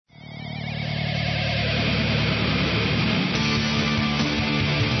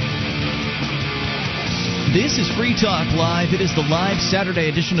This is Free Talk Live. It is the live Saturday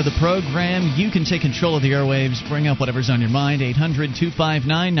edition of the program. You can take control of the airwaves, bring up whatever's on your mind.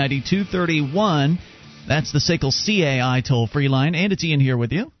 800-259-9231. That's the SACL CAI toll-free line. And it's Ian here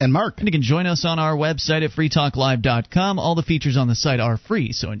with you. And Mark. And you can join us on our website at freetalklive.com. All the features on the site are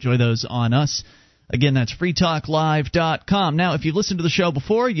free, so enjoy those on us. Again, that's freetalklive.com. Now, if you've listened to the show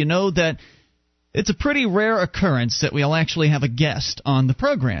before, you know that it's a pretty rare occurrence that we'll actually have a guest on the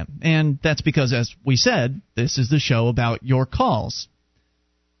program. And that's because, as we said, this is the show about your calls.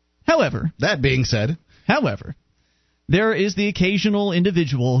 However, that being said, there is the occasional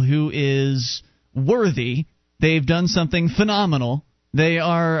individual who is worthy. They've done something phenomenal. They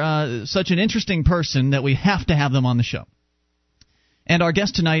are such an interesting person that we have to have them on the show. And our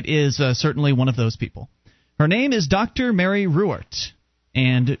guest tonight is certainly one of those people. Her name is Dr. Mary Ruwart.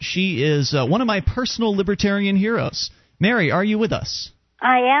 And she is one of my personal libertarian heroes. Mary, are you with us?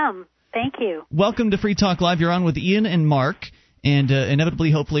 I am. Thank you. Welcome to Free Talk Live. You're on with Ian and Mark. And inevitably,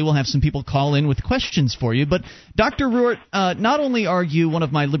 hopefully, we'll have some people call in with questions for you. But Dr. Ruwart, not only are you one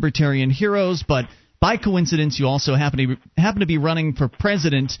of my libertarian heroes, but by coincidence, you also happen to be running for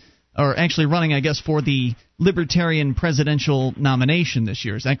president, or actually running, I guess, for the Libertarian presidential nomination this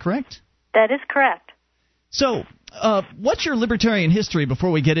year. Is that correct? That is correct. So, what's your libertarian history before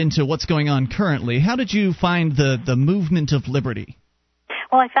we get into what's going on currently? How did you find the movement of liberty?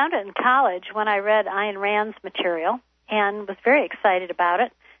 Well, I found it in college when I read Ayn Rand's material and was very excited about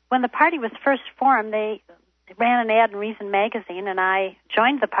it. When the party was first formed, they ran an ad in Reason magazine, and I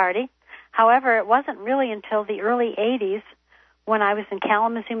joined the party. However, it wasn't really until the early 80s when I was in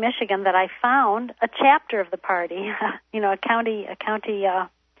Kalamazoo, Michigan, that I found a chapter of the party, a county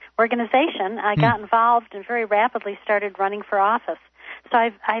organization. I got involved and very rapidly started running for office. So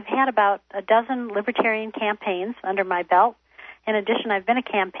I've had about a dozen libertarian campaigns under my belt. In addition, I've been a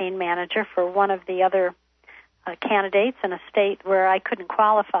campaign manager for one of the other candidates in a state where I couldn't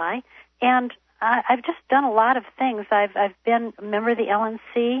qualify. And I've just done a lot of things. I've been a member of the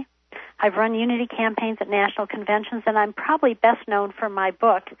LNC. I've run unity campaigns at national conventions, and I'm probably best known for my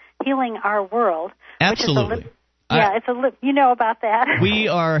book, Healing Our World. Absolutely. You know about that. We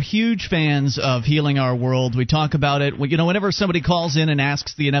are huge fans of Healing Our World. We talk about it. Whenever somebody calls in and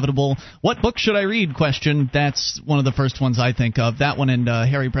asks the inevitable, what book should I read question, that's one of the first ones I think of. That one and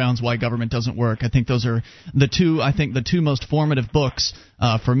Harry Brown's Why Government Doesn't Work. I think those are the two most formative books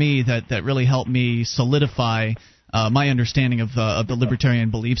for me that really helped me solidify my understanding of the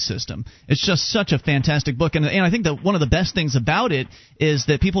libertarian belief system. It's just such a fantastic book. And I think that one of the best things about it is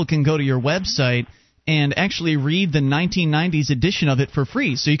that people can go to your website and actually read the 1990s edition of it for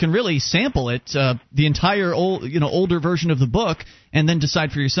free. So you can really sample it, the entire older version of the book, and then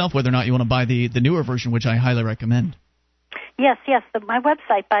decide for yourself whether or not you want to buy the newer version, which I highly recommend. Yes. My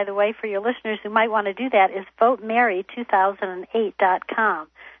website, by the way, for your listeners who might want to do that, is votemary2008.com.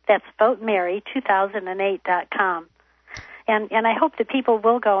 That's votemary2008.com. And I hope that people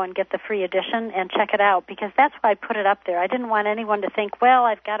will go and get the free edition and check it out, because that's why I put it up there. I didn't want anyone to think, well,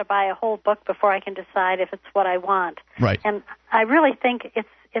 I've got to buy a whole book before I can decide if it's what I want. Right. And I really think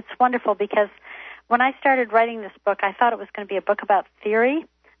it's wonderful, because when I started writing this book, I thought it was going to be a book about theory,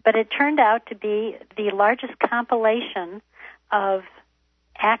 but it turned out to be the largest compilation of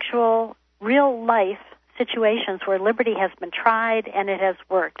actual real-life situations where liberty has been tried and it has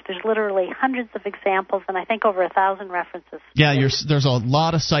worked. There's literally hundreds of examples and I think over 1,000 references. Yeah, there's a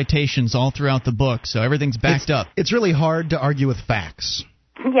lot of citations all throughout the book, so everything's backed up. It's really hard to argue with facts.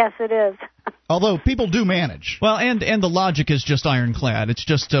 Yes, it is. Although people do manage. Well, and the logic is just ironclad. It's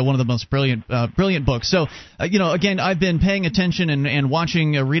just one of the most brilliant books. So, again, I've been paying attention and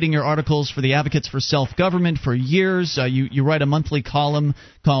watching, reading your articles for the Advocates for Self-Government for years. You write a monthly column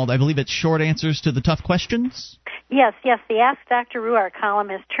called, I believe it's Short Answers to the Tough Questions? Yes. The Ask Dr. Ruwart column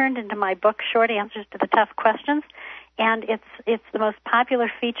has turned into my book, Short Answers to the Tough Questions. And it's the most popular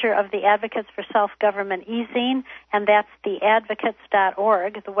feature of the Advocates for Self-Government e-zine, and that's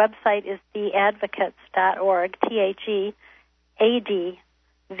theadvocates.org. The website is theadvocates.org,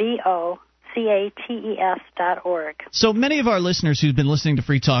 theadvocates.org. So many of our listeners who've been listening to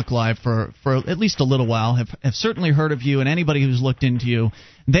Free Talk Live for at least a little while have certainly heard of you, and anybody who's looked into you,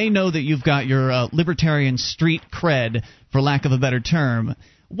 they know that you've got your libertarian street cred, for lack of a better term.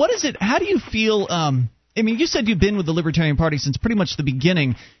 What is it? How do you feel... you said you've been with the Libertarian Party since pretty much the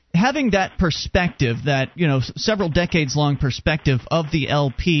beginning. Having that perspective, that several decades-long perspective of the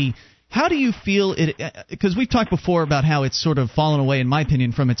LP, how do you feel it? Because we've talked before about how it's sort of fallen away, in my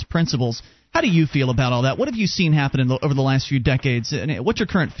opinion, from its principles. How do you feel about all that? What have you seen happen over the last few decades? And what's your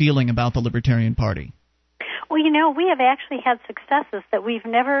current feeling about the Libertarian Party? Well, we have actually had successes that we've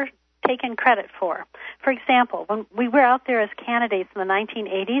never taken credit for. For example, when we were out there as candidates in the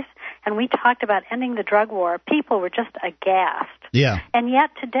 1980s and we talked about ending the drug war, people were just aghast. Yeah. And yet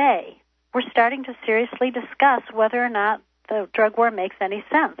today, we're starting to seriously discuss whether or not the drug war makes any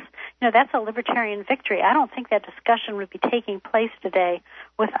sense. You know, that's a libertarian victory. I don't think that discussion would be taking place today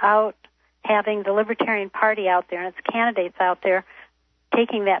without having the Libertarian Party out there and its candidates out there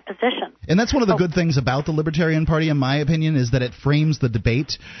taking that position. And that's one of the good things about the Libertarian Party, in my opinion, is that it frames the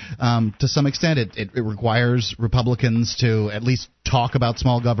debate to some extent. It requires Republicans to at least talk about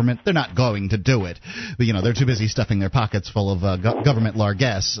small government. They're not going to do it. But, you know, they're too busy stuffing their pockets full of government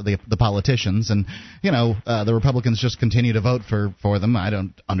largesse, the politicians. And, you know, the Republicans just continue to vote for them. I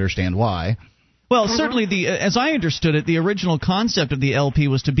don't understand why. Well, certainly, as I understood it, the original concept of the LP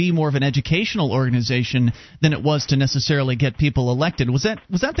was to be more of an educational organization than it was to necessarily get people elected. Was that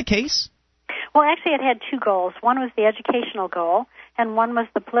the case? Well, actually, it had two goals. One was the educational goal, and one was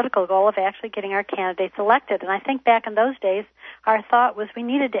the political goal of actually getting our candidates elected. And I think back in those days, our thought was we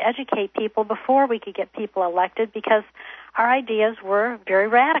needed to educate people before we could get people elected because our ideas were very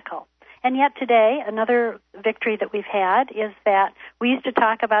radical. And yet today, another victory that we've had is that we used to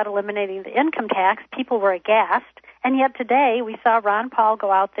talk about eliminating the income tax. People were aghast. And yet today, we saw Ron Paul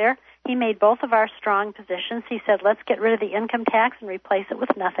go out there. He made both of our strong positions. He said, let's get rid of the income tax and replace it with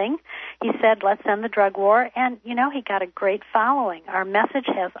nothing. He said, let's end the drug war. And, you know, he got a great following. Our message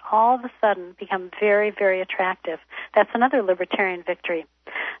has all of a sudden become very, very attractive. That's another libertarian victory.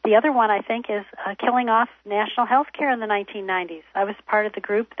 The other one, I think, is killing off national health care in the 1990s. I was part of the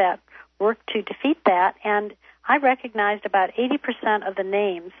group that worked to defeat that, and I recognized about 80% of the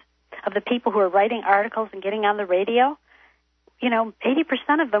names of the people who were writing articles and getting on the radio. You know,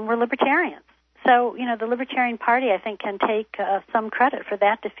 80% of them were libertarians. So, you know, the Libertarian Party, I think, can take some credit for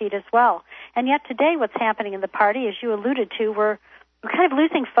that defeat as well. And yet today what's happening in the party, as you alluded to, we're kind of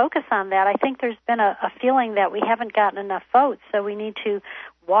losing focus on that. I think there's been a feeling that we haven't gotten enough votes, so we need to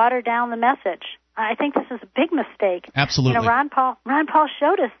water down the message. I think this is a big mistake. Absolutely. You know, Ron Paul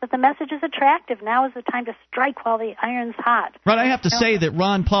showed us that the message is attractive. Now is the time to strike while the iron's hot. Right, I have to say that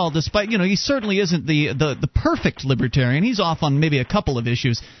Ron Paul, despite, you know, he certainly isn't the perfect libertarian. He's off on maybe a couple of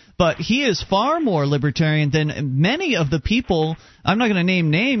issues, but he is far more libertarian than many of the people, I'm not going to name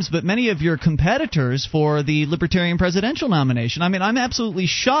names, but many of your competitors for the Libertarian presidential nomination. I mean, I'm absolutely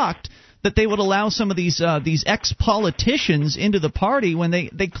shocked that they would allow some of these ex-politicians into the party when they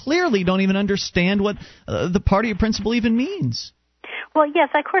clearly don't even understand what the party of principle even means. Well, yes,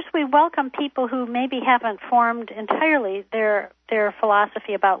 of course we welcome people who maybe haven't formed entirely their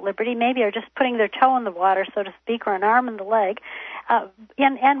philosophy about liberty, maybe are just putting their toe in the water, so to speak, or an arm in the leg.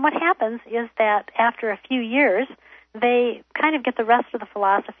 And what happens is that after a few years, they kind of get the rest of the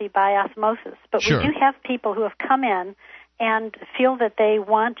philosophy by osmosis. But Sure. We do have people who have come in and feel that they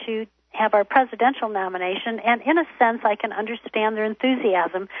want to have our presidential nomination, and in a sense, I can understand their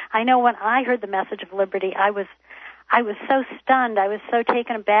enthusiasm. I know when I heard the message of liberty, I was so stunned, I was so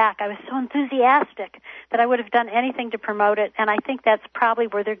taken aback, I was so enthusiastic that I would have done anything to promote it, and I think that's probably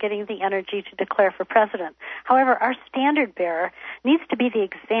where they're getting the energy to declare for president. However, our standard bearer needs to be the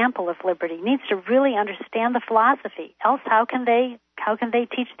example of liberty, needs to really understand the philosophy. Else, how can they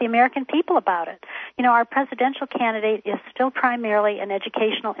teach the American people about it? You know, our presidential candidate is still primarily an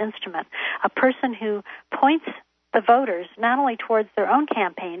educational instrument, a person who points the voters not only towards their own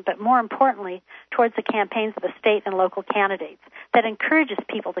campaign, but more importantly, towards the campaigns of the state and local candidates, that encourages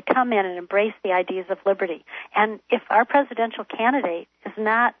people to come in and embrace the ideas of liberty. And if our presidential candidate does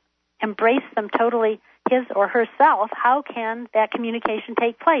not embrace them totally his or herself, how can that communication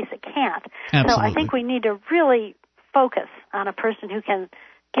take place? It can't. Absolutely. So I think we need to really focus on a person who can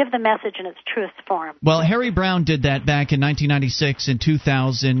give the message in its truest form. Well, Harry Brown did that back in 1996 and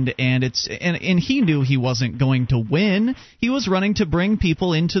 2000, and he knew he wasn't going to win. He was running to bring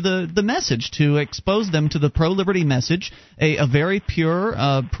people into the message, to expose them to the pro-liberty message, a very pure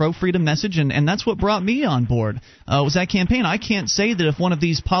pro-freedom message, and that's what brought me on board, was that campaign. I can't say that if one of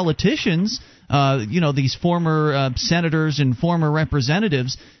these politicians, these former senators and former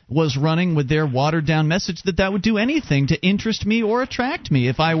representatives, was running with their watered-down message, that would do anything to interest me or attract me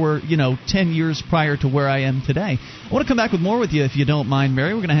if I were, 10 years prior to where I am today. I want to come back with more with you if you don't mind,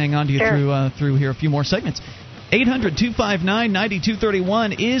 Mary. We're going to hang on to you through here a few more segments.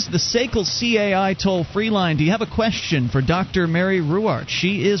 800-259-9231 is the SACL CAI toll-free line. Do you have a question for Dr. Mary Ruwart?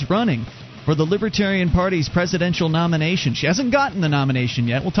 She is running for the Libertarian Party's presidential nomination. She hasn't gotten the nomination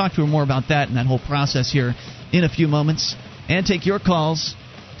yet. We'll talk to her more about that and that whole process here in a few moments. And take your calls.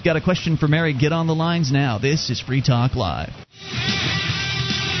 If you've got a question for Mary, get on the lines now. This is Free Talk Live.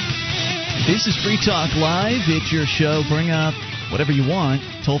 This is Free Talk Live. It's your show. Bring up whatever you want.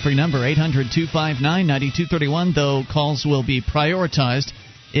 Toll-free number 800-259-9231, though calls will be prioritized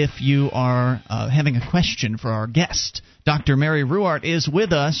if you are having a question for our guest. Dr. Mary Ruwart is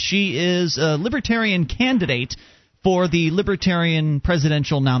with us. She is a Libertarian candidate for the Libertarian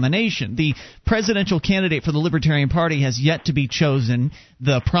presidential nomination. The presidential candidate for the Libertarian Party has yet to be chosen.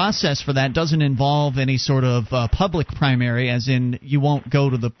 The process for that doesn't involve any sort of public primary, as in you won't go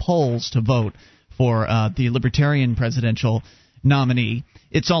to the polls to vote for the Libertarian presidential nominee.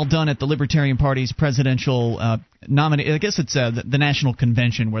 It's all done at the Libertarian Party's presidential nominee. I guess it's the National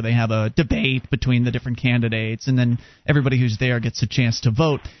Convention, where they have a debate between the different candidates, and then everybody who's there gets a chance to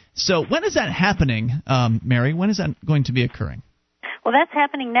vote. So when is that happening, Mary? When is that going to be occurring? Well, that's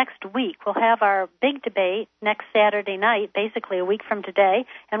happening next week. We'll have our big debate next Saturday night, basically a week from today,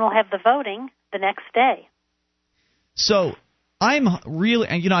 and we'll have the voting the next day. So I'm really,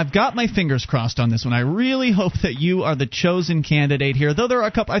 I've got my fingers crossed on this one. I really hope that you are the chosen candidate here. Though there are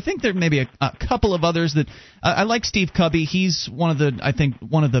a couple, I think there may be a couple of others that I like. Steve Cubby, he's one of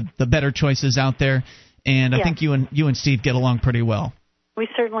the better choices out there, and I think you and Steve get along pretty well. We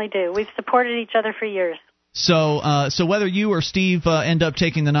certainly do. We've supported each other for years. So whether you or Steve end up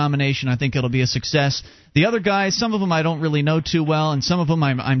taking the nomination, I think it'll be a success. The other guys, some of them I don't really know too well, and some of them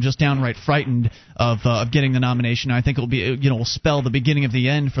I'm just downright frightened of getting the nomination. I think it'll be will spell the beginning of the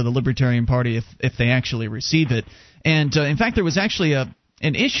end for the Libertarian Party if they actually receive it. And in fact, there was actually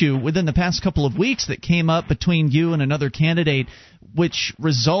an issue within the past couple of weeks that came up between you and another candidate, which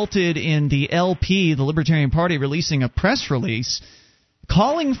resulted in the LP, the Libertarian Party, releasing a press release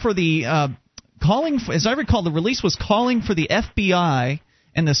calling for the as I recall, the release was calling for the FBI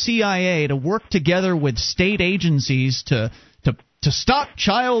and the CIA to work together with state agencies to stop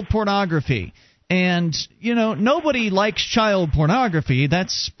child pornography. And, nobody likes child pornography.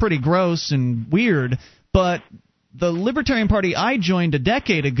 That's pretty gross and weird. But the Libertarian Party I joined a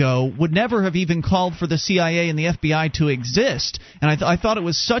decade ago would never have even called for the CIA and the FBI to exist. And I thought it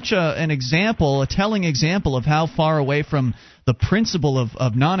was such an example, a telling example of how far away from the principle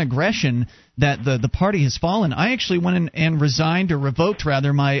of non-aggression that the party has fallen. I actually went in and resigned, or revoked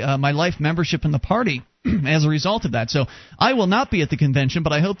rather, my life membership in the party as a result of that. So I will not be at the convention,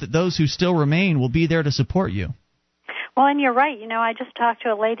 but I hope that those who still remain will be there to support you. Well, and you're right. I just talked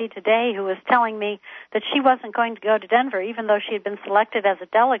to a lady today who was telling me that she wasn't going to go to Denver, even though she had been selected as a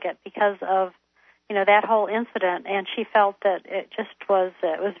delegate, because of, that whole incident. And she felt that it was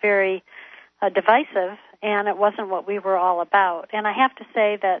very divisive, and it wasn't what we were all about. And I have to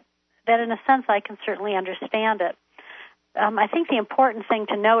say that in a sense I can certainly understand it. I think the important thing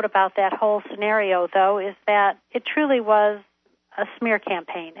to note about that whole scenario, though, is that it truly was a smear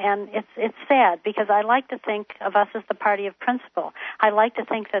campaign, and it's sad, because I like to think of us as the party of principle. I like to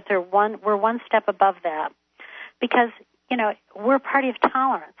think that we're one step above that, because we're a party of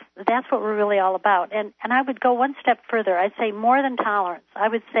tolerance. That's what we're really all about. And I would go one step further. I'd say more than tolerance. I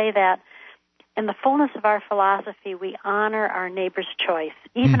would say that in the fullness of our philosophy, we honor our neighbor's choice,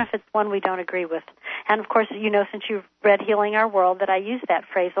 even if it's one we don't agree with. And of course, since you've read Healing Our World, that I use that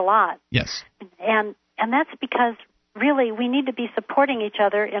phrase a lot. Yes. And that's because really we need to be supporting each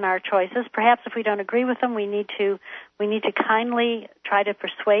other in our choices. Perhaps if we don't agree with them, we need to kindly try to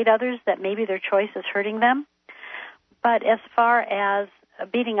persuade others that maybe their choice is hurting them. But as far as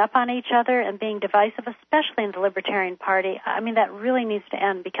beating up on each other and being divisive, especially in the Libertarian Party, that really needs to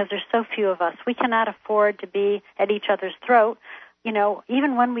end, because there's so few of us. We cannot afford to be at each other's throat.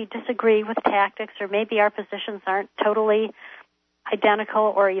 Even when we disagree with tactics, or maybe our positions aren't totally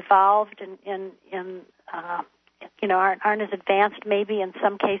identical or evolved aren't as advanced maybe in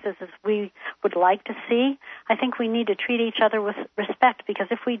some cases as we would like to see, I think we need to treat each other with respect, because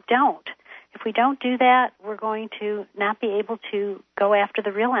if we don't do that, we're going to not be able to go after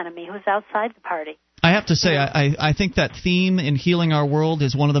the real enemy, who's outside the party. I have to say, I think that theme in Healing Our World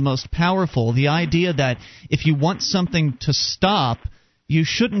is one of the most powerful. The idea that if you want something to stop, you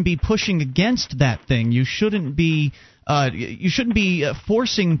shouldn't be pushing against that thing. You shouldn't be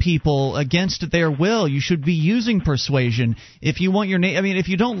forcing people against their will. You should be using persuasion. If you want if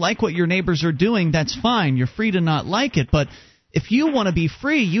you don't like what your neighbors are doing, that's fine. You're free to not like it, but if you want to be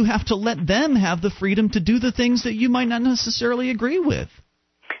free, you have to let them have the freedom to do the things that you might not necessarily agree with.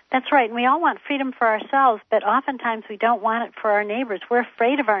 That's right, and we all want freedom for ourselves, but oftentimes we don't want it for our neighbors. We're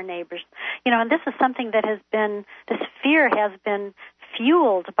afraid of our neighbors. And this is something that this fear has been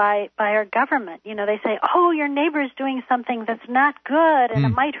fueled by our government. They say, your neighbor's doing something that's not good, and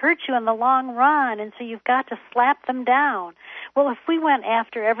it might hurt you in the long run, and so you've got to slap them down. Well, if we went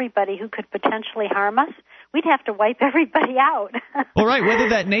after everybody who could potentially harm us, we'd have to wipe everybody out. All right, whether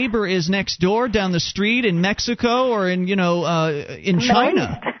that neighbor is next door, down the street, in Mexico, or in in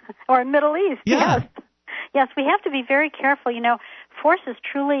China. Or Middle East, yeah. Yes. Yes, we have to be very careful. Force is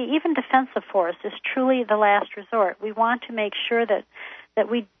truly, even defensive force, is truly the last resort. We want to make sure that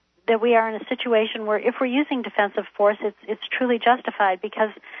we are in a situation where if we're using defensive force, it's truly justified,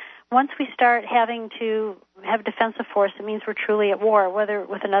 because once we start having to have defensive force, it means we're truly at war, whether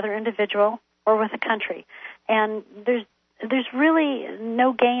with another individual or with a country. And there's really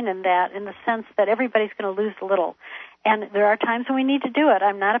no gain in that, in the sense that everybody's going to lose a little. And there are times when we need to do it.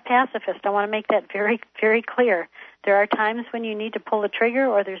 I'm not a pacifist. I want to make that very, very clear. There are times when you need to pull the trigger,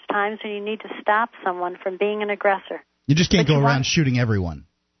 or there's times when you need to stop someone from being an aggressor. You just can't go around shooting everyone.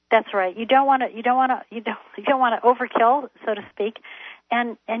 That's right. You don't want to overkill, so to speak.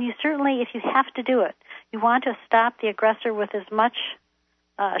 And you certainly, if you have to do it, you want to stop the aggressor with as much,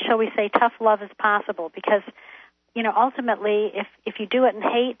 shall we say, tough love as possible. Because, ultimately, if you do it in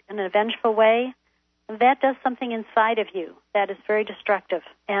hate, in a vengeful way, that does something inside of you that is very destructive.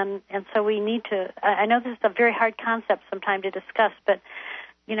 And so we need to, I know this is a very hard concept sometimes to discuss, but,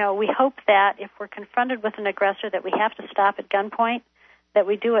 we hope that if we're confronted with an aggressor that we have to stop at gunpoint, that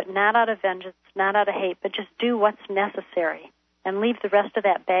we do it not out of vengeance, not out of hate, but just do what's necessary and leave the rest of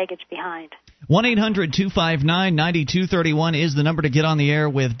that baggage behind. 1-800-259-9231 is the number to get on the air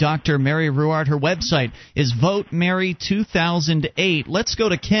with Dr. Mary Ruwart. Her website is VoteMary2008. Let's go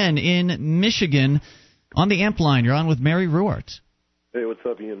to Ken in Michigan on the AMP line. You're on with Mary Ruwart. Hey, what's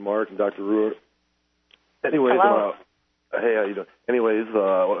up, Ian, Mark, and Dr. Ruwart? Anyways, hello. Hey, how you doing? Anyways,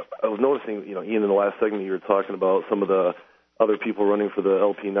 I was noticing, Ian, in the last segment you were talking about some of the other people running for the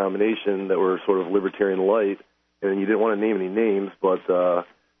LP nomination that were sort of libertarian light, and you didn't want to name any names, but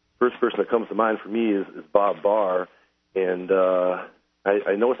first person that comes to mind for me is Bob Barr, and I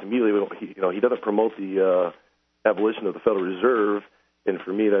noticed immediately he doesn't promote the abolition of the Federal Reserve, and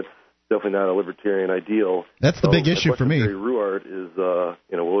for me that's definitely not a libertarian ideal. That's the big issue for me. Mary Ruwart is, what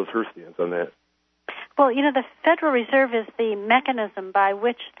was her stance on that? Well, the Federal Reserve is the mechanism by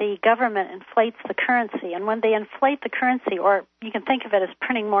which the government inflates the currency. And when they inflate the currency, or you can think of it as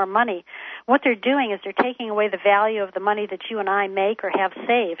printing more money, what they're doing is they're taking away the value of the money that you and I make or have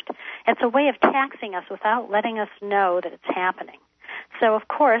saved. It's a way of taxing us without letting us know that it's happening. So, of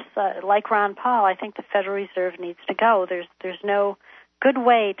course, like Ron Paul, I think the Federal Reserve needs to go. There's no good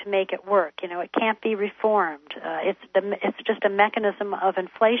way to make it work. It can't be reformed. It's just a mechanism of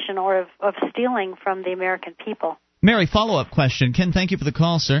inflation or of stealing from the American people. Mary, follow-up question. Ken, thank you for the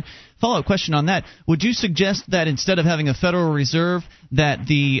call, sir. Follow-up question on that. Would you suggest that instead of having a Federal Reserve, that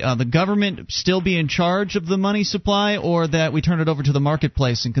the government still be in charge of the money supply, or that we turn it over to the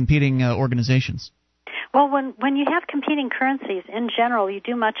marketplace and competing organizations? Well, when you have competing currencies, in general, you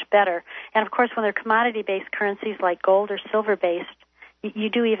do much better. And, of course, when they're commodity-based currencies like gold or silver-based,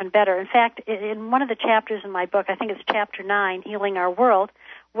 you do even better. In fact, in one of the chapters in my book, I think it's Chapter 9, Healing Our World,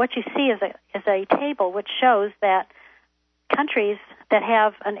 what you see is a table which shows that countries that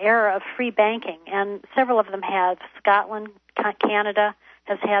have an era of free banking, and several of them have, Scotland, Canada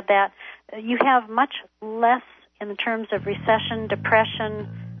has had that, you have much less in terms of recession, depression,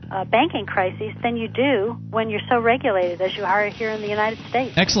 banking crises than you do when you're so regulated as you are here in the United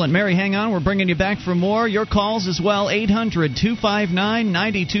States. Excellent. Mary, hang on. We're bringing you back for more. Your calls as well,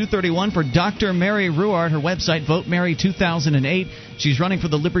 800-259-9231 for Dr. Mary Ruwart. Her website, VoteMary2008. She's running for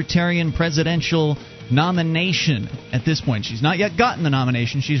the Libertarian presidential nomination at this point. She's not yet gotten the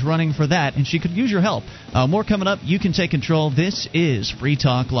nomination. She's running for that, and she could use your help. More coming up. You can take control. This is Free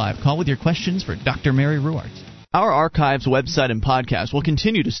Talk Live. Call with your questions for Dr. Mary Ruwart. Our archives, website, and podcast will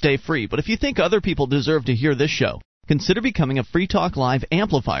continue to stay free, but if you think other people deserve to hear this show, consider becoming a Free Talk Live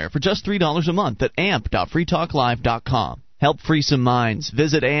amplifier for just $3 a month at amp.freetalklive.com. Help free some minds.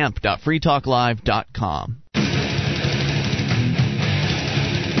 Visit amp.freetalklive.com.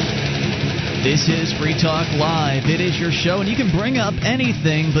 This is Free Talk Live. It is your show, and you can bring up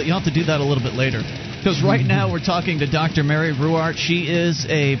anything, but you'll have to do that a little bit later. Because right now we're talking to Dr. Mary Ruwart. She is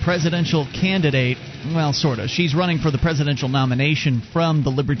a presidential candidate. Well, sort of. She's running for the presidential nomination from the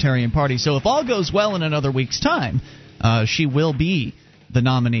Libertarian Party. So if all goes well in another week's time, she will be the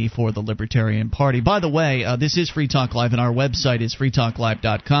nominee for the Libertarian Party. By the way, this is Free Talk Live, and our website is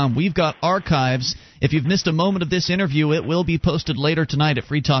freetalklive.com. We've got archives. If you've missed a moment of this interview, it will be posted later tonight at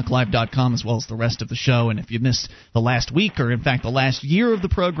freetalklive.com, as well as the rest of the show. And if you missed the last week, or in fact the last year of the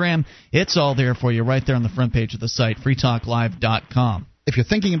program, it's all there for you right there on the front page of the site, freetalklive.com. If you're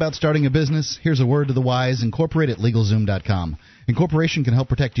thinking about starting a business, here's a word to the wise. Incorporate at LegalZoom.com. Incorporation can help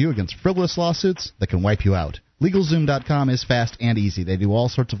protect you against frivolous lawsuits that can wipe you out. LegalZoom.com is fast and easy. They do all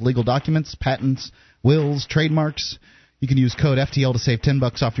sorts of legal documents, patents, wills, trademarks. You can use code FTL to save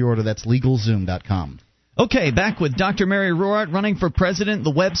 $10 off your order. That's LegalZoom.com. Okay, back with Dr. Mary Ruwart running for president.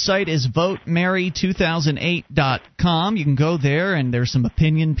 The website is votemary2008.com. You can go there, and there's some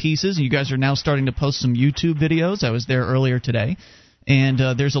opinion pieces. You guys are now starting to post some YouTube videos. I was there earlier today. And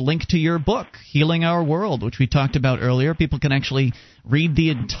there's a link to your book, Healing Our World, which we talked about earlier. People can actually read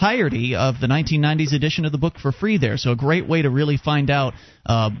the entirety of the 1990s edition of the book for free there. So a great way to really find out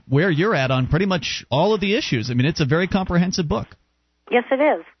where you're at on pretty much all of the issues. I mean, it's a very comprehensive book. Yes, it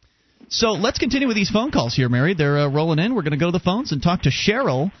is. So let's continue with these phone calls here, Mary. They're rolling in. We're going to go to the phones and talk to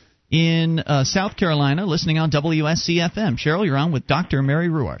Cheryl in South Carolina, listening on WSC-FM. Cheryl, you're on with Dr. Mary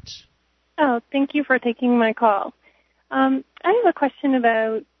Ruwart. Oh, thank you for taking my call. I have a question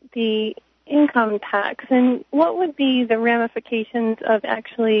about the income tax, and what would be the ramifications of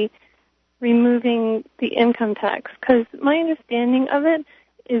actually removing the income tax? Because my understanding of it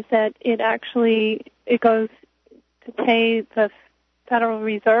is that it goes to pay the Federal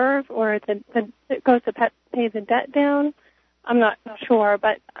Reserve, or it goes to pay the debt down. I'm not sure,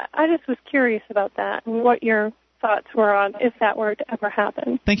 but I just was curious about that and what your thoughts were on if that were to ever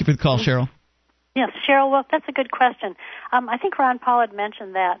happen. Thank you for the call, Cheryl. Yes, Cheryl, well, that's a good question. I think Ron Paul had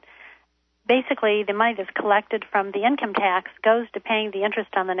mentioned that basically the money that's collected from the income tax goes to paying the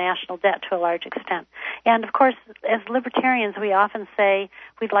interest on the national debt to a large extent. And, of course, as libertarians, we often say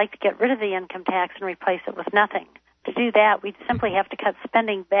we'd like to get rid of the income tax and replace it with nothing. To do that, we'd simply have to cut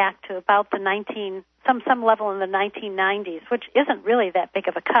spending back to about the some level in the 1990s, which isn't really that big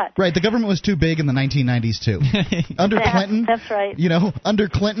of a cut. Right, the government was too big in the 1990s, too. Under Clinton, that's right. Under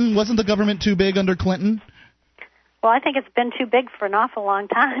Clinton, wasn't the government too big under Clinton? Well, I think it's been too big for an awful long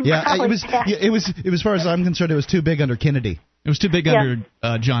time. Yeah, it was, as far as I'm concerned, it was too big under Kennedy. It was too big under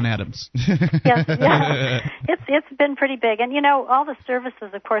John Adams. Yes. It's been pretty big. And, all the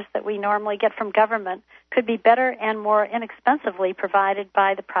services, of course, that we normally get from government could be better and more inexpensively provided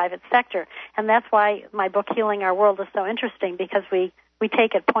by the private sector. And that's why my book, Healing Our World, is so interesting, because we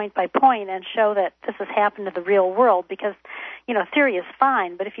take it point by point and show that this has happened to the real world, because, theory is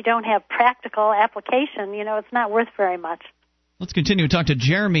fine, but if you don't have practical application, it's not worth very much. Let's continue to talk to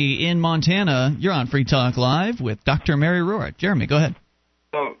Jeremy in Montana. You're on Free Talk Live with Dr. Mary Ruwart. Jeremy, go ahead.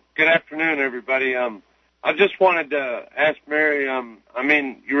 So, good afternoon, everybody. I just wanted to ask Mary,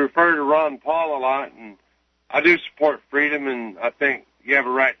 you refer to Ron Paul a lot, and I do support freedom, and I think you have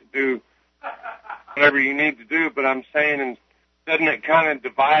a right to do whatever you need to do, but I'm saying, doesn't it kind of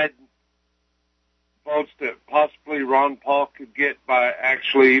divide votes that possibly Ron Paul could get by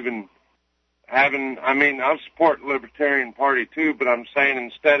actually even having, I support the Libertarian Party too, but I'm saying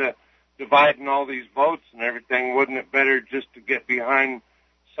instead of dividing all these votes and everything, wouldn't it better just to get behind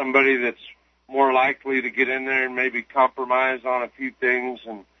somebody that's more likely to get in there and maybe compromise on a few things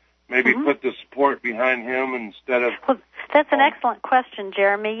and maybe put the support behind him instead of... Well, that's an excellent question,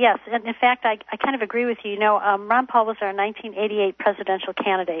 Jeremy. Yes, and in fact, I kind of agree with you. Ron Paul was our 1988 presidential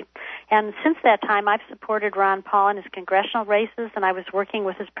candidate, and since that time, I've supported Ron Paul in his congressional races, and I was working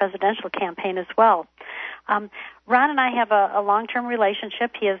with his presidential campaign as well. Ron and I have a long-term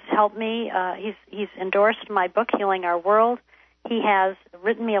relationship. He has helped me. He's endorsed my book, Healing Our World. He has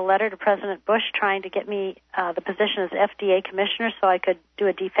written me a letter to President Bush trying to get me the position as FDA commissioner so I could do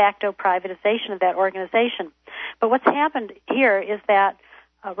a de facto privatization of that organization. But what's happened here is that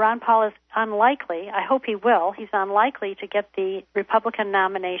Ron Paul is unlikely, I hope he will, he's unlikely to get the Republican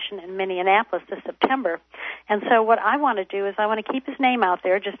nomination in Minneapolis this September. And so what I want to do is I want to keep his name out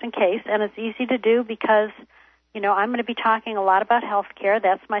there just in case, and it's easy to do because, I'm going to be talking a lot about health care.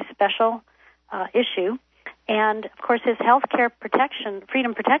 That's my special issue. And, of course, his Health Care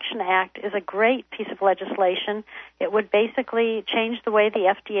Freedom Protection Act is a great piece of legislation. It would basically change the way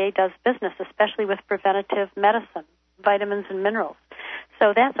the FDA does business, especially with preventative medicine, vitamins and minerals.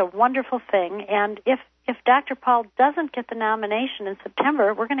 So that's a wonderful thing. And if Dr. Paul doesn't get the nomination in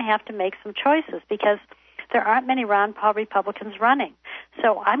September, we're going to have to make some choices because there aren't many Ron Paul Republicans running.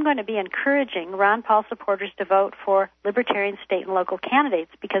 So I'm going to be encouraging Ron Paul supporters to vote for Libertarian state and local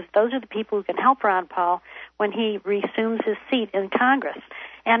candidates because those are the people who can help Ron Paul when he resumes his seat in Congress.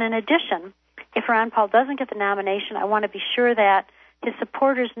 And in addition, if Ron Paul doesn't get the nomination, I want to be sure that his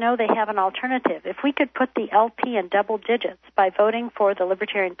supporters know they have an alternative. If we could put the LP in double digits by voting for the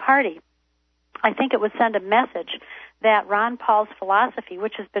Libertarian Party, I think it would send a message that Ron Paul's philosophy,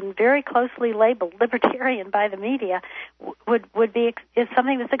 which has been very closely labeled libertarian by the media, is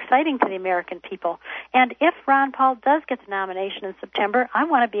something that's exciting to the American people. And if Ron Paul does get the nomination in September, I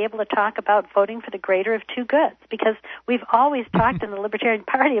want to be able to talk about voting for the greater of two goods, because we've always talked in the Libertarian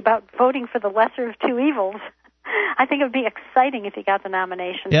Party about voting for the lesser of two evils. I think it would be exciting if he got the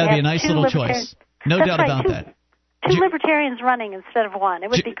nomination. Yeah, it'd be a nice little choice. No That's doubt right. about that. Two libertarians running instead of one.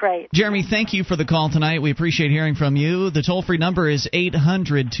 It would be great. Jeremy, thank you for the call tonight. We appreciate hearing from you. The toll-free number is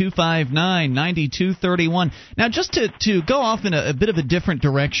 800-259-9231. Now, just to go off in a bit of a different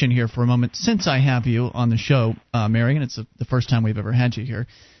direction here for a moment, since I have you on the show, Mary, and it's the first time we've ever had you here,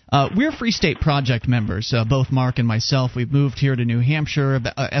 we're Free State Project members, both Mark and myself. We've moved here to New Hampshire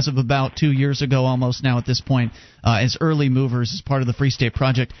as of about 2 years ago, almost now at this point, as early movers as part of the Free State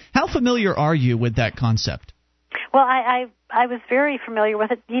Project. How familiar are you with that concept? Well, I was very familiar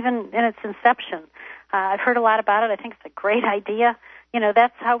with it even in its inception. I've heard a lot about it. I think it's a great idea.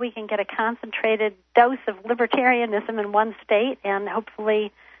 That's how we can get a concentrated dose of libertarianism in one state and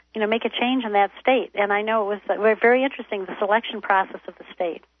hopefully, make a change in that state. And I know it was very interesting, the selection process of the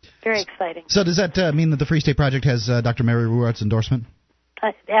state. Very exciting. So does that mean that the Free State Project has Dr. Mary Ruwart's endorsement?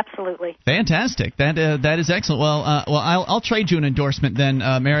 Absolutely. Fantastic. That is excellent. Well, I'll trade you an endorsement then,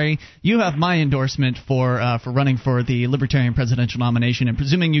 Mary. You have my endorsement for running for the Libertarian presidential nomination, and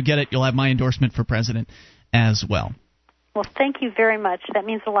presuming you get it, you'll have my endorsement for president as well. Well, thank you very much. That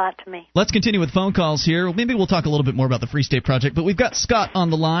means a lot to me. Let's continue with phone calls here. Maybe we'll talk a little bit more about the Free State Project, but we've got Scott on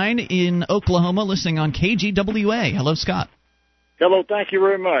the line in Oklahoma listening on KGWA. Hello, Scott. Hello, thank you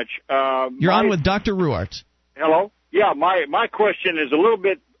very much. You're on with Dr. Ruwart. Hello. Yeah, my question is a little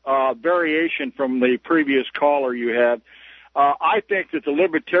bit variation from the previous caller you had. I think that the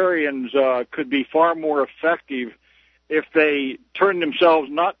libertarians could be far more effective if they turned themselves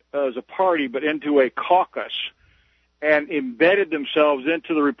not as a party but into a caucus and embedded themselves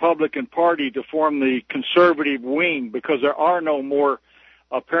into the Republican Party to form the conservative wing, because there are no more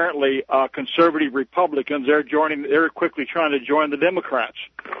apparently conservative Republicans. They're quickly trying to join the Democrats.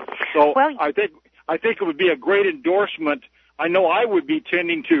 So I think it would be a great endorsement. I know I would be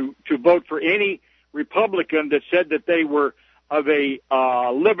tending to vote for any Republican that said that they were of a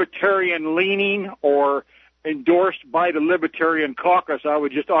libertarian leaning or endorsed by the Libertarian caucus. I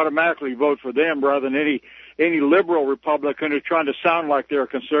would just automatically vote for them rather than any liberal Republican who's trying to sound like they're a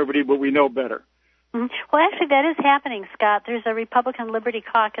conservative, but we know better. Mm-hmm. Well, actually, that is happening, Scott. There's a Republican Liberty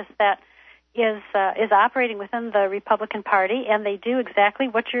Caucus that is operating within the Republican Party, and they do exactly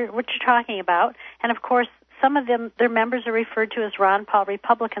what you're talking about. And of course, some of them, their members are referred to as Ron Paul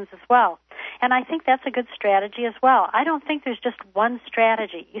Republicans as well. And I think that's a good strategy as well. I don't think there's just one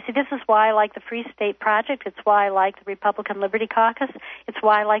strategy. You see, this is why I like the Free State Project. It's why I like the Republican Liberty Caucus. It's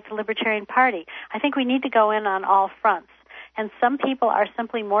why I like the Libertarian Party. I think we need to go in on all fronts. And some people are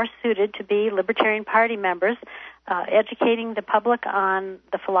simply more suited to be Libertarian Party members, educating the public on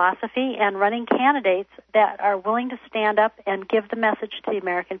the philosophy and running candidates that are willing to stand up and give the message to the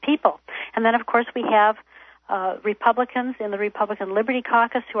American people. And then, of course, we have Republicans in the Republican Liberty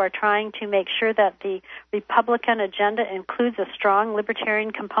Caucus who are trying to make sure that the Republican agenda includes a strong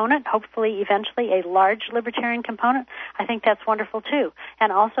libertarian component, hopefully eventually a large libertarian component. I think that's wonderful too.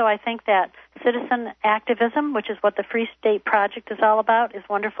 And also I think that citizen activism, which is what the Free State Project is all about, is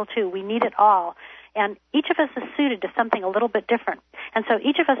wonderful too. We need it all. And each of us is suited to something a little bit different. And so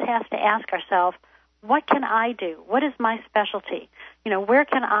each of us has to ask ourselves, what can I do? What is my specialty? Where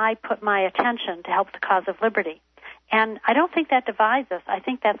can I put my attention to help the cause of liberty? And I don't think that divides us. I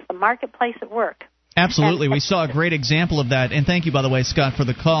think that's the marketplace at work. Absolutely. We saw a great example of that. And thank you, by the way, Scott, for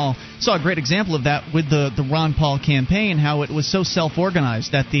the call. Saw a great example of that with the Ron Paul campaign, how it was so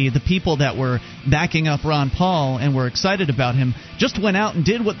self-organized that the people that were backing up Ron Paul and were excited about him just went out and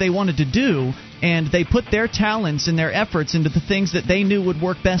did what they wanted to do, and they put their talents and their efforts into the things that they knew would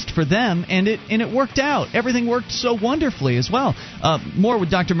work best for them, and it worked out. Everything worked so wonderfully as well. More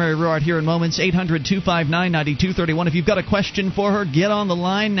with Dr. Mary Ruwart here in moments. 800-259-9231. If you've got a question for her, get on the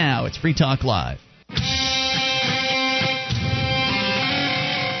line now. It's Free Talk Live.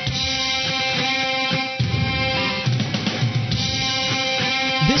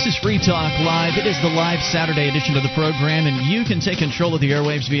 This is Free Talk Live. It is the live Saturday edition of the program, and you can take control of the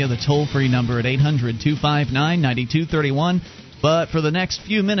airwaves via the toll-free number at 800-259-9231. But for the next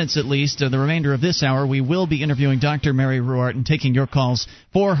few minutes at least, the remainder of this hour, we will be interviewing Dr. Mary Ruwart and taking your calls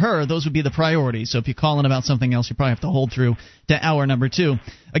for her. Those would be the priorities. So if you call in about something else, you probably have to hold through to hour number 2.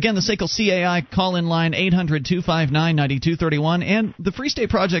 Again, the SACL CAI call-in line, 800-259-9231. And the Free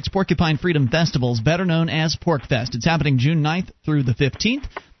State Project's Porcupine Freedom Festival is better known as PorcFest. It's happening June 9th through the 15th.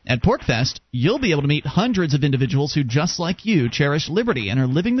 At PorcFest, you'll be able to meet hundreds of individuals who, just like you, cherish liberty and are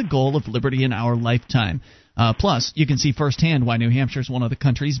living the goal of liberty in our lifetime. Plus, you can see firsthand why New Hampshire is one of the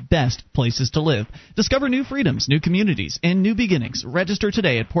country's best places to live. Discover new freedoms, new communities, and new beginnings. Register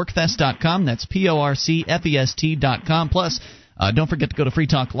today at porcfest.com. That's PORCFEST.com. Plus, don't forget to go to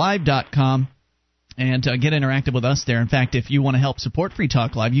freetalklive.com and get interactive with us there. In fact, if you want to help support Free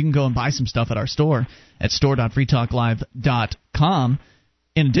Talk Live, you can go and buy some stuff at our store at store.freetalklive.com.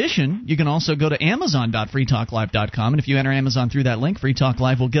 In addition, you can also go to amazon.freetalklive.com, and if you enter Amazon through that link, Free Talk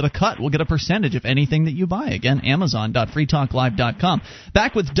Live will get a cut. We'll get a percentage of anything that you buy. Again, amazon.freetalklive.com.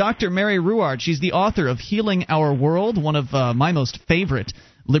 Back with Dr. Mary Ruwart. She's the author of Healing Our World, one of my most favorite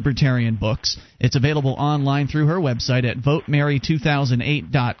libertarian books. It's available online through her website at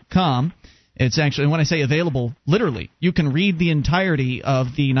votemary2008.com. It's actually, when I say available, literally, you can read the entirety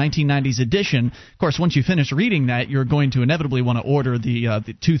of the 1990s edition. Of course, once you finish reading that, you're going to inevitably want to order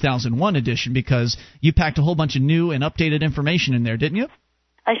the 2001 edition, because you packed a whole bunch of new and updated information in there, didn't you?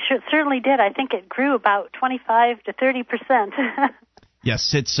 I certainly did. I think it grew about 25 to 30%.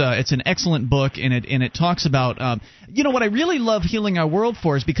 Yes, it's an excellent book, and it talks about what I really love Healing Our World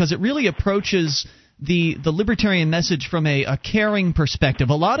for is because it really approaches the libertarian message from a caring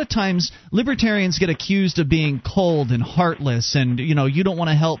perspective. A lot of times libertarians get accused of being cold and heartless, and you don't want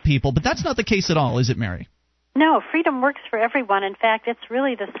to help people, but that's not the case at all, is it, Mary? No, freedom works for everyone. In fact, it's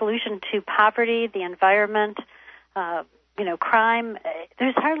really the solution to poverty, the environment, crime.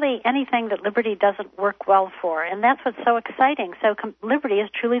 There's hardly anything that liberty doesn't work well for, and that's what's so exciting. So liberty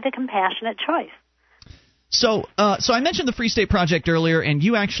is truly the compassionate choice. So I mentioned the Free State Project earlier, and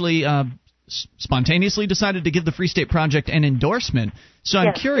you actually spontaneously decided to give the Free State Project an endorsement. So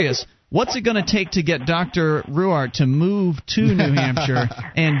I'm curious, what's it going to take to get Dr. Ruwart to move to New Hampshire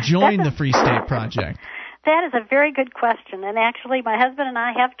and join the Free State Project? That is a very good question, and actually my husband and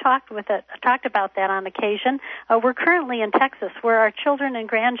I have talked about that on occasion. We're currently in Texas, where our children and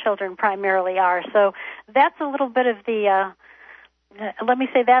grandchildren primarily are, so that's a little bit of the let me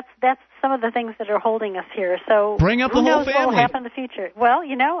say that's some of the things that are holding us here. So bring up the whole family. What will happen in the future? Well,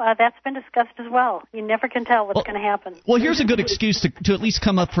 that's been discussed as well. You never can tell what's going to happen. Well, here's a good excuse to at least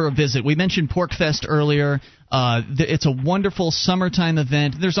come up for a visit. We mentioned Pork Fest earlier. It's a wonderful summertime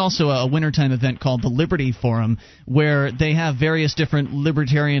event. There's also a wintertime event called the Liberty Forum, where they have various different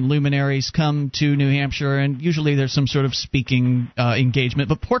libertarian luminaries come to New Hampshire, and usually there's some sort of speaking engagement.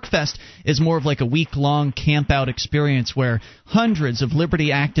 But Pork Fest is more of like a week-long camp-out experience where hundreds of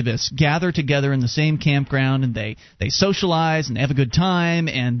liberty activists gather together in the same campground, and they socialize and have a good time,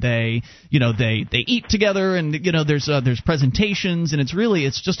 and they eat together, and there's presentations, and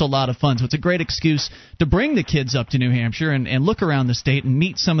it's just a lot of fun. So it's a great excuse to bring the kids up to New Hampshire and look around the state and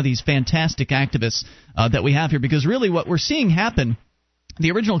meet some of these fantastic activists that we have here, because really what we're seeing happen,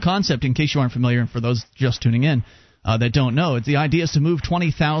 the original concept, in case you aren't familiar, and for those just tuning in that don't know, the idea is to move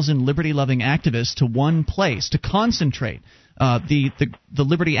 20,000 liberty-loving activists to one place, to concentrate the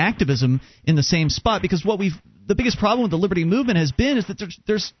liberty activism in the same spot, because the biggest problem with the liberty movement has been is that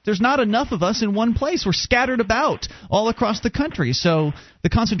there's not enough of us in one place. We're scattered about all across the country. So the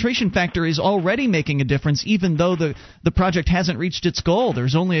concentration factor is already making a difference, even though the project hasn't reached its goal.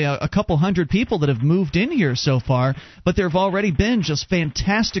 There's only a couple hundred people that have moved in here so far, but there have already been just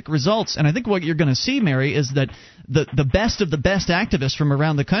fantastic results. And I think what you're going to see, Mary, is that the best of the best activists from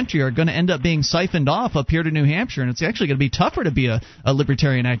around the country are going to end up being siphoned off up here to New Hampshire, and it's actually going to be tougher to be a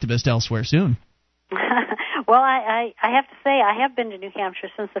libertarian activist elsewhere soon. Well, I have to say I have been to New Hampshire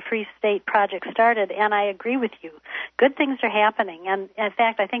since the Free State Project started, and I agree with you. Good things are happening, and in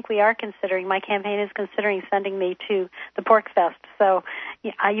fact, I think my campaign is considering sending me to the Pork Fest, so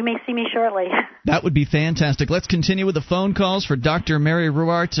you may see me shortly. That would be fantastic. Let's continue with the phone calls for Dr. Mary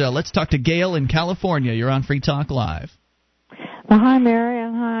Ruwart. Let's talk to Gail in California. You're on Free Talk Live. Well, hi, Mary,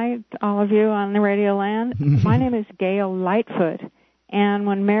 and hi, all of you on the radio land. My name is Gail Lightfoot. And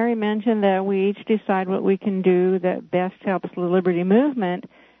when Mary mentioned that we each decide what we can do that best helps the liberty movement,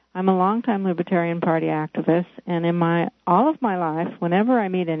 I'm a longtime Libertarian Party activist, and in all of my life, whenever I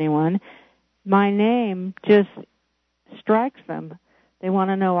meet anyone, my name just strikes them. They want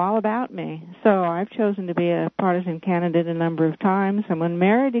to know all about me. So I've chosen to be a partisan candidate a number of times, and when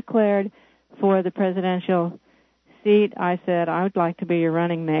Mary declared for the presidential seat, I said, I would like to be your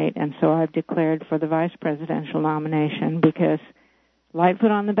running mate, and so I've declared for the vice presidential nomination, because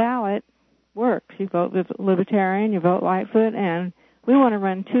Lightfoot on the ballot works. You vote Libertarian, you vote Lightfoot, and we want to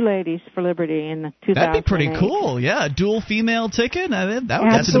run two ladies for liberty in the 2008. That'd be pretty cool, yeah. A dual female ticket?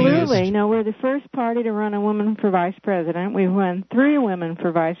 Absolutely. We're the first party to run a woman for vice president. We've run 3 women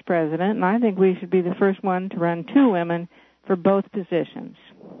for vice president, and I think we should be the first one to run 2 women for both positions.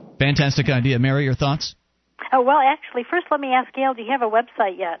 Fantastic idea. Mary, your thoughts? Oh, well, actually, first let me ask Gail, do you have a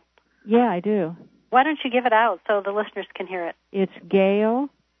website yet? Yeah, I do. Why don't you give it out so the listeners can hear it? It's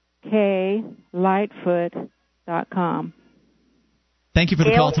GailKLightfoot.com. Thank you for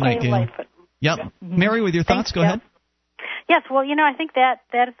the call tonight, Gail. Lightfoot. Yep. Mary, with your thoughts, go ahead. Yes, well, I think that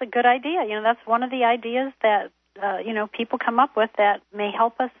is a good idea. That's one of the ideas that people come up with that may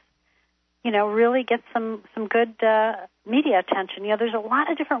help us, really get some good media attention. There's a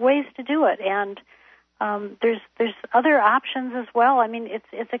lot of different ways to do it, and there's other options as well. I mean,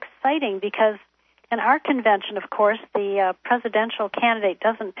 it's exciting because in our convention, of course, the presidential candidate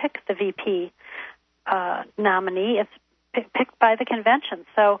doesn't pick the VP nominee. It's picked by the convention.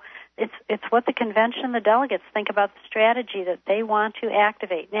 So it's what the convention, the delegates think about the strategy that they want to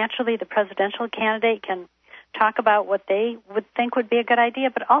activate. Naturally, the presidential candidate can talk about what they would think would be a good idea,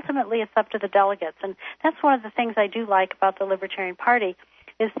 but ultimately it's up to the delegates. And that's one of the things I do like about the Libertarian Party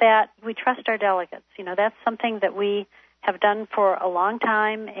is that we trust our delegates. That's something that we have done for a long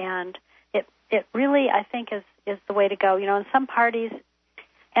time, and it really, I think, is the way to go. In some parties,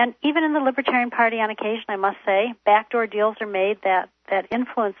 and even in the Libertarian Party on occasion, I must say, backdoor deals are made that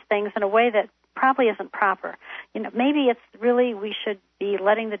influence things in a way that probably isn't proper. Maybe it's really we should be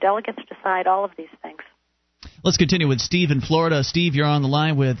letting the delegates decide all of these things. Let's continue with Steve in Florida. Steve, you're on the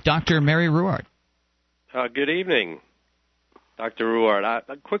line with Dr. Mary Ruwart. Good evening, Dr. Ruwart.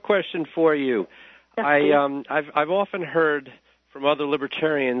 A quick question for you. Yes, I've often heard from other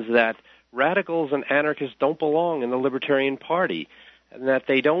libertarians that radicals and anarchists don't belong in the Libertarian Party, and that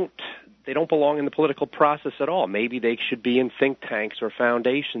they don't belong in the political process at all. Maybe they should be in think tanks or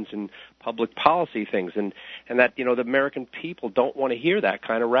foundations and public policy things, and that the American people don't want to hear that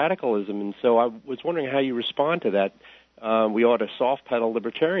kind of radicalism. And so I was wondering how you respond to that. We ought to soft pedal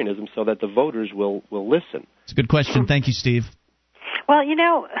libertarianism so that the voters will listen. It's a good question. Thank you, Steve. Well,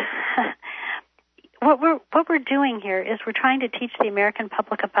 what we're doing here is we're trying to teach the American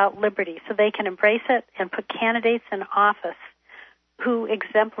public about liberty so they can embrace it and put candidates in office who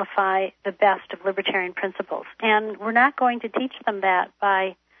exemplify the best of libertarian principles. And we're not going to teach them that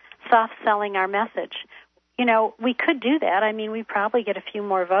by soft-selling our message. We could do that. I mean, we'd probably get a few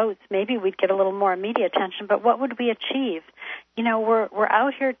more votes. Maybe we'd get a little more media attention. But what would we achieve? We're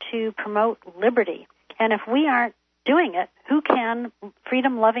out here to promote liberty. And if we aren't doing it, who can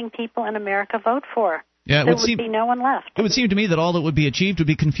freedom-loving people in America vote for? Yeah, there would be no one left. It would seem to me that all that would be achieved would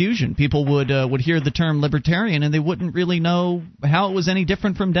be confusion. People would hear the term libertarian and they wouldn't really know how it was any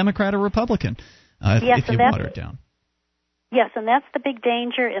different from Democrat or Republican if you water it down. Yes, and that's the big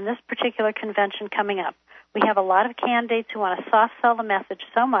danger in this particular convention coming up. We have a lot of candidates who want to soft sell the message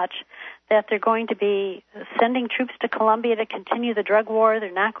so much that they're going to be sending troops to Colombia to continue the drug war.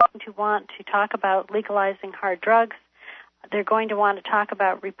 They're not going to want to talk about legalizing hard drugs. They're going to want to talk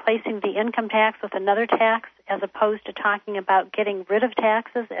about replacing the income tax with another tax as opposed to talking about getting rid of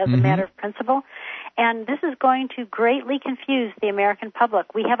taxes as a matter of principle. And this is going to greatly confuse the American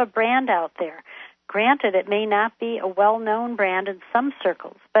public. We have a brand out there. Granted, it may not be a well-known brand in some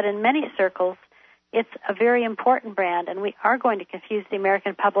circles, but in many circles, it's a very important brand, and we are going to confuse the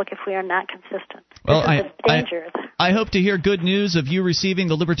American public if we are not consistent. Well, this is the danger. I hope to hear good news of you receiving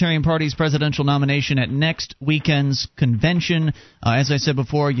the Libertarian Party's presidential nomination at next weekend's convention. As I said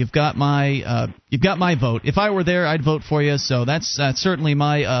before, you've got my vote. If I were there, I'd vote for you. So that's certainly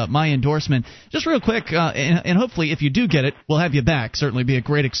my endorsement. Just real quick, and hopefully, if you do get it, we'll have you back. Certainly, be a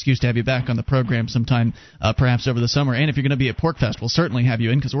great excuse to have you back on the program sometime, perhaps over the summer. And if you're going to be at PorcFest, we'll certainly have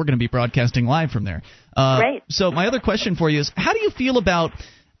you in because we're going to be broadcasting live from there. Great. So my other question for you is, how do you feel about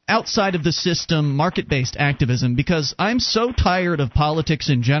outside of the system market-based activism? Because I'm so tired of politics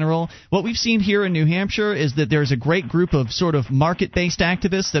in general. What we've seen here in New Hampshire is that there's a great group of sort of market-based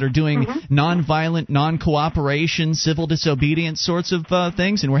activists that are doing nonviolent, non-cooperation, civil disobedience sorts of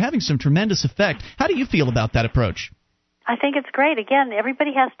things, and we're having some tremendous effect. How do you feel about that approach? I think it's great. Again,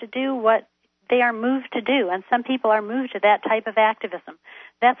 everybody has to do what they are moved to do, and some people are moved to that type of activism.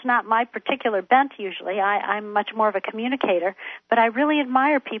 That's not my particular bent usually. I'm much more of a communicator, but I really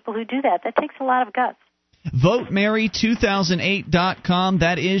admire people who do that. That takes a lot of guts. VoteMary2008.com.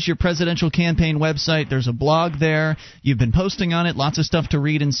 That is your presidential campaign website. There's a blog there. You've been posting on it. Lots of stuff to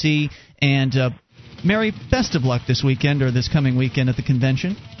read and see. And, Mary, best of luck this weekend or this coming weekend at the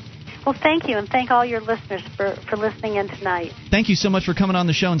convention. Well, thank you, and thank all your listeners for listening in tonight. Thank you so much for coming on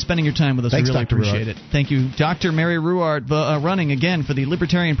the show and spending your time with us. Thanks, we really Dr. appreciate it. Thank you. Dr. Mary Ruwart running again for the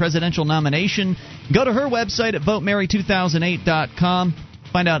Libertarian presidential nomination. Go to her website at VoteMary2008.com.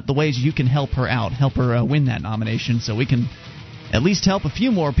 Find out the ways you can help her out, help her win that nomination so we can at least help a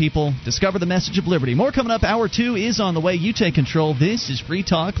few more people discover the message of liberty. More coming up. Hour 2 is on the way. You take control. This is Free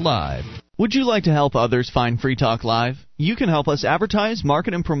Talk Live. Would you like to help others find Free Talk Live? You can help us advertise,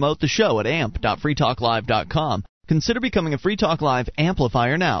 market, and promote the show at amp.freetalklive.com. Consider becoming a Free Talk Live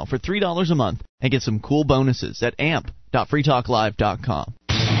amplifier now for $3 a month and get some cool bonuses at amp.freetalklive.com.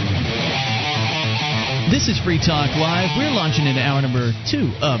 This is Free Talk Live. We're launching into hour number 2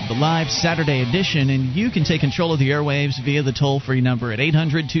 of the live Saturday edition, and you can take control of the airwaves via the toll-free number at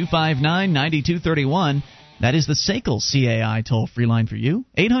 800-259-9231. That is the SACL CAI toll-free line for you,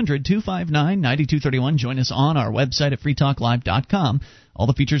 800-259-9231. Join us on our website at freetalklive.com. All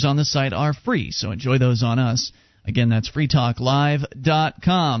the features on this site are free, so enjoy those on us. Again, that's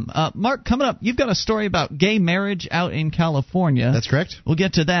freetalklive.com. Mark, coming up, you've got a story about gay marriage out in California. That's correct. We'll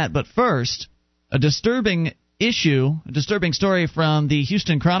get to that, but first, a disturbing story from the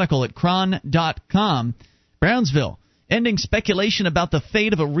Houston Chronicle at chron.com. Brownsville, ending speculation about the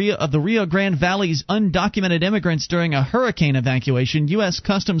fate of the Rio Grande Valley's undocumented immigrants during a hurricane evacuation. U.S.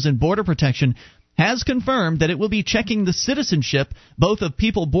 Customs and Border Protection has confirmed that it will be checking the citizenship both of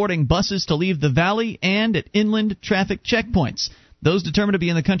people boarding buses to leave the valley and at inland traffic checkpoints. Those determined to be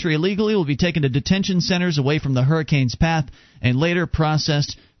in the country illegally will be taken to detention centers away from the hurricane's path and later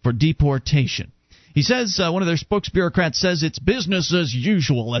processed for deportation. He says, one of their spokesbureaucrats says it's business as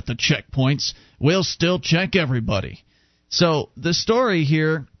usual at the checkpoints. We'll still check everybody. So the story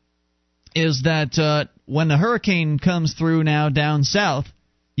here is that when the hurricane comes through now down south,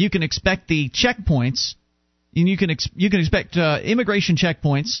 you can expect the checkpoints, and you can expect immigration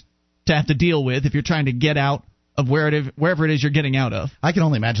checkpoints to have to deal with if you're trying to get out of wherever it is you're getting out of. I can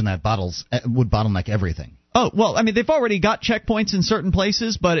only imagine that would bottleneck everything. Oh, well, I mean, they've already got checkpoints in certain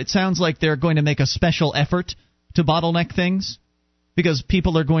places, but it sounds like they're going to make a special effort to bottleneck things because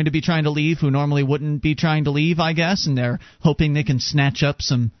people are going to be trying to leave who normally wouldn't be trying to leave, I guess, and they're hoping they can snatch up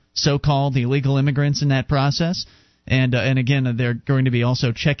some so-called illegal immigrants in that process. And again, they're going to be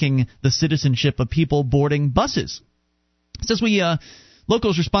also checking the citizenship of people boarding buses. It says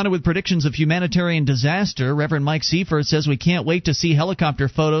locals responded with predictions of humanitarian disaster. Reverend Mike Seifert says we can't wait to see helicopter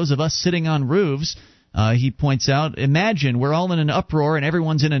photos of us sitting on roofs. He points out, imagine we're all in an uproar and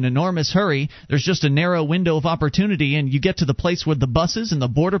everyone's in an enormous hurry. There's just a narrow window of opportunity and you get to the place with the buses and the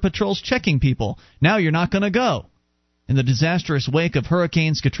Border Patrol's checking people. Now you're not going to go. In the disastrous wake of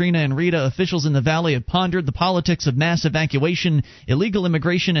Hurricanes Katrina and Rita, officials in the valley have pondered the politics of mass evacuation, illegal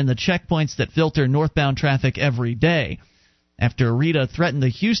immigration, and the checkpoints that filter northbound traffic every day. After Rita threatened the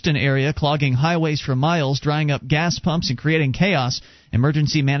Houston area, clogging highways for miles, drying up gas pumps, and creating chaos,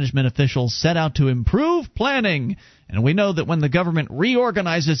 emergency management officials set out to improve planning. And we know that when the government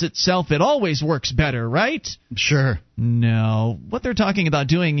reorganizes itself, it always works better, right? Sure. No. What they're talking about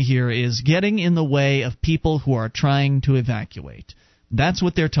doing here is getting in the way of people who are trying to evacuate. That's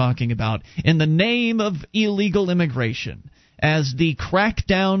what they're talking about in the name of illegal immigration. As the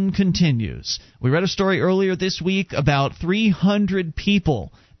crackdown continues. We read a story earlier this week about 300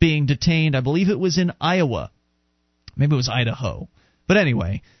 people being detained. I believe it was in Iowa. Maybe it was Idaho. But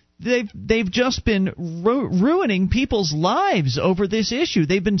anyway, they've just been ruining people's lives over this issue.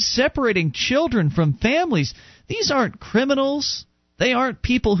 They've been separating children from families. These aren't criminals. They aren't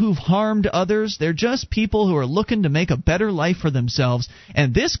people who've harmed others. They're just people who are looking to make a better life for themselves.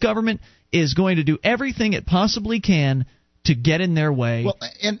 And this government is going to do everything it possibly can to get in their way. Well,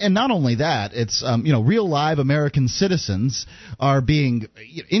 and not only that, it's real live American citizens are being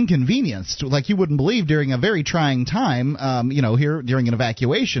inconvenienced like you wouldn't believe during a very trying time. Here during an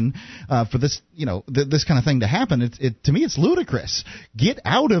evacuation for this this kind of thing to happen. To me it's ludicrous. Get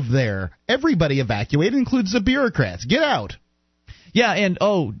out of there. Everybody evacuate, includes the bureaucrats. Get out. Yeah, and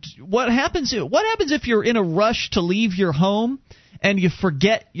what happens if you're in a rush to leave your home? And you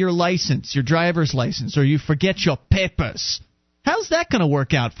forget your license, your driver's license, or you forget your papers. How's that going to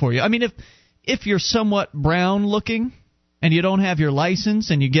work out for you? I mean, if you're somewhat brown looking and you don't have your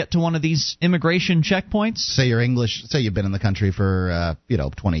license and you get to one of these immigration checkpoints. Say you're English. Say you've been in the country for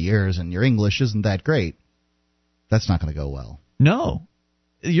 20 years and your English isn't that great. That's not going to go well. No,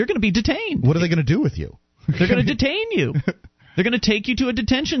 you're going to be detained. What are they going to do with you? They're going to detain you. They're going to take you to a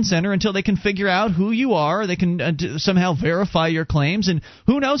detention center until they can figure out who you are. They can somehow verify your claims, and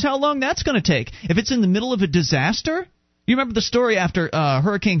who knows how long that's going to take. If it's in the middle of a disaster, you remember the story after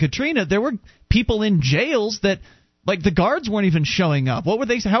Hurricane Katrina, there were people in jails that, like, the guards weren't even showing up. How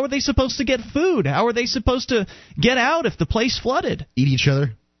were they supposed to get food? How are they supposed to get out if the place flooded? Eat each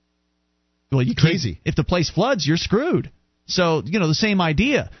other? Well, you crazy. If the place floods, you're screwed. So, the same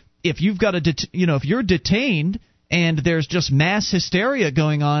idea. If you've got if you're detained and there's just mass hysteria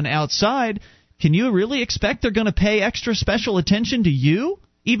going on outside, can you really expect they're going to pay extra special attention to you,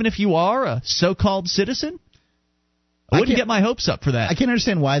 even if you are a so-called citizen? I wouldn't get my hopes up for that. I can't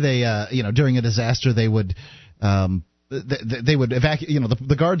understand why they, during a disaster they would they would evacuate.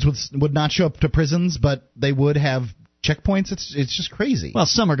 The guards would not show up to prisons, but they would have checkpoints. It's just crazy. Well,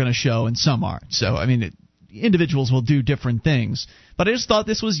 some are going to show and some aren't. So, I mean, individuals will do different things. But I just thought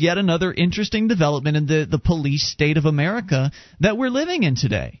this was yet another interesting development in the police state of America that we're living in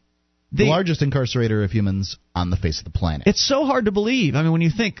today. The largest incarcerator of humans on the face of the planet. It's so hard to believe. I mean, when you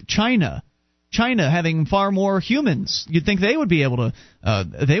think China having far more humans, you'd think they would be able to,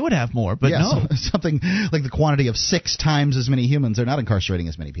 they would have more, but no. Something like the quantity of 6 times as many humans. They're not incarcerating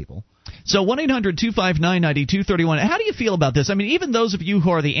as many people. So 1-800-259-9231. How do you feel about this? I mean, even those of you who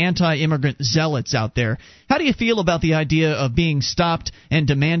are the anti-immigrant zealots out there, how do you feel about the idea of being stopped and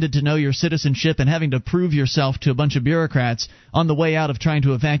demanded to know your citizenship and having to prove yourself to a bunch of bureaucrats on the way out of trying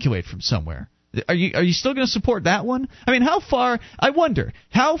to evacuate from somewhere? Are you still going to support that one? I mean, how far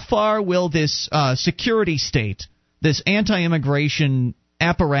will this security state, this anti-immigration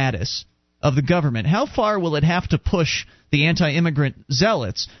apparatus of the government, how far will it have to push the anti-immigrant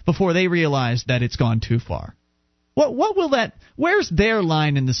zealots before they realize that it's gone too far? What will that? Where's their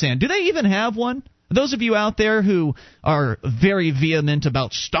line in the sand? Do they even have one? Those of you out there who are very vehement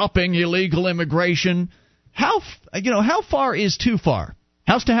about stopping illegal immigration, how far is too far?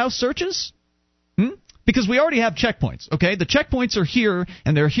 House-to-house searches? Because we already have checkpoints, okay? The checkpoints are here,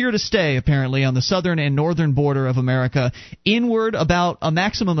 and they're here to stay, apparently, on the southern and northern border of America. Inward, about a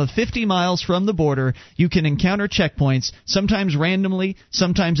maximum of 50 miles from the border, you can encounter checkpoints, sometimes randomly,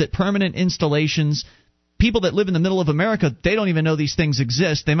 sometimes at permanent installations. People that live in the middle of America, they don't even know these things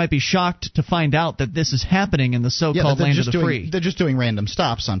exist. They might be shocked to find out that this is happening in the so-called land of the free. They're just doing random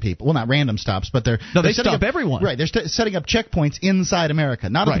stops on people. Well, not random stops, but they stop everyone. Right, they're setting up checkpoints inside America,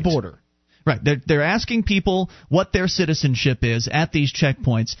 not at the border. Right. They're asking people what their citizenship is at these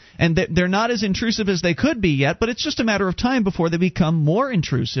checkpoints, and they're not as intrusive as they could be yet, but it's just a matter of time before they become more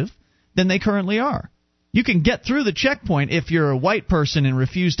intrusive than they currently are. You can get through the checkpoint if you're a white person and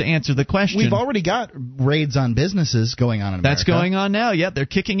refuse to answer the question. We've already got raids on businesses going on in America. That's going on now, yeah. They're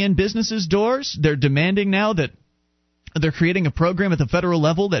kicking in businesses' doors. They're demanding now that they're creating a program at the federal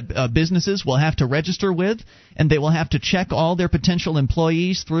level that businesses will have to register with, and they will have to check all their potential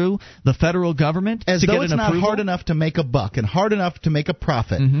employees through the federal government to get an approval. As though it's not hard enough to make a buck and hard enough to make a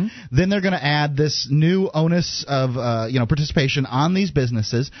profit. Mm-hmm. Then they're going to add this new onus of participation on these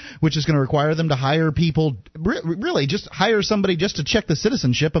businesses, which is going to require them to hire people, really just hire somebody just to check the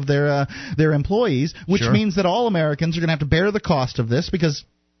citizenship of their employees, which means that all Americans are going to have to bear the cost of this because,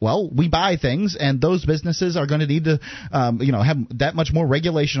 well, we buy things, and those businesses are going to need to, have that much more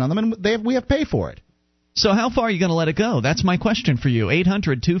regulation on them, and we have to pay for it. So how far are you going to let it go? That's my question for you.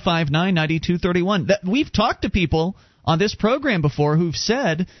 800-259-9231. We've talked to people on this program before who've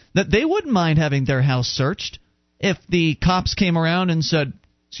said that they wouldn't mind having their house searched if the cops came around and said,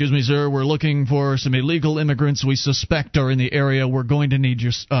 "Excuse me, sir, we're looking for some illegal immigrants we suspect are in the area. We're going to need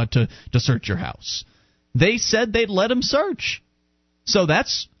you to search your house." They said they'd let them search. So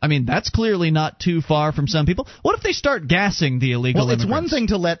that's clearly not too far from some people. What if they start gassing the illegal immigrants? Well, it's one thing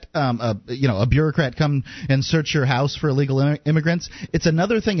to let a bureaucrat come and search your house for illegal immigrants. It's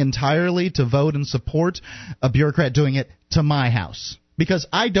another thing entirely to vote and support a bureaucrat doing it to my house, because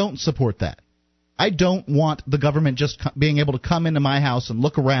I don't support that. I don't want the government just being able to come into my house and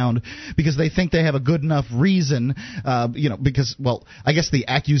look around because they think they have a good enough reason, because, well, I guess the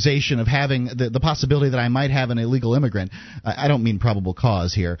accusation of having the possibility that I might have an illegal immigrant, I don't mean probable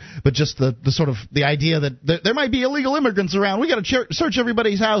cause here, but just the sort of the idea that there might be illegal immigrants around. We got to search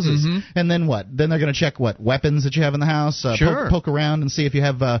everybody's houses. Mm-hmm. And then what? Then they're going to check what? Weapons that you have in the house, poke around and see if you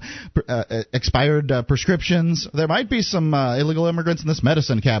have expired prescriptions. There might be some illegal immigrants in this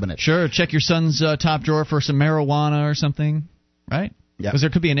medicine cabinet. Sure, check your son's top drawer for some marijuana or something, right? Yeah. Because there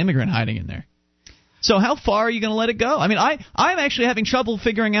could be an immigrant hiding in there. So how far are you going to let it go? I mean, I'm actually having trouble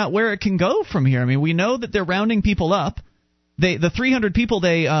figuring out where it can go from here. I mean, we know that they're rounding people up. The 300 people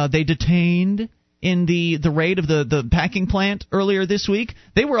they detained in the raid of the packing plant earlier this week,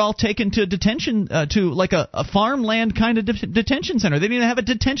 they were all taken to detention, to like a farmland kind of detention center. They didn't even have a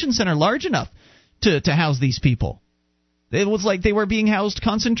detention center large enough to house these people. It was like they were being housed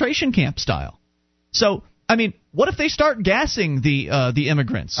concentration camp style. So, I mean, what if they start gassing the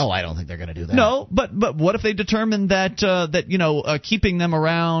immigrants? Oh, I don't think they're going to do that. No, but what if they determine that keeping them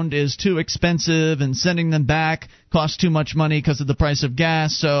around is too expensive and sending them back costs too much money because of the price of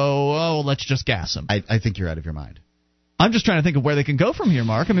gas? So, let's just gas them. I think you're out of your mind. I'm just trying to think of where they can go from here,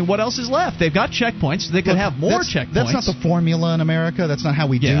 Mark. I mean, what else is left? They've got checkpoints. They could have more checkpoints. That's not the formula in America. That's not how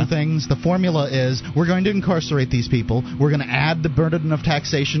we do things. The formula is we're going to incarcerate these people. We're going to add the burden of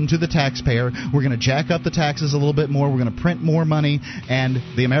taxation to the taxpayer. We're going to jack up the taxes a little bit more. We're going to print more money. And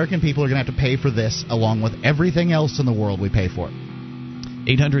the American people are going to have to pay for this along with everything else in the world we pay for.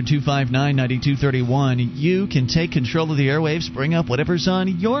 800-259-9231. You can take control of the airwaves, bring up whatever's on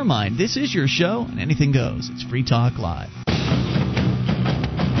your mind. This is your show, and anything goes. It's Free Talk Live.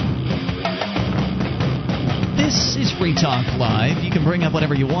 This is Free Talk Live. You can bring up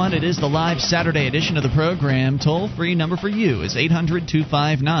whatever you want. It is the live Saturday edition of the program. Toll-free number for you is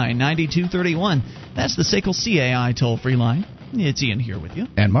 800-259-9231. That's the SACL CAI toll-free line. It's Ian here with you.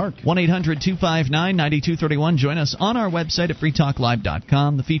 And Mark. 1-800-259-9231. Join us on our website at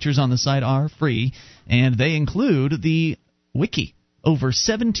freetalklive.com. The features on the site are free, and they include the wiki. Over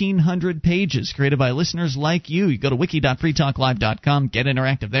 1,700 pages created by listeners like you. You go to wiki.freetalklive.com, get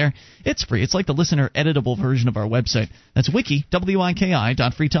interactive there. It's free. It's like the listener editable version of our website. That's wiki,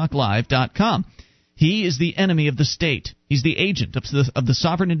 wiki.freetalklive.com. He is the enemy of the state. He's the agent of the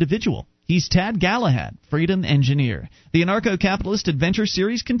sovereign individual. He's Tad Galahad, Freedom Engineer. The Anarcho-Capitalist Adventure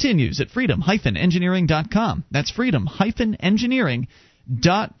Series continues at freedom-engineering.com. That's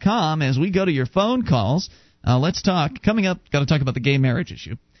freedom-engineering.com. As we go to your phone calls, let's talk. Coming up, got to talk about the gay marriage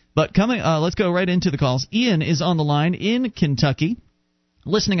issue. But let's go right into the calls. Ian is on the line in Kentucky,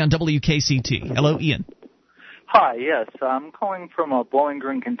 listening on WKCT. Hello, Ian. Hi, yes. I'm calling from Bowling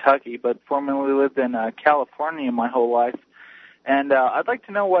Green, Kentucky, but formerly lived in California my whole life. And I'd like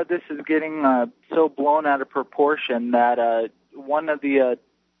to know why this is getting so blown out of proportion that one of the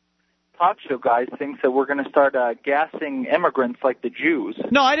talk show guys thinks that we're going to start gassing immigrants like the Jews.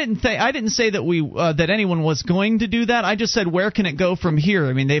 No, I didn't say that that anyone was going to do that. I just said, where can it go from here?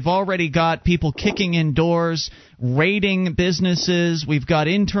 I mean, they've already got people kicking in doors, raiding businesses. We've got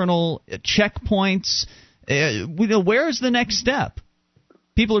internal checkpoints. Where's the next step?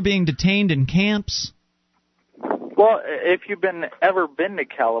 People are being detained in camps. Well, if you've ever been to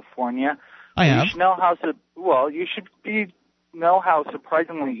California, I have. You should know how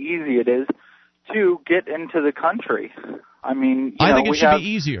surprisingly easy it is to get into the country. I mean, I think it should be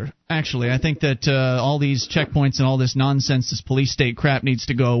easier, actually. I think that all these checkpoints and all this nonsense, this police state crap needs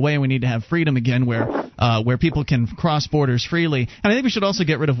to go away. We need to have freedom again where people can cross borders freely. And I think we should also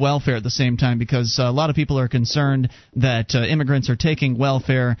get rid of welfare at the same time, because a lot of people are concerned that immigrants are taking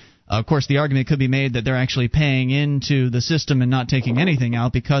welfare. Of course, the argument could be made that they're actually paying into the system and not taking anything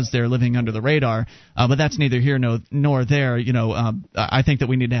out because they're living under the radar. But that's neither here nor there. I think that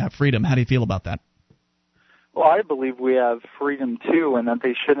we need to have freedom. How do you feel about that? Well, I believe we have freedom, too, and that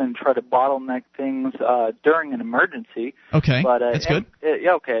they shouldn't try to bottleneck things during an emergency. Okay, but, that's good.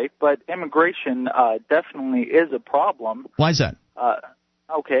 Okay, but immigration definitely is a problem. Why is that?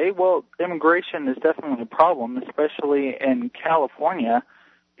 Okay, well, immigration is definitely a problem, especially in California,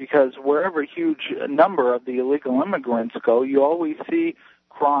 because wherever a huge number of the illegal immigrants go, you always see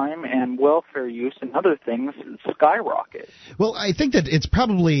crime and welfare use and other things skyrocket. Well, I think that it's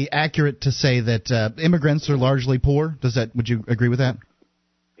probably accurate to say that immigrants are largely poor. Would you agree with that?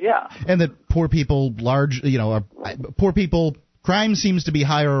 Yeah. And that poor people crime seems to be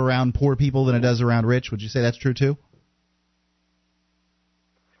higher around poor people than it does around rich. Would you say that's true too?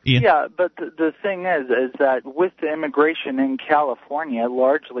 Yeah, but the thing is that with the immigration in California,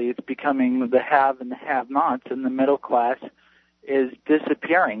 largely it's becoming the have and the have-nots, and the middle class is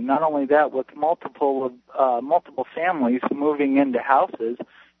disappearing. Not only that, with multiple families moving into houses,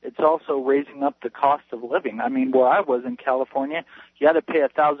 it's also raising up the cost of living. I mean, where I was in California, you had to pay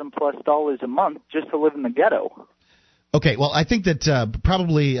 $1,000+ a month just to live in the ghetto. Okay, well, I think that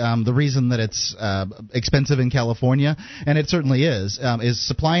probably the reason that it's expensive in California, and it certainly is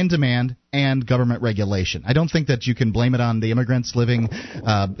supply and demand and government regulation. I don't think that you can blame it on the immigrants living,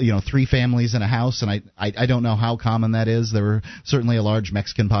 3 families in a house, and I don't know how common that is. There were certainly a large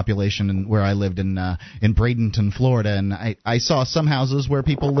Mexican population where I lived in Bradenton, Florida, and I saw some houses where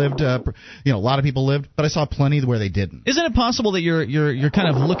people lived, a lot of people lived, but I saw plenty where they didn't. Isn't it possible that you're kind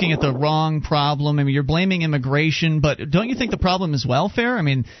of looking at the wrong problem? I mean, you're blaming immigration, but don't you think the problem is welfare? I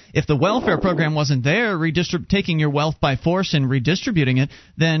mean, if the welfare program wasn't there, taking your wealth by force and redistributing it,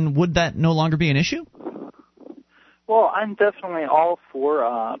 then would that no longer be an issue? Well, I'm definitely all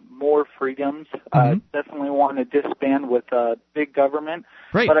for more freedoms. I definitely want to disband with big government.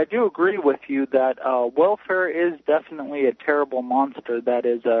 Great. But I do agree with you that welfare is definitely a terrible monster that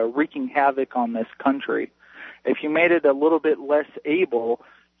is wreaking havoc on this country. If you made it a little bit less able,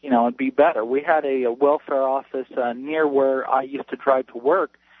 it'd be better. We had a welfare office near where I used to drive to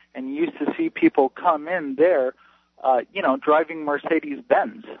work, and you used to see people come in there, driving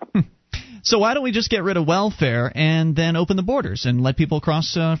Mercedes-Benz. So why don't we just get rid of welfare and then open the borders and let people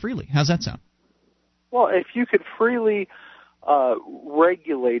cross freely? How's that sound? Well, if you could freely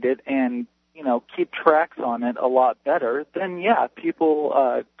regulate it and, keep tracks on it a lot better, then, yeah,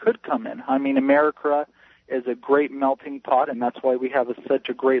 people could come in. I mean, America is a great melting pot, and that's why we have such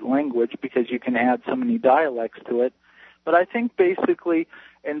a great language, because you can add so many dialects to it. But I think basically,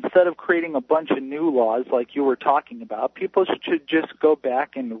 instead of creating a bunch of new laws like you were talking about, people should just go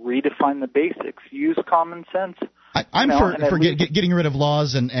back and redefine the basics. Use common sense. I'm for getting rid of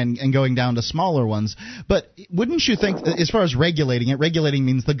laws and going down to smaller ones. But wouldn't you think, as far as regulating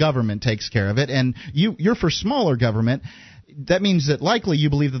means the government takes care of it, and you're for smaller government. That means that likely you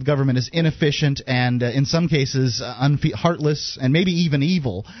believe that the government is inefficient and, in some cases, heartless and maybe even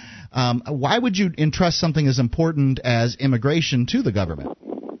evil. Why would you entrust something as important as immigration to the government?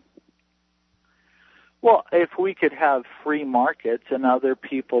 Well, if we could have free markets and other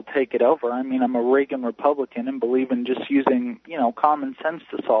people take it over, I mean, I'm a Reagan Republican and believe in just using, common sense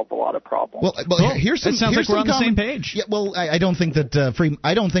to solve a lot of problems. Well, here's some. It sounds like we're on the same page. Yeah, well, I don't think that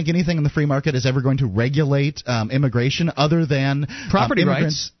I don't think anything in the free market is ever going to regulate immigration other than property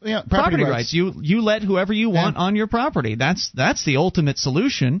rights. Yeah, property rights. You let whoever you want on your property. That's the ultimate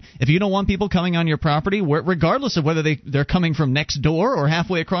solution. If you don't want people coming on your property, regardless of whether they're coming from next door or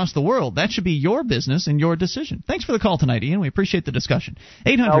halfway across the world, that should be your business and your decision. Thanks for the call tonight, Ian. We appreciate the discussion.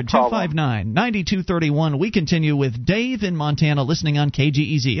 800-259-9231. We continue with Dave in Montana, listening on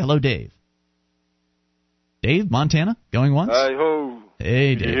KGEZ. Hello, Dave. Dave, Montana, going once? Hi-ho.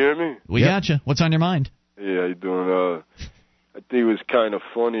 Hey, Dave. Can you hear me? We got you. What's on your mind? Hey, how you doing? I think it was kind of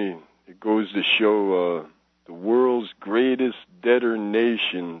funny. It goes to show the world's greatest debtor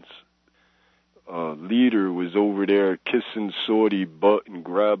nations leader was over there kissing Saudi butt and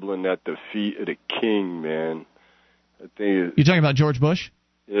grabbling at the feet of the king, man. I think you're talking about George Bush?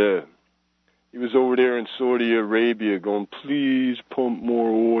 Yeah. He was over there in Saudi Arabia going, please pump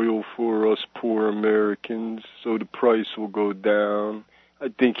more oil for us poor Americans so the price will go down. I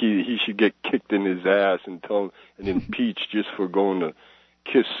think he should get kicked in his ass and impeached just for going to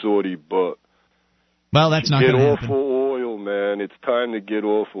kiss Saudi butt. Well, that's not going to happen. Get off of oil, man. It's time to get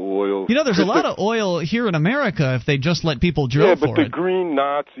off of oil. There's a lot of oil here in America if they just let people drill for it. Yeah, but the green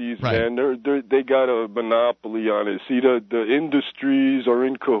Nazis, man, they got a monopoly on it. See, the industries are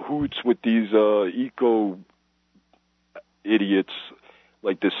in cahoots with these eco idiots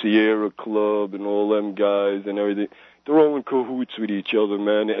like the Sierra Club and all them guys and everything. They're all in cahoots with each other,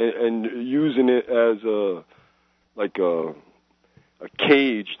 man, and using it as a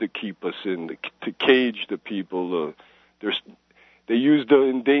cage to keep us in, to cage the people. They used the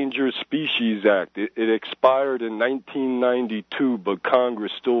Endangered Species Act. It expired in 1992, but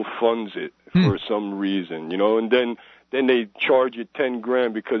Congress still funds it for some reason, and then they charge you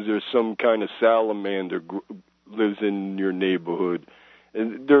 $10,000 because there's some kind of salamander lives in your neighborhood,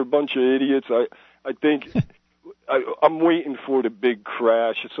 and they're a bunch of idiots. I think. I'm waiting for the big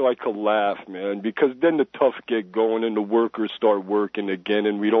crash so I could laugh, man, because then the tough get going and the workers start working again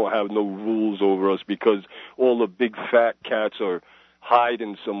and we don't have no rules over us because all the big fat cats are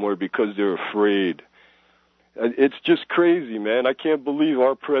hiding somewhere because they're afraid. It's just crazy, man. I can't believe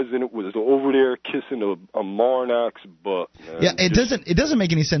our president was over there kissing a monarch's butt, man. Yeah, it doesn't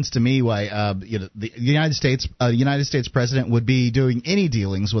make any sense to me why the United States president would be doing any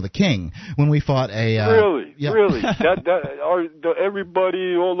dealings with a king when we fought a really.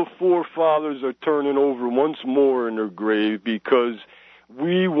 Everybody, all the forefathers are turning over once more in their grave because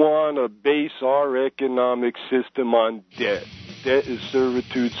we want to base our economic system on debt. Debt is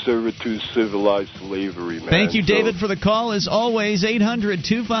servitude, civilized slavery, man. Thank you, David, for the call. As always,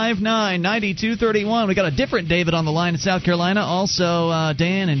 800-259-9231. We got a different David on the line in South Carolina. Also,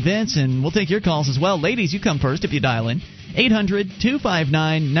 Dan and Vince, and we'll take your calls as well. Ladies, you come first if you dial in.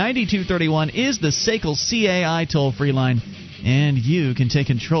 800-259-9231 is the SACL CAI toll-free line, and you can take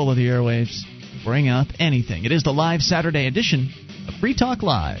control of the airwaves. Bring up anything. It is the live Saturday edition of Free Talk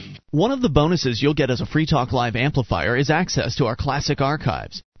Live. One of the bonuses you'll get as a Free Talk Live amplifier is access to our classic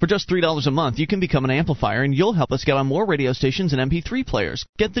archives. For just $3 a month, you can become an amplifier, and you'll help us get on more radio stations and MP3 players.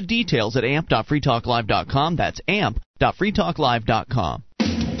 Get the details at amp.freetalklive.com. That's amp.freetalklive.com.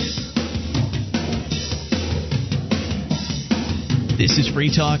 This is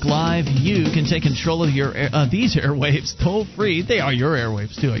Free Talk Live. You can take control of your these airwaves toll-free. They are your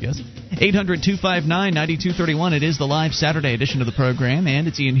airwaves, too, I guess. 800-259-9231. It is the live Saturday edition of the program, and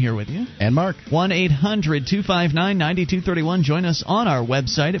it's Ian here with you. And Mark. 1-800-259-9231. Join us on our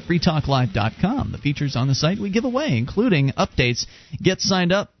website at freetalklive.com. The features on the site we give away, including updates. Get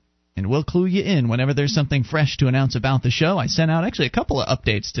signed up, and we'll clue you in whenever there's something fresh to announce about the show. I sent out actually a couple of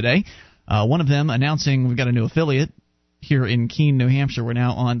updates today. One of them announcing we've got a new affiliate here in Keene, New Hampshire. We're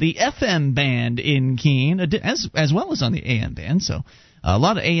now on the FM band in Keene, as well as on the AM band, so A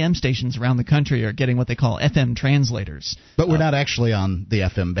lot of AM stations around the country are getting what they call FM translators. But we're not actually on the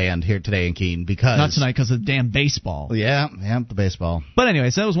FM band here today in Keene because... Not tonight because of the damn baseball. Yeah, the baseball. But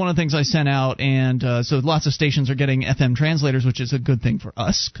anyways, that was one of the things I sent out, and so lots of stations are getting FM translators, which is a good thing for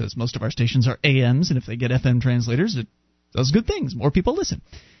us because most of our stations are AMs, and if they get FM translators, it does good things. More people listen.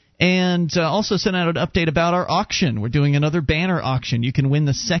 And also sent out an update about our auction. We're doing another banner auction. You can win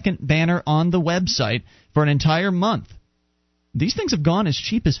the second banner on the website for an entire month. These things have gone as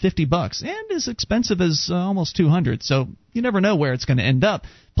cheap as $50 and as expensive as almost $200. So you never know where it's going to end up.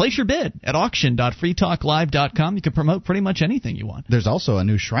 Place your bid at auction.freetalklive.com. You can promote pretty much anything you want. There's also a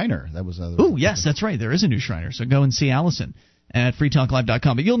new Shriner. That was Oh, yes, that's right. There is a new Shriner. So go and see Allison at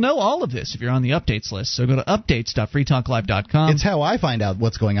freetalklive.com. But you'll know all of this if you're on the updates list. So go to updates.freetalklive.com. It's how I find out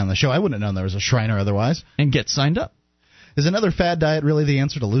what's going on in the show. I wouldn't have known there was a Shriner otherwise. And get signed up. Is another fad diet really the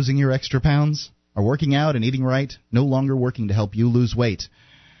answer to losing your extra pounds? Are working out and eating right no longer working to help you lose weight?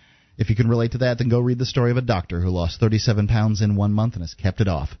 If you can relate to that, then go read the story of a doctor who lost 37 pounds in 1 month and has kept it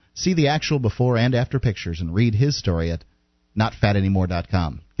off. See the actual before and after pictures and read his story at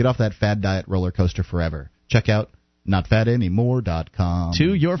notfatanymore.com. Get off that fad diet roller coaster forever. Check out notfatanymore.com.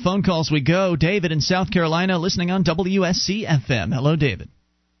 To your phone calls we go. David in South Carolina listening on WSC FM. Hello, David.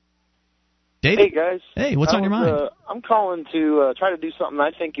 David? Hey, guys. Hey, what's on your mind? I'm calling to try to do something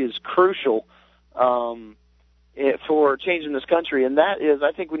I think is crucial for changing this country, and that is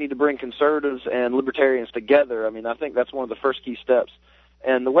I think we need to bring conservatives and libertarians together. I mean, I think that's one of the first key steps.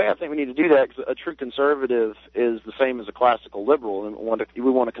 And the way I think we need to do that, because a true conservative is the same as a classical liberal, and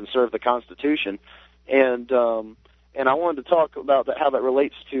we want to conserve the Constitution. And I wanted to talk about how that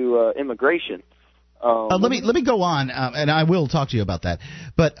relates to immigration. Let me go on, and I will talk to you about that.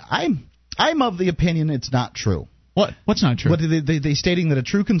 But I'm of the opinion it's not true. What's not true? They stating that a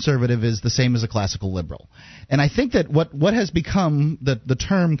true conservative is the same as a classical liberal. And I think that what has become the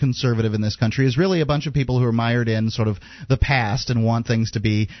term conservative in this country is really a bunch of people who are mired in sort of the past and want things to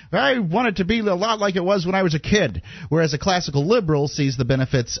be, I want it to be a lot like it was when I was a kid, whereas a classical liberal sees the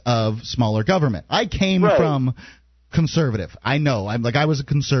benefits of smaller government. I came from conservative. I know. I was a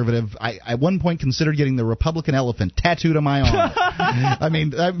conservative. I at one point considered getting the Republican elephant tattooed on my arm. I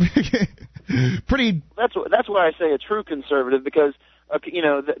mean, pretty. That's why I say a true conservative, because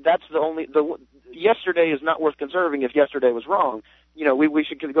that's the only yesterday is not worth conserving if yesterday was wrong. We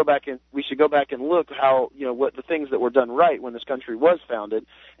should go back and look how what the things that were done right when this country was founded,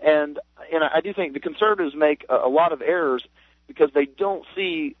 and I do think the conservatives make a lot of errors because they don't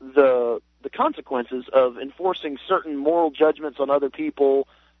see the consequences of enforcing certain moral judgments on other people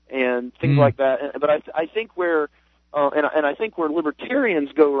and things like that. But I think where I think where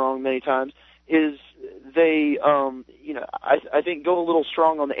libertarians go wrong many times is they I think go a little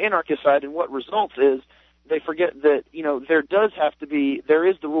strong on the anarchist side, and what results is they forget that there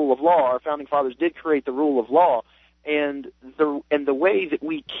is the rule of law. Our founding fathers did create the rule of law, and the way that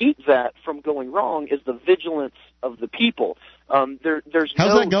we keep that from going wrong is the vigilance of the people. How's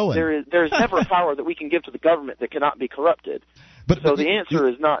that going? There's never a power that we can give to the government that cannot be corrupted. So the answer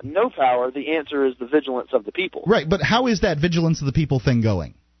is not no power. The answer is the vigilance of the people. Right, but how is that vigilance of the people thing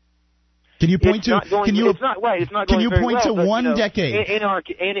going? Can you point to? It's not going Can you very point well, to but, one decade? In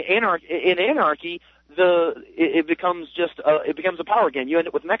anarchy, it becomes a power game. You end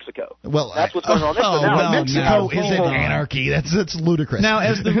up with Mexico. Well, that's what's going on there. Mexico isn't anarchy. That's ludicrous. Now,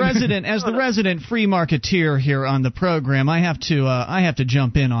 as the resident free marketeer here on the program, I have to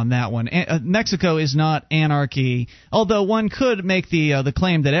jump in on that one. Mexico is not anarchy, although one could make the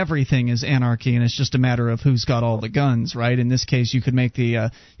claim that everything is anarchy, and it's just a matter of who's got all the guns, right? In this case, you could make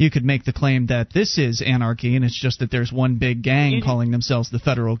the claim that this is anarchy, and it's just that there's one big gang calling themselves the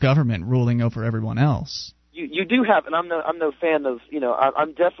federal government ruling over everyone else. You do have, and I'm no fan of,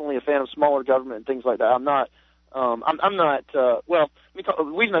 I'm definitely a fan of smaller government and things like that. I'm not. The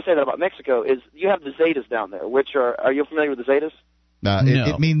reason I say that about Mexico is you have the Zetas down there, which are you familiar with the Zetas? No.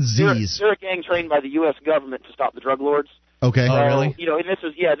 It means Z's. They're a gang trained by the U.S. government to stop the drug lords. Okay. Oh, really? And this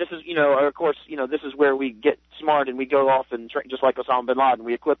is of course, this is where we get smart and we go off and just like Osama bin Laden,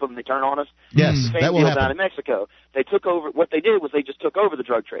 we equip them, they turn on us. Yes, Same that will deal happen. down in Mexico. They took over. What they did was they just took over the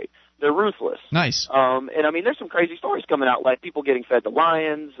drug trade. They're ruthless. Nice. And I mean, there's some crazy stories coming out, like people getting fed to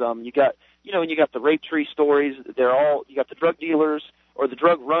lions. You got the rape tree stories. You got the drug dealers or the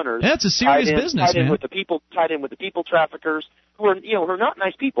drug runners. That's a serious business, man. Tied in with the people traffickers who are not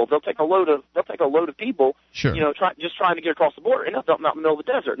nice people. They'll take a load of people. Sure. Just trying to get across the border, and they'll dump them out in the middle of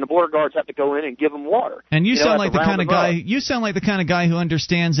the desert, and the border guards have to go in and give them water. And you sound like the kind of guy. You sound like the kind of guy who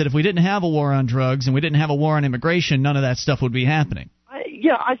understands that if we didn't have a war on drugs and we didn't have a war on immigration, none of that stuff would be happening.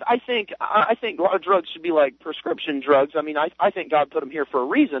 yeah, I think a lot of drugs should be like prescription drugs. I mean, I think God put them here for a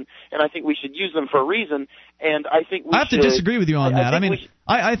reason, and I think we should use them for a reason. And I think we I have to disagree with you on that.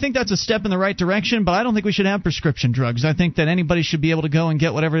 I think that's a step in the right direction, but I don't think we should have prescription drugs. I think that anybody should be able to go and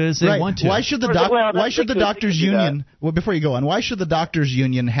get whatever it is they want to. Why should the doctors union? Well, before you go on, why should the doctors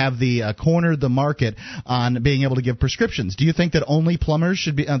union have the cornered the market on being able to give prescriptions? Do you think that only plumbers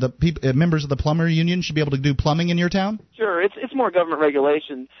should be members of the plumber union should be able to do plumbing in your town? Sure, it's more government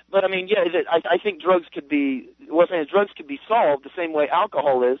regulation, but I mean, yeah, I think drugs could be. What I'm saying is drugs could be solved the same way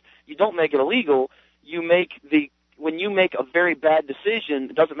alcohol is. You don't make it illegal. When you make a very bad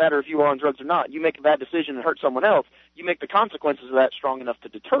decision, it doesn't matter if you are on drugs or not. You make a bad decision and hurt someone else. You make the consequences of that strong enough to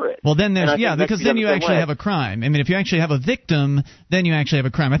deter it. Well, then because then you actually have a crime. I mean, if you actually have a victim, then you actually have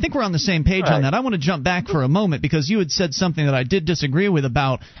a crime. I think we're on the same page on that. I want to jump back for a moment because you had said something that I did disagree with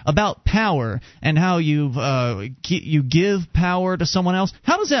about power and how you give power to someone else.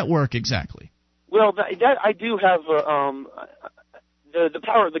 How does that work exactly? Well, that I do have. The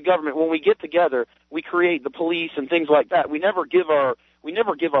power of the government, when we get together, we create the police and things like that. We never give our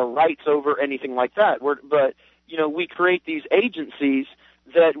rights over anything like that. But we create these agencies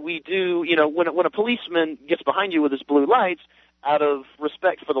that we do. When a policeman gets behind you with his blue lights, out of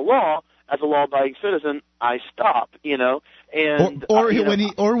respect for the law, as a law-abiding citizen, I stop. And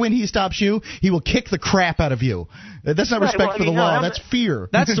when he stops you, he will kick the crap out of you. That's not respect for the law. That's fear.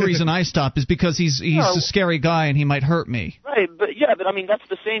 That's the reason I stop, is because he's a scary guy and he might hurt me. Right, but I mean that's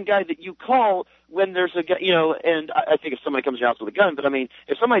the same guy that you call when there's a gun. And I think if somebody comes to your house with a gun, but I mean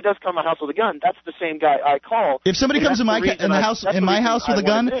if somebody does come to my house with a gun, that's the same guy I call. If somebody comes to my house with a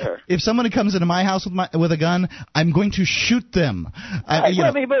gun, if somebody comes into my house with a gun, I'm going to shoot them. But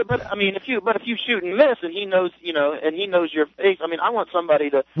if you shoot and miss, and he knows your face. I mean, I want somebody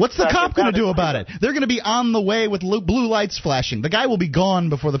to. What's the cop going to do about it? They're going to be on the way with blue lights flashing. The guy will be gone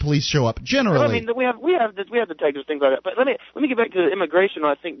before the police show up. Generally, well, I mean, we have detectives, things like that. But let me get back to immigration.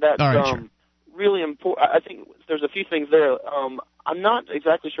 I think that's really important. I think there's a few things there. I'm not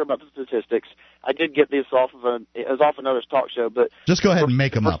exactly sure about the statistics. I did get this off another talk show, but just go ahead and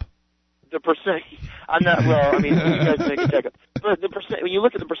make them up. The percent, I'm not. Well, I mean, you guys make a check up. But the percent, when you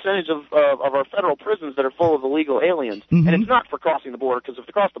look at the percentage of our federal prisons that are full of illegal aliens, and it's not for crossing the border, because if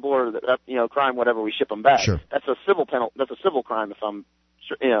they cross the border, that crime, whatever, we ship them back. Sure. That's a civil penalty. That's a civil crime. If I'm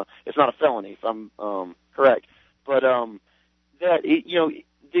sure, it's not a felony. If I'm correct. But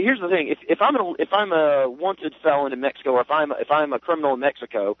here's the thing: if I'm a wanted felon in Mexico, or if I'm a criminal in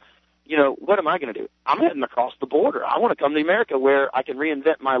Mexico. What am I going to do? I'm heading across the border. I want to come to America where I can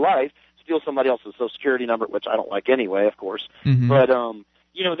reinvent my life, steal somebody else's Social Security number, which I don't like anyway, of course. Mm-hmm. But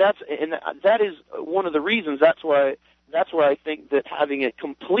that is one of the reasons. That's why I think that having it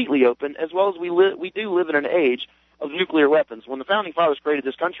completely open, as well as we do live in an age of nuclear weapons. When the founding fathers created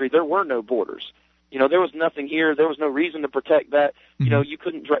this country, there were no borders. There was nothing here. There was no reason to protect that. Mm-hmm.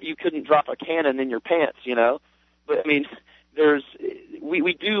 You couldn't drop a cannon in your pants. But I mean.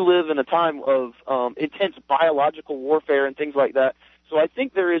 We do live in a time of intense biological warfare and things like that. So I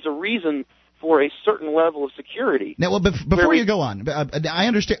think there is a reason for a certain level of security. Now, well, before you go on, I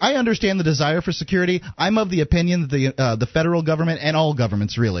understand the desire for security. I'm of the opinion that the federal government, and all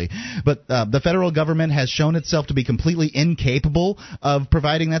governments really, but the federal government has shown itself to be completely incapable of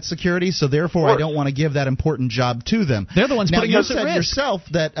providing that security. So therefore, I don't want to give that important job to them. They're the ones putting us at risk. Now, you said yourself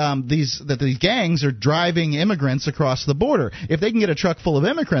that these gangs are driving immigrants across the border. If they can get a truck full of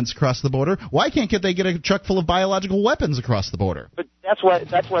immigrants across the border, why can't they get a truck full of biological weapons across the border? But that's why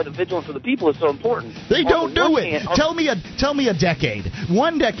the vigilance of the people is so important. They don't do it. Tell me a decade.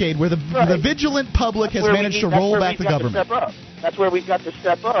 One decade where the vigilant public has managed to roll back the government. That's where we've got to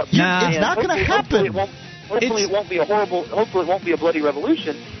step up. It's not going to happen. Hopefully it won't be a horrible. Hopefully it won't be a bloody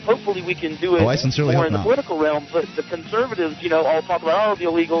revolution. Hopefully we can do it more in the political realm. But the conservatives, all talk about the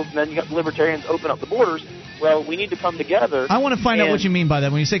illegals, and then you got the libertarians open up the borders. Well, we need to come together. I want to find out what you mean by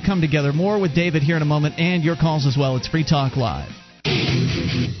that. When you say come together, more with David here in a moment, and your calls as well. It's Free Talk Live.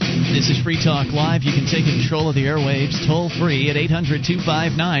 This is Free Talk Live. You can take control of the airwaves toll-free at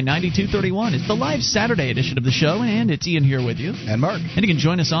 800-259-9231. It's the live Saturday edition of the show, and it's Ian here with you. And Mark. And you can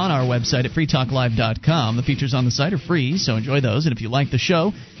join us on our website at freetalklive.com. The features on the site are free, so enjoy those. And if you like the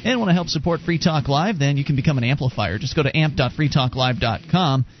show and want to help support Free Talk Live, then you can become an amplifier. Just go to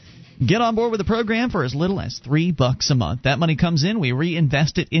amp.freetalklive.com. Get on board with the program for as little as $3 a month. That money comes in, we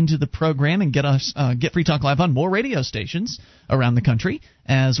reinvest it into the program and get Free Talk Live on more radio stations around the country,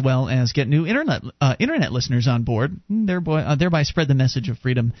 as well as get new internet listeners on board, thereby spread the message of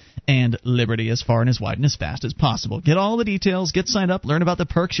freedom and liberty as far and as wide and as fast as possible. Get all the details, get signed up, learn about the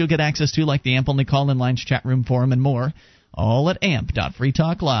perks you'll get access to, like the AMP-only call-in lines, chat room, forum, and more, all at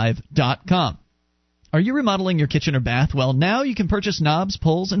amp.freetalklive.com. Are you remodeling your kitchen or bath? Well, now you can purchase knobs,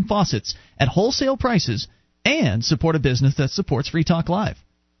 pulls, and faucets at wholesale prices and support a business that supports Free Talk Live.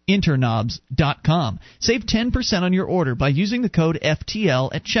 Interknobs.com. Save 10% on your order by using the code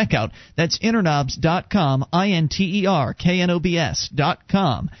FTL at checkout. That's interknobs.com,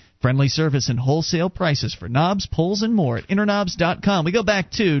 INTERKNOBS.com. Friendly service and wholesale prices for knobs, pulls, and more at interknobs.com. We go back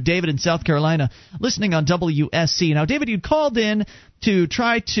to David in South Carolina, listening on WSC. Now, David, you called in to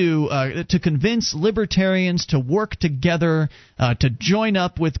try to convince libertarians to work together, to join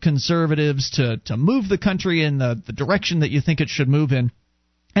up with conservatives, to move the country in the direction that you think it should move in.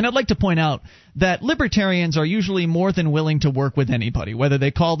 And I'd like to point out that libertarians are usually more than willing to work with anybody, whether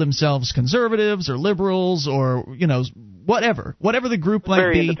they call themselves conservatives or liberals or, whatever the group might be.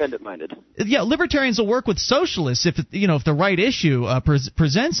 Very independent-minded. Yeah, libertarians will work with socialists if the right issue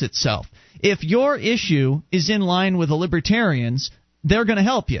presents itself. If your issue is in line with the libertarians, they're going to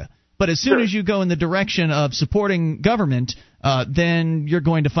help you. But as soon as you go in the direction of supporting government, then you're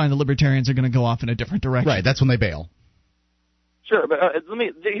going to find the libertarians are going to go off in a different direction. Right, that's when they bail. Sure, but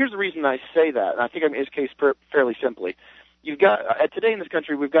here's the reason I say that, and I think I made his case fairly simply. You've got today in this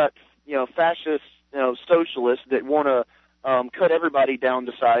country, we've got fascist socialists that want to cut everybody down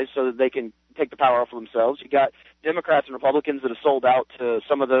to size so that they can take the power off of themselves. You got Democrats and Republicans that have sold out to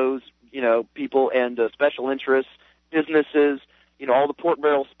some of those people and special interests, businesses, all the pork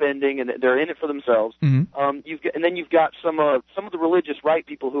barrel spending, and they're in it for themselves. Mm-hmm. You've got some of the religious right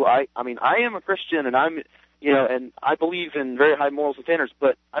people who I am a Christian and I'm and I believe in very high morals and standards,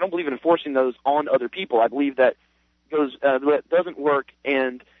 but I don't believe in enforcing those on other people. I believe that that doesn't work,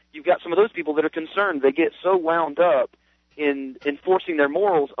 and you've got some of those people that are concerned. They get so wound up in enforcing their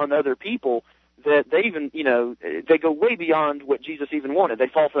morals on other people that they even, they go way beyond what Jesus even wanted. They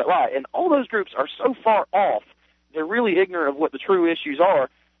fall for that lie. And all those groups are so far off, they're really ignorant of what the true issues are.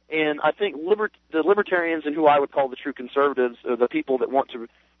 And I think the libertarians and who I would call the true conservatives are the people that want to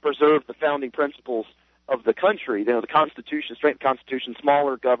preserve the founding principles of the country, the Constitution, straight Constitution,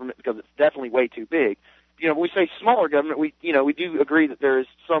 smaller government, because it's definitely way too big. When we say smaller government, we do agree that there is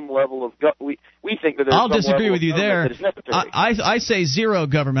some level of we think that there's I'll some disagree level with you of there. that is necessary. I say zero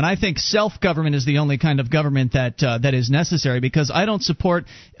government. I think self-government is the only kind of government that is necessary, because I don't support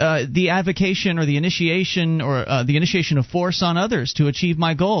the avocation or the initiation of force on others to achieve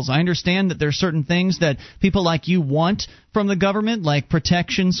my goals. I understand that there are certain things that people like you want from the government, like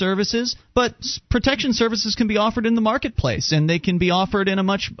protection services, but protection services can be offered in the marketplace, and they can be offered in a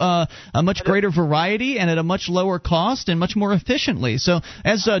much greater variety and at a much lower cost and much more efficiently. So,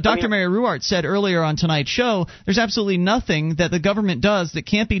 as Dr. Mary Ruwart said earlier on tonight's show, there's absolutely nothing that the government does that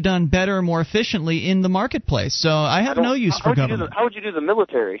can't be done better or more efficiently in the marketplace. So I have no use for government. How would you do the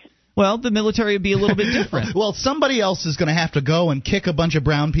military? Well, the military would be a little bit different. Well, somebody else is going to have to go and kick a bunch of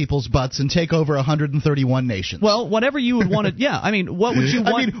brown people's butts and take over 131 nations. Well, whatever you would want to... Yeah, what would you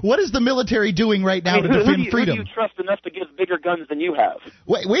want... what is the military doing right now to defend freedom? Who do you trust enough to give bigger guns than you have?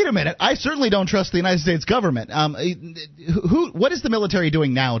 Wait a minute. I certainly don't trust the United States government. What is the military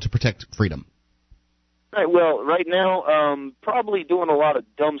doing now to protect freedom? Right, well, right now, probably doing a lot of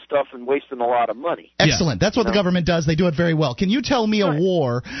dumb stuff and wasting a lot of money. Excellent. That's what the government does. They do it very well. Can you tell me a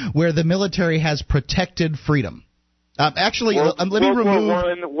war where the military has protected freedom? Let me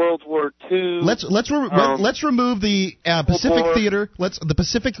remove World War II. Let's remove the Pacific Theater. The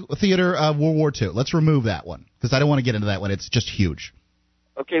Pacific Theater World War II. Let's remove that one because I don't want to get into that one. It's just huge.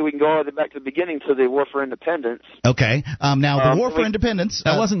 Okay, we can go all the way back to the beginning to the War for Independence. Okay, now the War for Independence.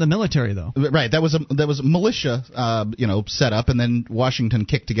 That wasn't the military, though. Right, that was militia, set up, and then Washington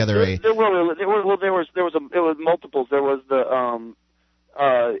kicked together There was multiples. There was there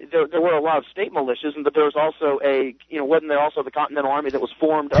were a lot of state militias, but there was also wasn't there also the Continental Army that was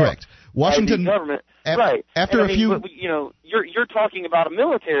formed? Correct. Washington by the government, right? After and, you're talking about a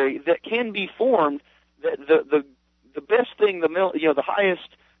military that can be formed. The best thing the highest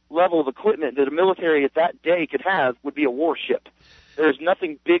level of equipment that a military at that day could have would be a warship. There's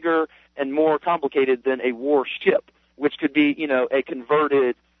nothing bigger and more complicated than a warship, which could be a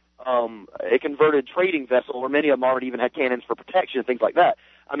converted trading vessel, or many of them already even had cannons for protection and things like that.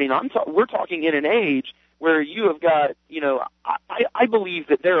 I mean, we're talking in an age where you have got I believe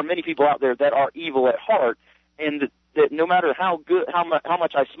that there are many people out there that are evil at heart, and that no matter how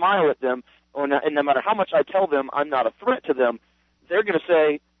much I smile at them, and no matter how much I tell them I'm not a threat to them, they're going to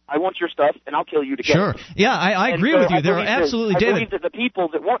say, I want your stuff, and I'll kill you to get it. Sure. Yeah, I agree with you. There are absolutely, David. I believe that the people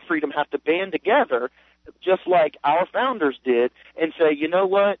that want freedom have to band together, just like our founders did, and say, you know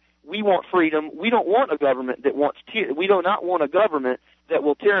what? We want freedom. We don't want a government that wants we do not want a government that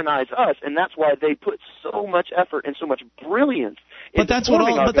will tyrannize us, and that's why they put so much effort and so much brilliance. But that's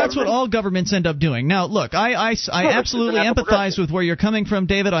what all governments end up doing. Now, look, I absolutely empathize with where you're coming from,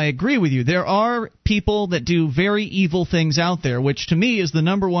 David. I agree with you. There are people that do very evil things out there, which to me is the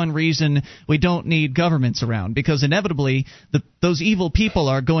number one reason we don't need governments around, because inevitably those evil people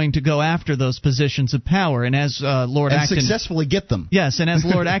are going to go after those positions of power, and as Lord Acton successfully get them. Yes, and as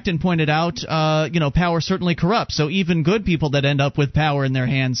Lord Acton pointed out, power certainly corrupts. So even good people that end up with power in their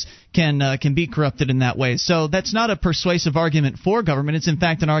hands can be corrupted in that way. So that's not a persuasive argument for government. It's in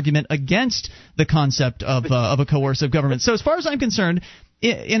fact an argument against the concept of a coercive government. So as far as I'm concerned,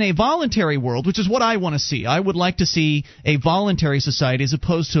 in a voluntary world, which is what I want to see, I would like to see a voluntary society as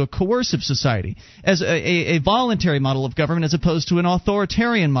opposed to a coercive society, as a voluntary model of government as opposed to an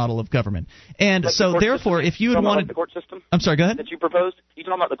authoritarian model of government. And so therefore, if you had wanted... the court system? I'm sorry, go ahead. That you proposed? You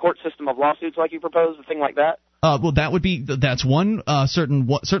talking about the court system of lawsuits like you proposed, a thing like that? Well, that's one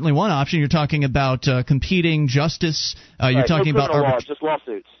certainly one option. You're talking about competing justice. You're talking about just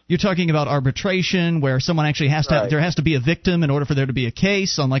lawsuits. You're talking about arbitration, where someone actually has to there has to be a victim in order for there to be a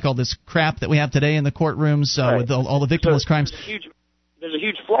case, unlike all this crap that we have today in the courtrooms with all the victimless crimes. There's a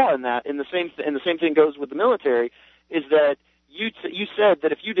huge flaw in that. And the same thing goes with the military. Is that you said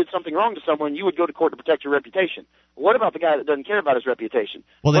that if you did something wrong to someone, you would go to court to protect your reputation. What about the guy that doesn't care about his reputation?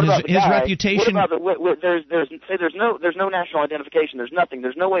 Well, then his reputation. What about there's no national identification. There's nothing.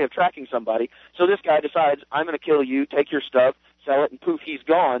 There's no way of tracking somebody. So this guy decides, I'm going to kill you, take your stuff, sell it, and poof, he's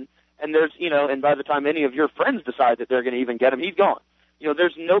gone. And and by the time any of your friends decide that they're going to even get him, he's gone.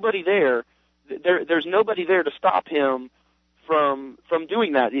 There's nobody there. There's nobody there to stop him from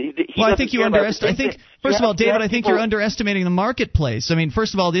doing that. I think you underestimate. First of all, David, I think you're underestimating the marketplace. I mean,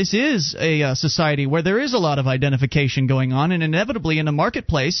 first of all, this is a society where there is a lot of identification going on, and inevitably in the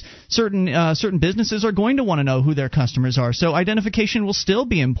marketplace, certain businesses are going to want to know who their customers are. So identification will still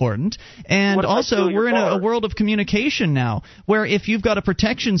be important. And also, we're in a world of communication now, where if you've got a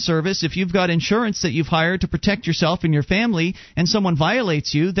protection service, if you've got insurance that you've hired to protect yourself and your family, and someone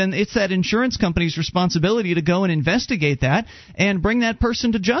violates you, then it's that insurance company's responsibility to go and investigate that and bring that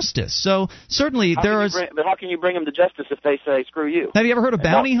person to justice. So certainly there is. But how can you bring them to justice if they say screw you? Have you ever heard of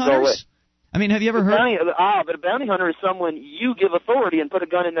bounty hunters? I mean, have you ever heard? But a bounty hunter is someone you give authority and put a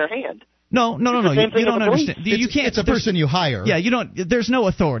gun in their hand. No. You don't understand. You can't. It's a person you hire. Yeah, you don't. There's no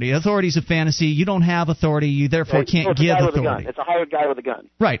authority. Authority is a fantasy. You don't have authority. You therefore can't give authority. It's a hired guy with a gun.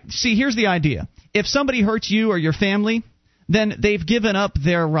 Right. See, here's the idea. If somebody hurts you or your family, then they've given up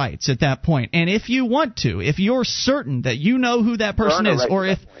their rights at that point. And if you want to, if you're certain that you know who that person is, or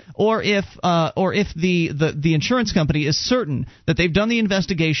if the insurance company is certain that they've done the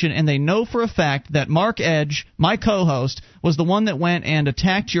investigation and they know for a fact that Mark Edge, my co-host, was the one that went and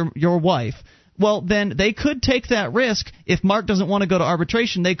attacked your wife, well, then they could take that risk. If Mark doesn't want to go to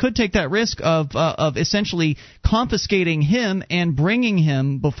arbitration, they could take that risk of essentially confiscating him and bringing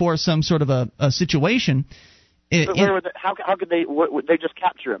him before some sort of a situation. How could they? They just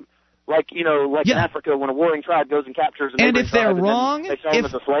capture him, like in Africa when a warring tribe goes and captures. And if they're wrong, they sell him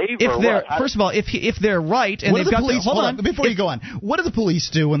as a slave. First of all, if they're right, and they've got police. Hold on, before you go on. What do the police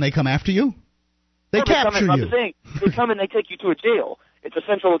do when they come after you? They capture you. They come and they take you to a jail. It's a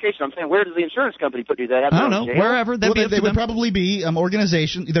central location. I'm saying, where does the insurance company put you? They have I don't know. Jail? Wherever. They would probably be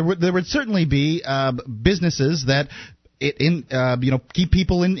organizations. There would certainly be businesses that. Keep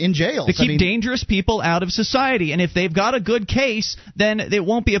people in jail. To keep dangerous people out of society. And if they've got a good case, then it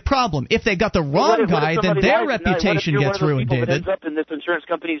won't be a problem. If they got the wrong guy, then their reputation gets ruined, David. Ends up in this insurance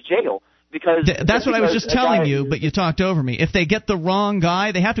company's jail. Because that's what I was just telling you, but you talked over me. If they get the wrong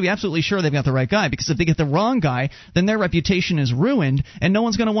guy, they have to be absolutely sure they've got the right guy, because if they get the wrong guy, then their reputation is ruined, and no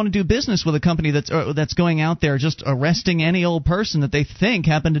one's going to want to do business with a company that's going out there just arresting any old person that they think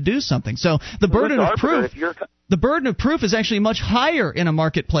happened to do something. So the burden of proof... The burden of proof is actually much higher in a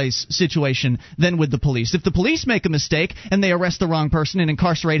marketplace situation than with the police. If the police make a mistake and they arrest the wrong person and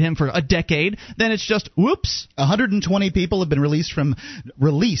incarcerate him for a decade, then it's just, whoops. 120 people have been released from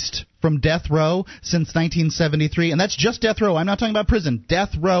death row since 1973, and that's just death row. I'm not talking about prison. Death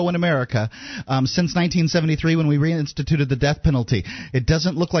row in America since 1973 when we reinstituted the death penalty. It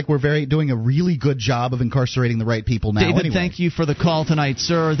doesn't look like we're doing a really good job of incarcerating the right people now. David, thank you for the call tonight,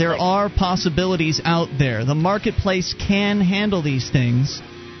 sir. There are possibilities out there. The marketplace can handle these things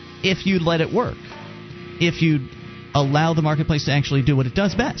if you let it work. If you allow the marketplace to actually do what it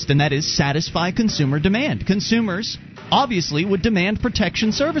does best, and that is satisfy consumer demand. Consumers obviously would demand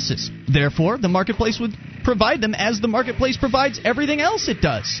protection services. Therefore, the marketplace would provide them as the marketplace provides everything else it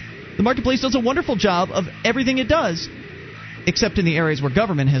does. The marketplace does a wonderful job of everything it does, except in the areas where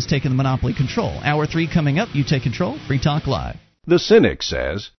government has taken the monopoly control. Hour 3 coming up. You take control. Free Talk Live. The cynic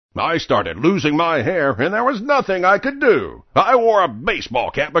says, I started losing my hair and there was nothing I could do. I wore a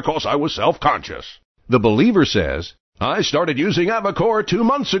baseball cap because I was self-conscious. The believer says, I started using Avacor 2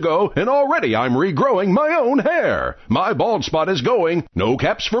 months ago and already I'm regrowing my own hair. My bald spot is going. No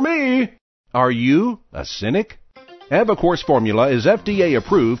caps for me. Are you a cynic? Avacor's formula is FDA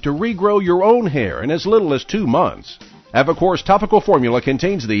approved to regrow your own hair in as little as 2 months. Avacor's topical formula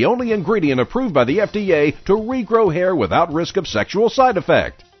contains the only ingredient approved by the FDA to regrow hair without risk of sexual side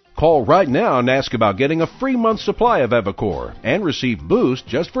effect. Call right now and ask about getting a free month supply of Avacor and receive Boost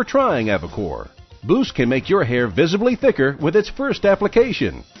just for trying Avacor. Boost can make your hair visibly thicker with its first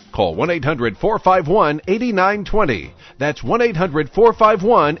application. Call 1-800-451-8920. That's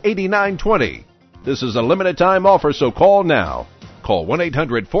 1-800-451-8920. This is a limited time offer, so call now. Call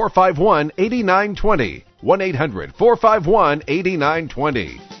 1-800-451-8920.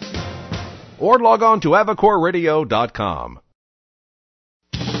 1-800-451-8920. Or log on to AvacorRadio.com.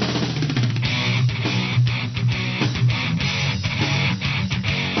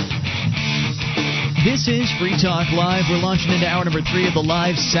 This is Free Talk Live. We're launching into hour number 3 of the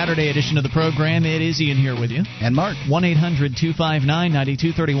live Saturday edition of the program. It is Ian here with you. And Mark.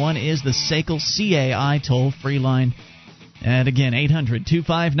 1-800-259-9231 is the SACL CAI toll-free line. And again,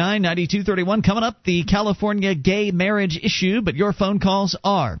 800-259-9231. Coming up, the California gay marriage issue, but your phone calls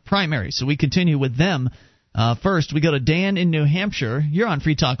are primary, so we continue with them. First, we go to Dan in New Hampshire. You're on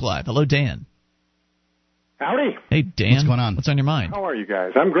Free Talk Live. Hello, Dan. Howdy. Hey, Dan. What's going on? What's on your mind? How are you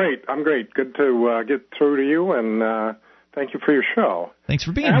guys? I'm great. Good to get through to you, and thank you for your show. Thanks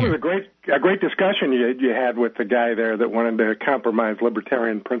for being here. That was a great discussion you had with the guy there that wanted to compromise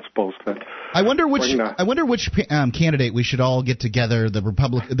libertarian principles. I wonder which candidate we should all get together,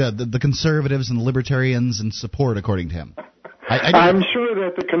 the conservatives and the libertarians, and support according to him. I'm sure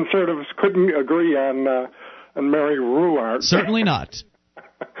that the conservatives couldn't agree on Mary Ruwart. Certainly not.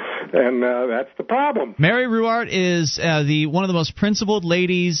 And that's the problem. Mary Ruwart is one of the most principled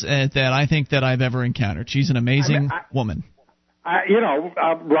ladies that I think that I've ever encountered. She's an amazing woman.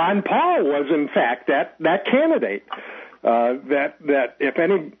 Ron Paul was in fact that candidate that if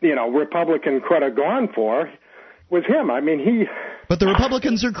any Republican could have gone for was him. I mean But the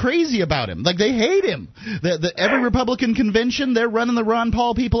Republicans are crazy about him. Like, they hate him. Every Republican convention, they're running the Ron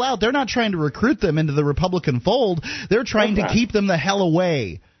Paul people out. They're not trying to recruit them into the Republican fold. They're trying to keep them the hell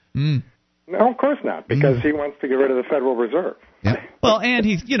away. No, of course not, because he wants to get rid of the Federal Reserve. Yeah. Well, and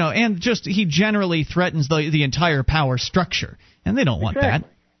he generally threatens the entire power structure, and they don't want that.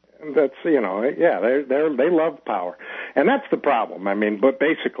 That's they love power, and that's the problem. I mean, but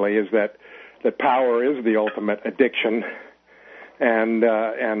basically is that power is the ultimate addiction. And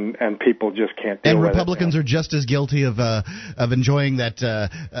people just can't deal with it. And Republicans are just as guilty of enjoying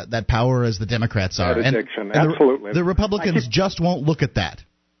that power as the Democrats are. That addiction, absolutely. The Republicans just won't look at that.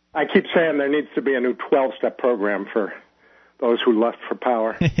 I keep saying there needs to be a new 12-step program for those who lust for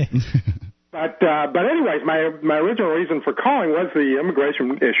power. But anyways, my original reason for calling was the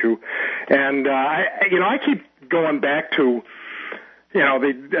immigration issue, and I keep going back to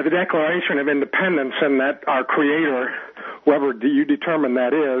the Declaration of Independence, and that our Creator, whoever you determine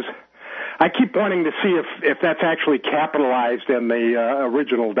that is, I keep wanting to see if that's actually capitalized in the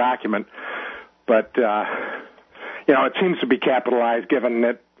original document, but it seems to be capitalized given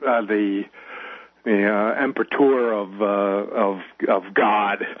that the imprimatur of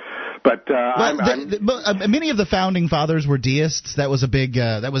God. But many of the founding fathers were deists. That was a big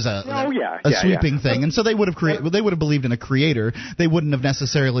sweeping thing, and so they would have believed in a creator. They wouldn't have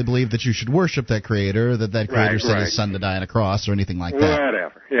necessarily believed that you should worship that creator, that creator sent his son to die on a cross or anything like that.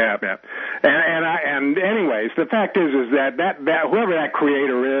 Whatever. Yeah. And anyways, the fact is that whoever that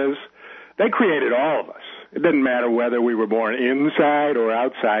creator is, they created all of us. It didn't matter whether we were born inside or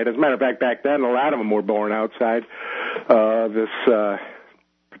outside. As a matter of fact, back then, a lot of them were born outside this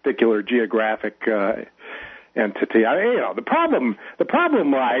particular geographic entity. The problem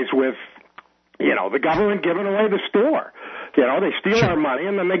lies with, the government giving away the store. They steal our money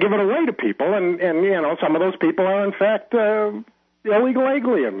and then they give it away to people, and some of those people are in fact illegal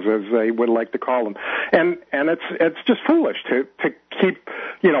aliens, as they would like to call them, and it's just foolish to keep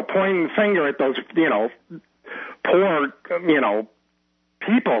pointing the finger at those poor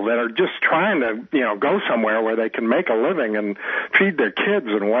people that are just trying to go somewhere where they can make a living and feed their kids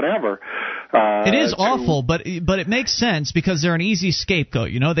and whatever. It is awful, but it makes sense because they're an easy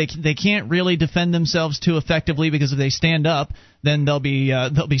scapegoat. They can't really defend themselves too effectively because if they stand up, then they'll be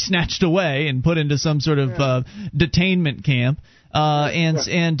snatched away and put into some sort of detainment camp.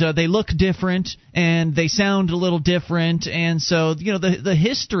 And they look different and they sound a little different, and so the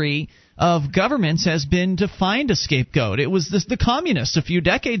history of governments has been to find a scapegoat. It was the communists a few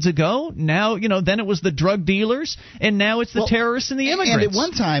decades ago. Now, then it was the drug dealers, and now it's the terrorists and the immigrants. And at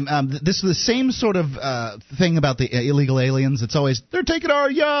one time, this is the same sort of thing about the illegal aliens. It's always, they're taking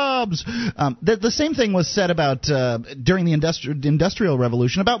our jobs. The same thing was said about during the Industrial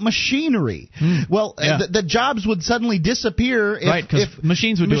Revolution about machinery. Well, the jobs would suddenly disappear if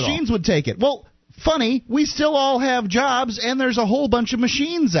machines would take it. Well, funny, we still all have jobs, and there's a whole bunch of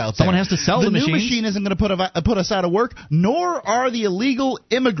machines out there. Someone has to sell the machines. The new machine isn't going to put us out of work, nor are the illegal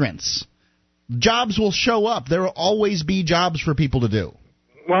immigrants. Jobs will show up. There will always be jobs for people to do.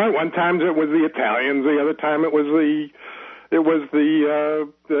 Well, one time it was the Italians, the other time it was the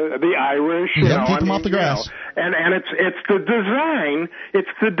Irish. Keep them off the grass. And it's the design. It's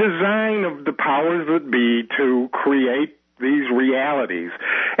the design of the powers that be to create these realities,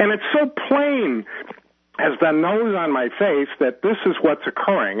 and it's so plain as the nose on my face that this is what's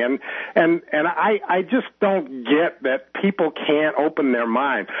occurring, and I just don't get that people can't open their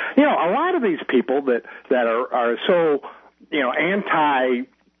mind. A lot of these people that are so anti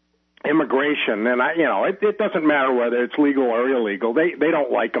immigration, and it doesn't matter whether it's legal or illegal. They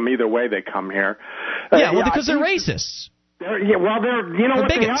don't like them either way they come here. Because they're racists. They're what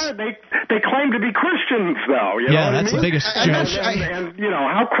bigots. They are. They claim to be Christians, though. You know that's what I mean? The biggest joke. And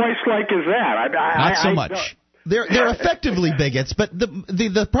how Christ-like is that? Not so much. They're effectively bigots, but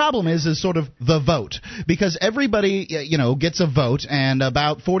the problem is sort of the vote, because everybody gets a vote, and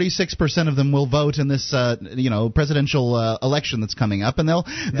about 46% of them will vote in this presidential election that's coming up, and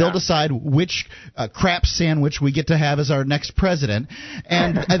they'll decide which crap sandwich we get to have as our next president,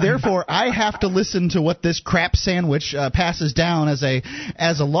 and therefore I have to listen to what this crap sandwich passes down as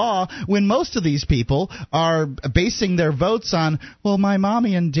a law, when most of these people are basing their votes on, well, my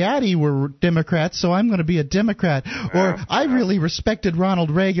mommy and daddy were Democrats, so I'm going to be a Democrat. Or I really respected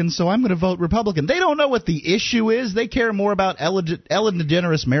Ronald Reagan, so I'm going to vote Republican. They don't know what the issue is. They care more about Ellen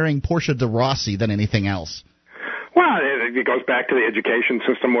DeGeneres marrying Portia de Rossi than anything else. Well, it goes back to the education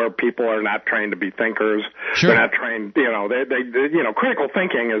system where people are not trained to be thinkers. Sure. They're not trained. Critical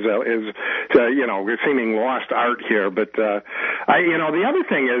thinking is seeming lost art here. But the other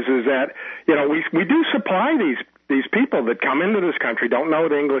thing is that we do supply these people that come into this country, don't know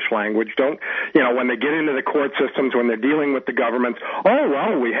the English language, don't, when they get into the court systems, when they're dealing with the governments,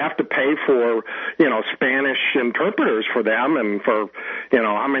 we have to pay for, Spanish interpreters for them, and for,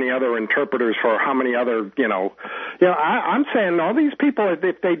 how many other interpreters for how many other, I'm saying all these people,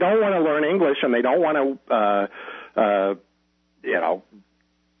 if they don't want to learn English and they don't want to,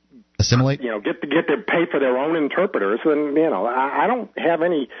 assimilate, get to pay for their own interpreters, then I don't have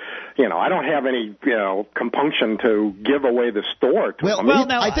any compunction to give away the store to them. Well,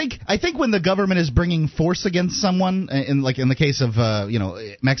 now I think when the government is bringing force against someone, in the case of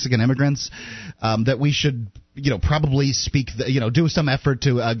Mexican immigrants, that we should probably do some effort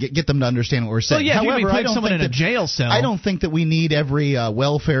to get them to understand what we're saying. Well, however, I don't someone in a jail cell. I don't think that we need every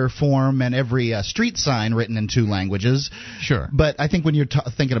welfare form and every street sign written in 2 languages. Sure, but I think when you're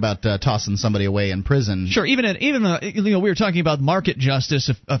thinking about tossing somebody away in prison, sure. Even we were talking about market justice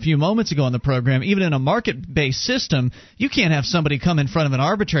a few moments ago on the program. Even in a market-based system, you can't have somebody come in front of an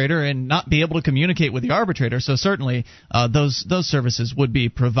arbitrator and not be able to communicate with the arbitrator. So certainly, those services would be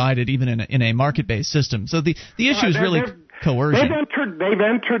provided even in a market-based system. So the issue is really coercion. They've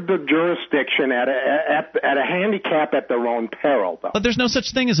entered the jurisdiction at a handicap at their own peril, though. But there's no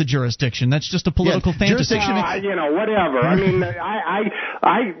such thing as a jurisdiction. That's just a political fantasy. Whatever. I mean,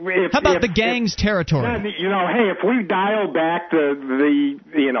 how about the gang's territory? Hey, if we dial back the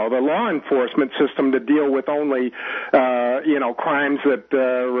law enforcement system to deal with only crimes that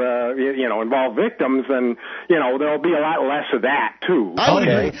involve victims, then there'll be a lot less of that too. I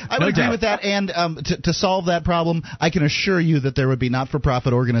would agree with that. And to solve that problem, I can assure you that there would be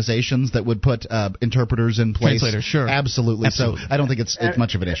not-for-profit organizations that would put interpreters in place. Translators, sure. Absolutely. So I don't think it's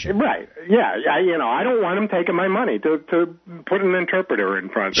much of an issue. Right. Yeah. I don't want them taking my money to put an interpreter in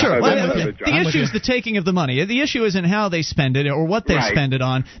front. Sure. The issue is the taking of the money. The issue isn't how they spend it or what they spend it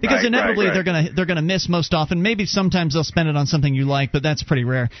on, because inevitably they're gonna miss most often. Maybe sometimes they'll spend it on something you like, but that's pretty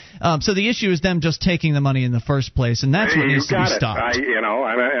rare. So the issue is them just taking the money in the first place, and that's what needs to be stopped.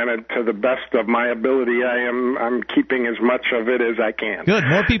 And to the best of my ability, I'm keeping as much of it as I can. Good.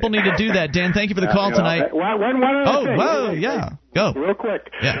 More people need to do that. Dan, thank you for the call tonight. One other thing. Whoa, yeah. Go. Real quick.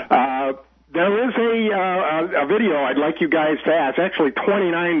 Yeah. There is a video I'd like you guys to ask. Actually,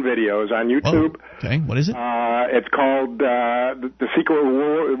 29 videos on YouTube. Oh, okay. What is it? It's called The Secret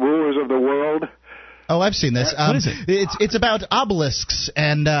Rulers of the World. Oh, I've seen this. What is it? It's about obelisks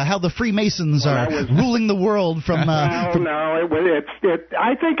and how the Freemasons are ruling the world from. No, I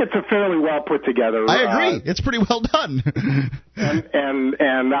think it's a fairly well put together. I agree. It's pretty well done.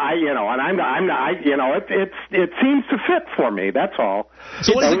 and I, I'm not, it seems to fit for me. That's all.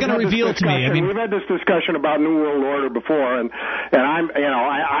 So what is it going to reveal to me? I mean, we've had this discussion about New World Order before, and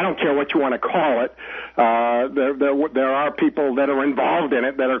I don't care what you want to call it. There are people that are involved in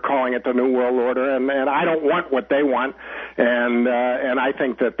it that are calling it the New World Order, and I don't want what they want, and I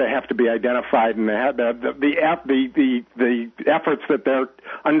think that they have to be identified, and the efforts that they're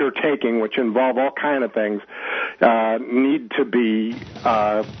undertaking, which involve all kind of things, need to be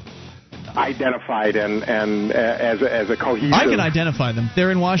identified and as a cohesive. I can identify them.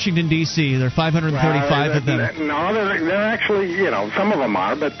 They're in Washington D.C. There are 535 of them. No, they're actually, some of them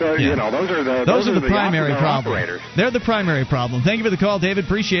are, but those are the primary problem. They're the primary problem. Thank you for the call, David.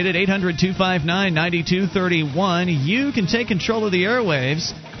 Appreciate it. 800-259-9231. You can take control of the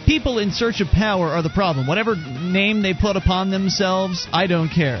airwaves. People in search of power are the problem. Whatever name they put upon themselves, I don't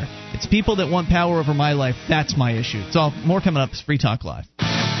care. It's people that want power over my life. That's my issue. It's all more coming up. It's Free Talk Live.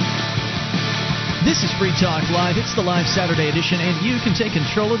 This is Free Talk Live. It's the live Saturday edition, and you can take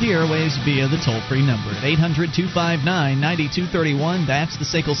control of the airwaves via the toll-free number at 800-259-9231. That's the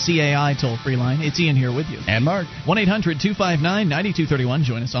SACL CAI toll-free line. It's Ian here with you. And Mark. 1-800-259-9231.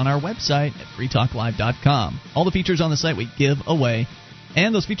 Join us on our website at freetalklive.com. All the features on the site we give away.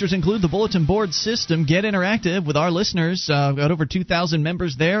 And those features include the bulletin board system. Get interactive with our listeners. Got over 2,000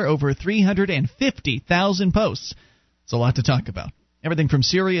 members there, over 350,000 posts. It's a lot to talk about. Everything from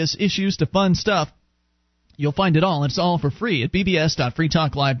serious issues to fun stuff. You'll find it all, and it's all for free at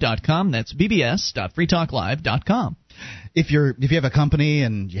bbs.freetalklive.com. That's bbs.freetalklive.com. If you have a company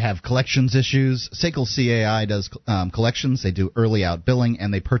and you have collections issues, SACL CAI does collections. They do early out billing,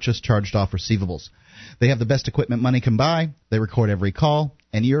 and they purchase charged off receivables. They have the best equipment money can buy. They record every call,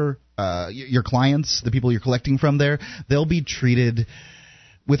 and your clients, the people you're collecting from there, they'll be treated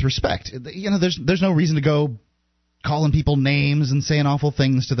with respect. There's no reason to go calling people names and saying awful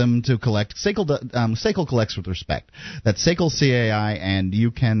things to them to collect. SACL collects with respect. That's SACL CAI, and you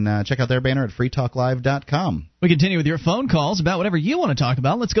can check out their banner at freetalklive.com. We continue with your phone calls about whatever you want to talk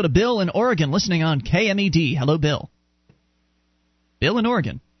about. Let's go to Bill in Oregon, listening on KMED. Hello, Bill. Bill in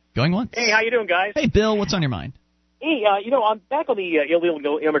Oregon. Going once. Hey, how you doing, guys? Hey, Bill, what's on your mind? Hey, I'm back on the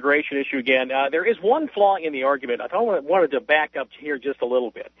illegal immigration issue again. There is one flaw in the argument. I wanted to back up here just a little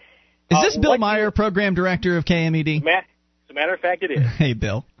bit. Is this Bill Meyer, Program Director of KMED? As a matter of fact, it is. Hey,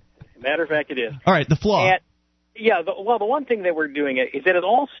 Bill. As a matter of fact, it is. All right, the flaw. The one thing that we're doing is that it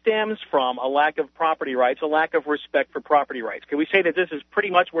all stems from a lack of property rights, a lack of respect for property rights. Can we say that this is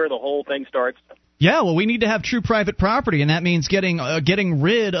pretty much where the whole thing starts? Yeah, well, we need to have true private property, and that means getting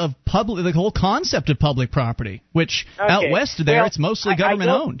rid of the whole concept of public property, which out west there, it's mostly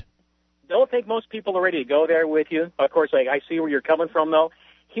government-owned. Don't think most people are ready to go there with you. Of course, I see where you're coming from, though.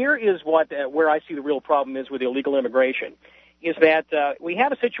 Here is where I see the real problem is with illegal immigration, is that we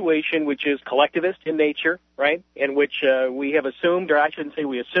have a situation which is collectivist in nature, right, in which we have assumed, or I shouldn't say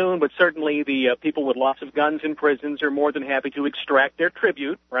we assume, but certainly the people with lots of guns in prisons are more than happy to extract their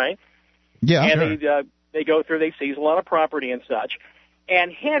tribute, right? Yeah, and sure. they go through, they seize a lot of property and such.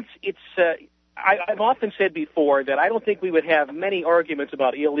 And hence, I've often said before that I don't think we would have many arguments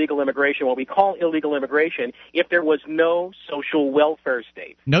about illegal immigration, what we call illegal immigration, if there was no social welfare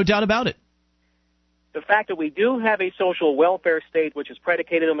state. No doubt about it. The fact that we do have a social welfare state, which is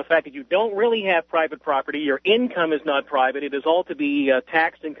predicated on the fact that you don't really have private property, your income is not private, it is all to be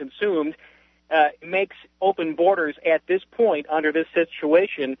taxed and consumed, makes open borders at this point, under this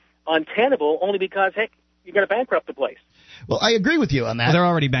situation, untenable, only because, heck, you're going to bankrupt the place. Well, I agree with you on that. Well, they're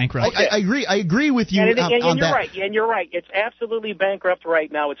already bankrupt. Okay. I agree with you on you're that. Right. And you're right. It's absolutely bankrupt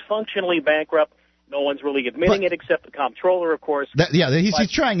right now. It's functionally bankrupt. No one's really admitting it except the comptroller, of course.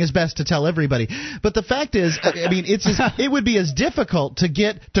 He's trying his best to tell everybody. But the fact is, I mean, it would be as difficult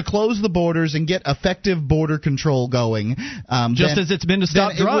to close the borders and get effective border control going. Just as it's been to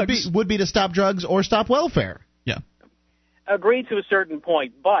stop drugs. It would be to stop drugs or stop welfare. Yeah. Agreed to a certain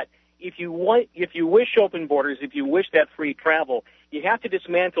point, but if you wish open borders, if you wish that free travel, you have to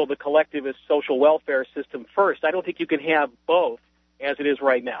dismantle the collectivist social welfare system first. I don't think you can have both as it is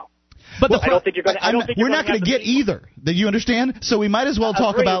right now. But I don't think you're going to. We're not going to get either. Do you understand? So we might as well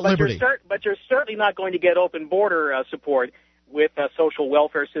talk about liberty. But you're certainly not going to get open border support with a social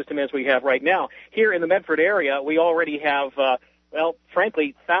welfare system as we have right now. Here in the Medford area, we already have,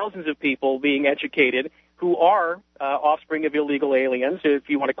 frankly, thousands of people being educated who are offspring of illegal aliens, if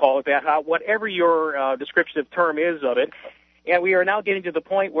you want to call it that, whatever your descriptive term is of it. And we are now getting to the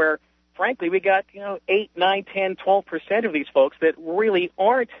point where frankly, we got 8, 9, 10, 12% of these folks that really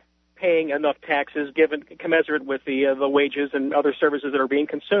aren't paying enough taxes given commensurate with the wages and other services that are being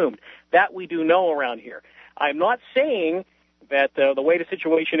consumed. That we do know around here. I'm not saying that the way the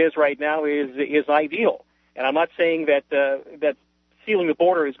situation is right now is ideal, and I'm not saying that sealing the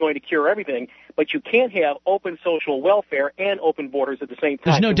border is going to cure everything, but you can't have open social welfare and open borders at the same time.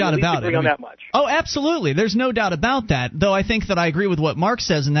 There's no doubt about it. Agree on that much. Oh, absolutely. There's no doubt about that. Though I think that I agree with what Mark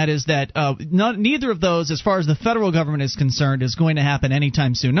says, and that is that neither of those, as far as the federal government is concerned, is going to happen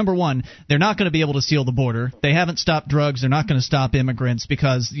anytime soon. Number one, they're not going to be able to seal the border. They haven't stopped drugs. They're not going to stop immigrants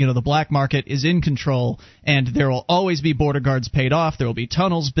because the black market is in control, and there will always be border guards paid off. There will be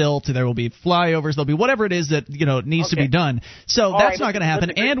tunnels built. There will be flyovers. There'll be whatever it is that needs to be done. So that's not going to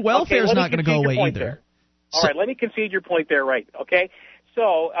happen, and welfare is not going to go away either. All right, let me concede your point there, right? Okay,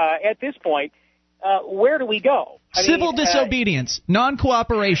 so at this point, where do we go? Civil disobedience,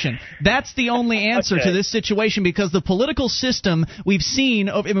 non-cooperation. That's the only answer to this situation, because the political system we've seen.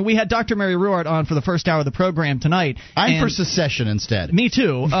 We had Dr. Mary Ruart on for the first hour of the program tonight. I'm for secession instead. Me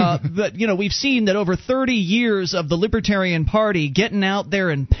too. But we've seen that over 30 years of the Libertarian Party getting out there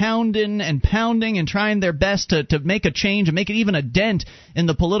and pounding and trying their best to make a change and make it even a dent in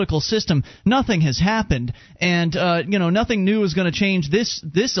the political system. Nothing has happened, and nothing new is going to change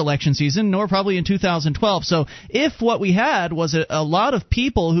this election season, nor probably in 2012. So if what we had was a lot of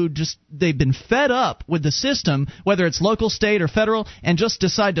people who they've been fed up with the system, whether it's local, state, or federal, and just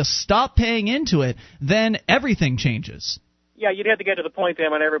decide to stop paying into it, then everything changes. Yeah, you'd have to get to the point then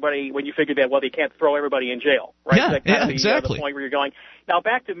when you figured that, well, they can't throw everybody in jail, right? Yeah, exactly. The point where you're going. Now,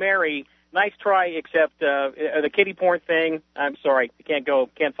 back to Mary. Nice try, except the kiddie porn thing. I'm sorry, you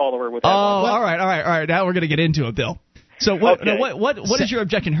can't follow her with that. Oh, all right. Now we're going to get into it, Bill. So what is your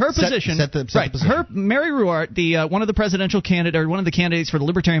objection? Her position, her Mary Ruart, one of the presidential candidate or one of the candidates for the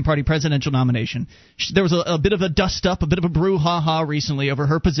Libertarian Party presidential nomination. There was a bit of a dust up, a bit of a brouhaha recently over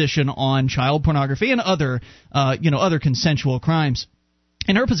her position on child pornography and other consensual crimes.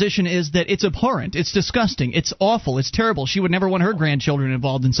 And her position is that it's abhorrent, it's disgusting, it's awful, it's terrible. She would never want her grandchildren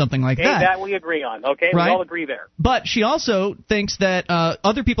involved in something like that. That we agree on. Okay, right? We all agree there. But she also thinks that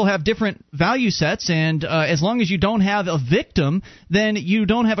other people have different value sets, and as long as you don't have a victim, then you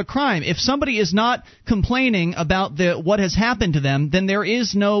don't have a crime. If somebody is not complaining about what has happened to them, then there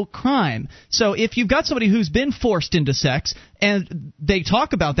is no crime. So if you've got somebody who's been forced into sex, and they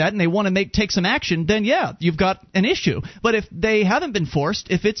talk about that and they want to take some action, then yeah, you've got an issue. But if they haven't been forced,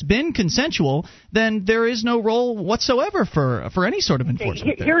 if it's been consensual, then there is no role whatsoever for any sort of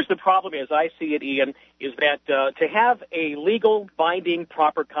enforcement. Here's the problem as I see it, Ian, is that to have a legal, binding,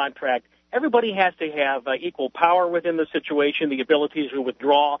 proper contract, everybody has to have equal power within the situation, the ability to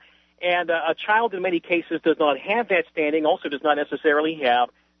withdraw, and a child in many cases does not have that standing, also does not necessarily have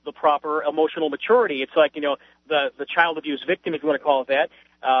the proper emotional maturity. It's like, the child abuse victim, if you want to call it that.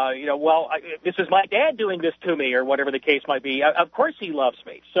 This is my dad doing this to me, or whatever the case might be. Of course he loves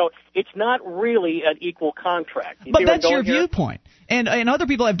me. So it's not really an equal contract. But that's your viewpoint. And other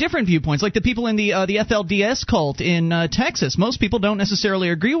people have different viewpoints, like the people in the FLDS cult in Texas. Most people don't necessarily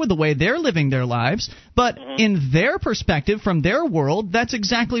agree with the way they're living their lives, but in their perspective, from their world, that's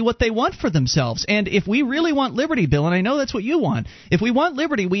exactly what they want for themselves. And if we really want liberty, Bill, and I know that's what you want, if we want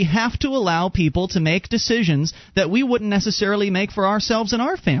liberty, we have to allow people to make decisions that we wouldn't necessarily make for ourselves and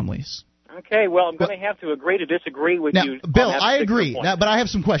our families. Okay, well, I'm going to have to agree to disagree with you. Bill, I agree, but I have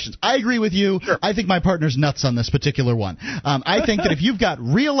some questions. I agree with you. Sure. I think my partner's nuts on this particular one. I think that if you've got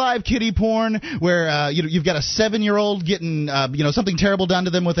real live kiddie porn where you've got a 7-year-old getting something terrible done to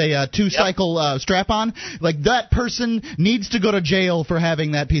them with a 2-cycle strap-on, like that person needs to go to jail for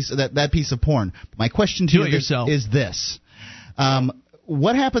having that piece of porn. My question to you is this.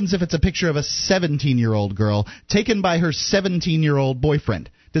 What happens if it's a picture of a 17-year-old girl taken by her 17-year-old boyfriend?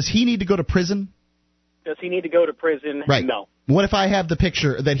 Does he need to go to prison? Does he need to go to prison? Right. No. What if I have the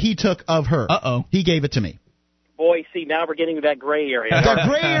picture that he took of her? Uh-oh. He gave it to me. Boy, see, now we're getting to that gray area. The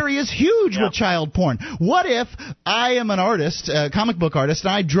gray area is huge with child porn. What if I am an artist, a comic book artist,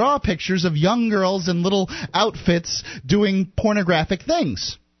 and I draw pictures of young girls in little outfits doing pornographic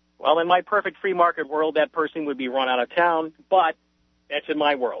things? Well, in my perfect free market world, that person would be run out of town, but that's in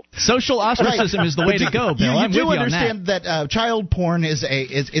my world. Social ostracism is the way to go, Bill. You do understand that child porn is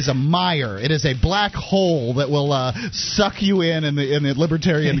a mire. It is a black hole that will suck you in the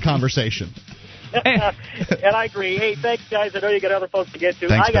libertarian conversation. And I agree. Hey, thanks, guys. I know you got other folks to get to.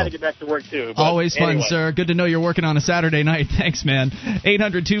 Thanks, I got to Bill. get back to work, too. But Always fun, anyway. sir. Good to know you're working on a Saturday night. Thanks, man.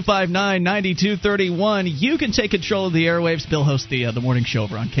 800-259-9231. You can take control of the airwaves. Bill hosts the morning show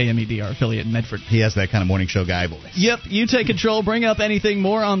over on KMED, our affiliate in Medford. He has that kind of morning show guy voice. Yep, you take control. Bring up anything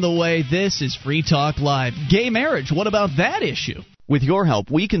more on the way. This is Free Talk Live. Gay marriage, what about that issue? With your help,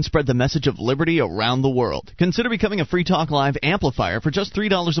 we can spread the message of liberty around the world. Consider becoming a Free Talk Live amplifier for just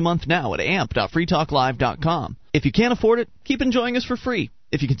 $3 a month now at amp.freetalklive.com. If you can't afford it, keep enjoying us for free.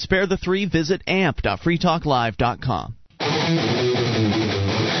 If you can spare the $3, visit amp.freetalklive.com.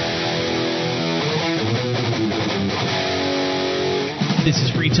 This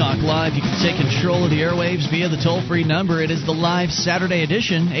is Free Talk Live. You can take control of the airwaves via the toll-free number. It is the live Saturday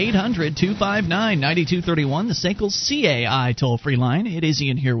edition, 800-259-9231, the SACL CAI toll-free line. It is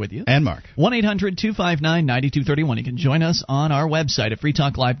Ian here with you. And Mark. 1-800-259-9231. You can join us on our website at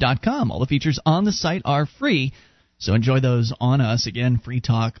freetalklive.com. All the features on the site are free, so enjoy those on us. Again,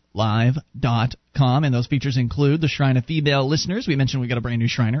 freetalklive.com. And those features include the Shrine of Female Listeners. We mentioned we got a brand new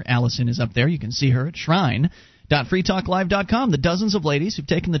Shriner. Allison is up there. You can see her at shrine.freetalklive.com. The dozens of ladies who've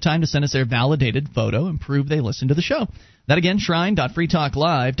taken the time to send us their validated photo and prove they listen to the show. That again,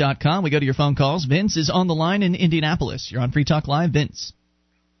 shrine.freetalklive.com. We go to your phone calls. Vince is on the line in Indianapolis. You're on Free Talk Live. Vince.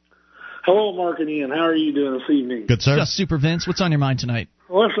 Hello, Mark and Ian. How are you doing this evening? Good, sir. Just super, Vince. What's on your mind tonight?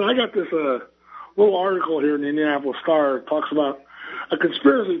 Well, listen, I got this little article here in the Indianapolis Star. It talks about a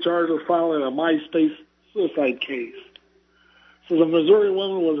conspiracy charge was filed in a MySpace suicide case. So the Missouri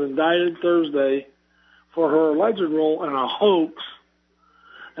woman was indicted Thursday for her alleged role in a hoax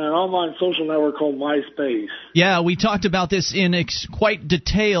in an online social network called MySpace. Yeah, we talked about this in quite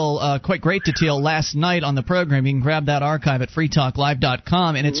great detail last night on the program. You can grab that archive at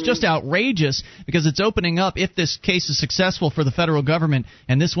freetalklive.com, and it's just outrageous because it's opening up, if this case is successful for the federal government,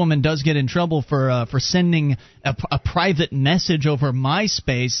 and this woman does get in trouble for sending a private message over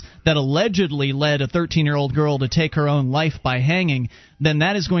MySpace that allegedly led a 13-year-old girl to take her own life by hanging, then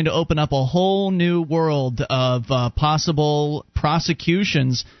that is going to open up a whole new world of possible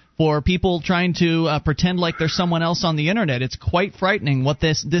prosecutions for people trying to pretend like there's someone else on the internet. It's quite frightening what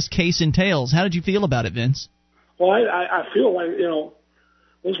this case entails. How did you feel about it, Vince? Well, I feel like,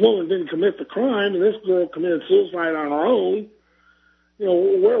 this woman didn't commit the crime, and this girl committed suicide on her own.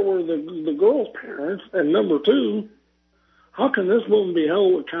 Where were the girl's parents? And number two, how can this woman be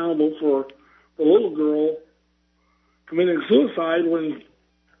held accountable for the little girl committing suicide when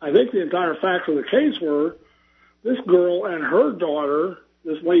I think the entire facts of the case were this girl and her daughter,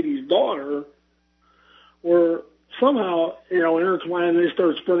 this lady's daughter, were somehow, intertwined. They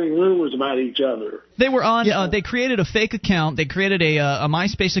started spreading rumors about each other. They were on. They created a fake account. They created a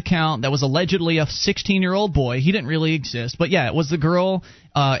MySpace account that was allegedly a 16-year-old boy. He didn't really exist, but yeah, it was the girl.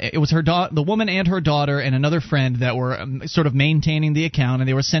 It was the woman and her daughter and another friend that were sort of maintaining the account, and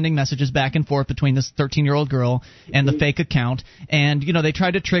they were sending messages back and forth between this 13-year-old girl and the fake account. And they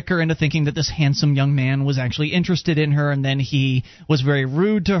tried to trick her into thinking that this handsome young man was actually interested in her, and then he was very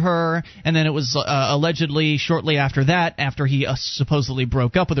rude to her. And then it was allegedly shortly after that, after he supposedly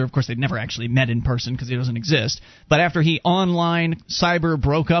broke up with her. Of course, they'd never actually met in person because he doesn't exist. But after he online cyber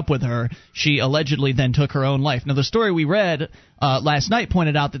broke up with her, she allegedly then took her own life. Now, the story we read last night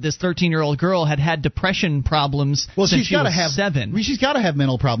pointed out that this 13-year-old girl had depression problems since she was 7. She's got to have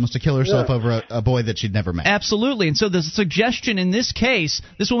mental problems to kill herself over a boy that she'd never met. Absolutely. And so the suggestion in this case,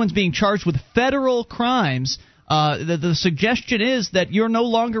 this woman's being charged with federal crimes. The suggestion is that you're no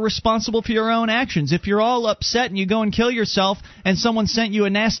longer responsible for your own actions. If you're all upset and you go and kill yourself and someone sent you a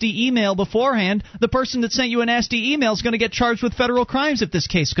nasty email beforehand, the person that sent you a nasty email is going to get charged with federal crimes if this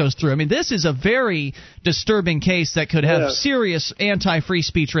case goes through. I mean, this is a very disturbing case that could have serious anti-free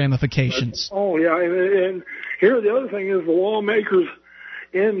speech ramifications. Oh, yeah. And here the other thing is the lawmakers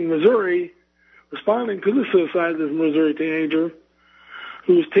in Missouri responding to the suicide of this Missouri teenager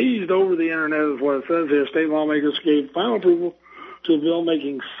who was teased over the internet, is what it says here. State lawmakers gave final approval to a bill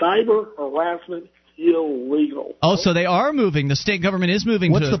making cyber harassment illegal. Oh, so they are moving. The state government is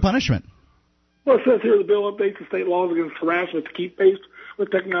moving. What's the punishment? Well, it says here the bill updates the state laws against harassment to keep pace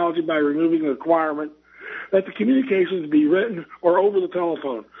with technology by removing the requirement that the communications be written or over the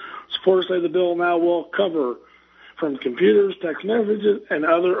telephone. Supporters say the bill now will cover from computers, text messages, and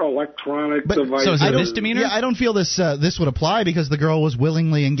other electronic devices. So is it a misdemeanor? Yeah, I don't feel this would apply because the girl was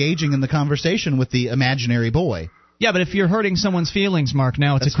willingly engaging in the conversation with the imaginary boy. Yeah, but if you're hurting someone's feelings, Mark,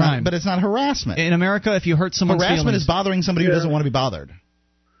 now it's a crime. But it's not harassment. In America, if you hurt someone's feelings... Harassment is bothering somebody who doesn't want to be bothered.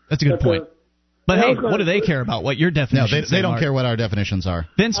 That's a good point. But hey, what do they care about what your definitions are? No, they don't care what our definitions are.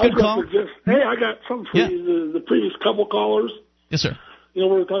 Vince, good call. Hey, I got something for you. The previous couple callers. Yes, sir. you know,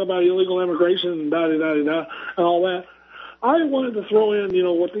 we were talking about illegal immigration and da-da-da-da-da and all that. I wanted to throw in, you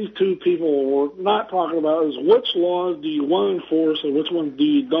know, what these two people were not talking about is which laws do you want to enforce and which ones do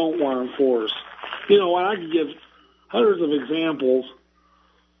you don't want to enforce. You know, and I could give hundreds of examples,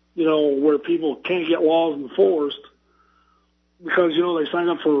 you know, where people can't get laws enforced because, you know, they sign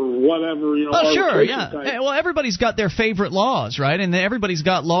up for whatever, you know. Oh, sure, yeah. Type. Well, everybody's got their favorite laws, right? And everybody's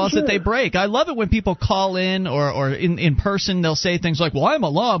got laws that they break. I love it when people call in or in person, they'll say things like, well, I'm a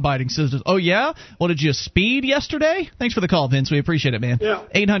law-abiding citizen. Oh, yeah? Well, did you speed yesterday? Thanks for the call, Vince. We appreciate it, man. Yeah.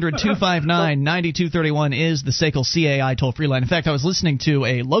 800-259-9231 is the SACL CAI toll-free line. In fact, I was listening to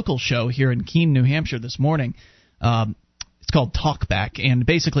a local show here in Keene, New Hampshire this morning. It's called Talkback, and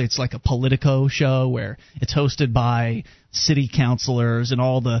basically it's like a Politico show where it's hosted by city councilors and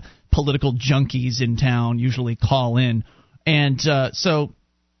all the political junkies in town usually call in. And so,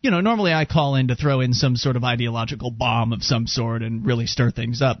 you know, normally I call in to throw in some sort of ideological bomb of some sort and really stir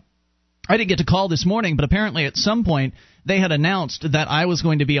things up. I didn't get to call this morning, but apparently at some point they had announced that I was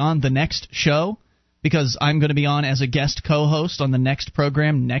going to be on the next show because I'm going to be on as a guest co-host on the next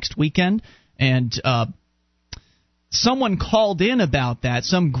program next weekend. And someone called in about that,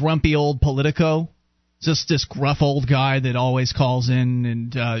 some grumpy old Politico, just this gruff old guy that always calls in,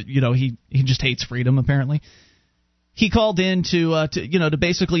 and you know, he just hates freedom apparently. He called in to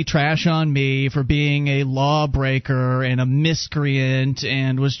basically trash on me for being a lawbreaker and a miscreant,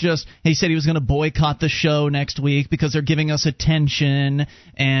 and he said he was going to boycott the show next week because they're giving us attention,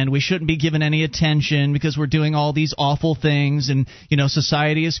 and we shouldn't be given any attention because we're doing all these awful things, and, you know,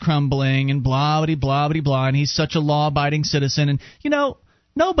 society is crumbling, and blah, blah, blah, blah, blah, and he's such a law-abiding citizen, and, you know,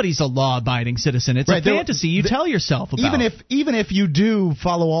 nobody's a law-abiding citizen. It's a fantasy you tell yourself about. Even if you do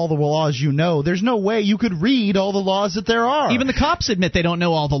follow all the laws you know, there's no way you could read all the laws that there are. Even the cops admit they don't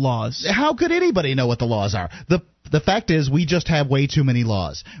know all the laws. How could anybody know what the laws are? The fact is, we just have way too many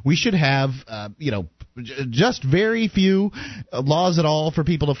laws. We should have, just very few laws at all for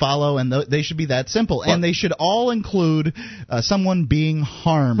people to follow, and they should be that simple. And they should all include someone being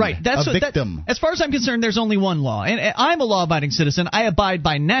harmed, right? That's a victim. As far as I'm concerned, there's only one law. And I'm a law-abiding citizen. I abide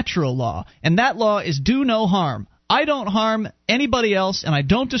by natural law. And that law is do no harm. I don't harm anybody else, and I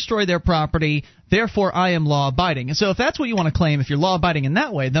don't destroy their property. Therefore, I am law-abiding. And so if that's what you want to claim, if you're law-abiding in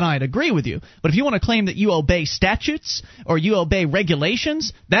that way, then I'd agree with you. But if you want to claim that you obey statutes or you obey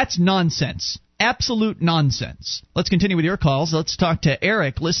regulations, that's nonsense. Absolute nonsense. Let's continue with your calls. Let's talk to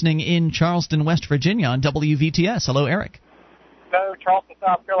Eric, listening in Charleston, West Virginia on WVTS. Hello, Eric. No, Charleston,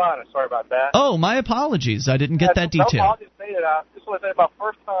 South Carolina. Sorry about that. Oh, my apologies. I didn't get that detail. No, I'll just say that. I just want to say my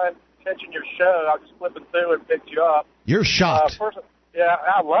first time catching your show, I was just flipping through and picked you up. You're shocked. Yeah,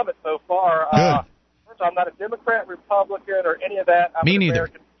 I love it so far. Good. First, I'm not a Democrat, Republican, or any of that. I'm Me an neither.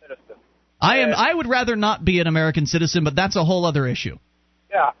 American citizen. I would rather not be an American citizen, but that's a whole other issue.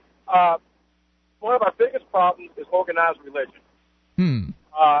 Yeah. One of our biggest problems is organized religion. When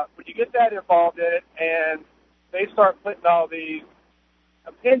you get that involved in it and they start putting all these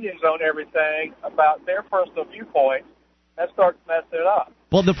opinions on everything about their personal viewpoints, that starts messing it up.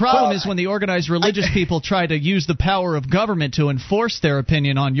 Well, the problem is when the organized religious people try to use the power of government to enforce their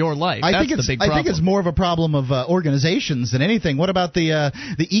opinion on your life. That's the big problem. I think it's more of a problem of organizations than anything. What about the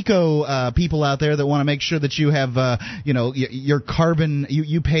eco people out there that want to make sure that you have your carbon,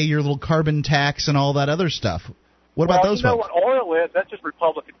 you pay your little carbon tax and all that other stuff? What about those folks? What oil is? That's just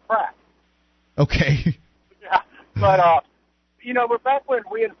Republican crap. Okay. Yeah, but we're back when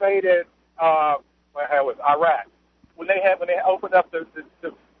we invaded Iraq. When they opened up the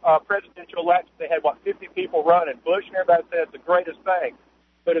presidential election, they had 50 people running. Bush and everybody said it's the greatest thing.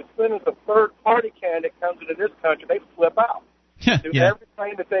 But as soon as the third party candidate comes into this country, they flip out. Do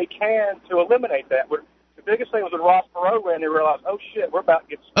everything that they can to eliminate that. The biggest thing was when Ross Perot ran, they realized, oh shit, we're about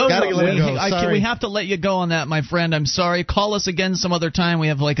to get. We have to let you go on that, my friend. I'm sorry. Call us again some other time. We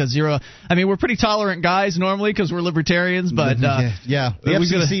have like a zero. I mean, we're pretty tolerant guys normally because we're libertarians, but the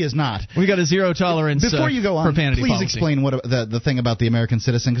FCC is not. We got a zero tolerance. Before you go on, please policy. Explain what the thing about the American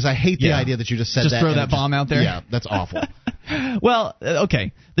citizen, because I hate the idea that you just said that. Just throw that bomb out there. Yeah, that's awful. Well,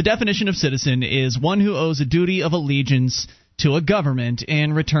 okay. The definition of citizen is one who owes a duty of allegiance to a government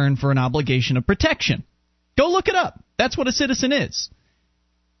in return for an obligation of protection. Go look it up. That's what a citizen is.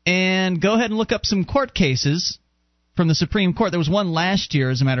 And go ahead and look up some court cases from the Supreme Court. There was one last year,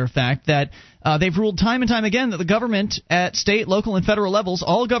 as a matter of fact, that they've ruled time and time again that the government at state, local, and federal levels,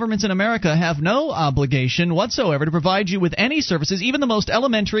 all governments in America have no obligation whatsoever to provide you with any services, even the most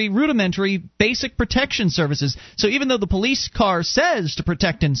elementary, rudimentary, basic protection services. So even though the police car says to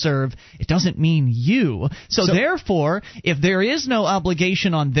protect and serve, it doesn't mean you. So therefore, if there is no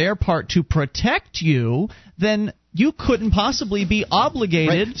obligation on their part to protect you, then you couldn't possibly be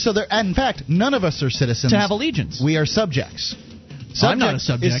obligated. Right. So, in fact, none of us are citizens to have allegiance. We are subjects. I'm not a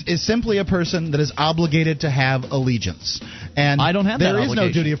subject. Is simply a person that is obligated to have allegiance, and I don't have that obligation. There is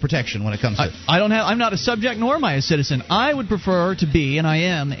no duty of protection when it comes to. I'm not a subject, nor am I a citizen. I would prefer to be, and I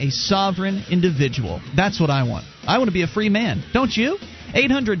am, a sovereign individual. That's what I want. I want to be a free man. Don't you?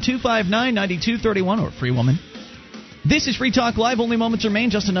 800-259-9231 or free woman. This is Free Talk Live. Only moments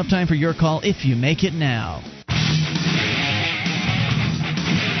remain. Just enough time for your call if you make it now.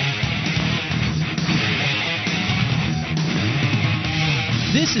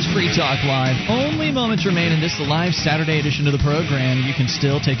 This is Free Talk Live. Only moments remain in this, the live Saturday edition of the program. You can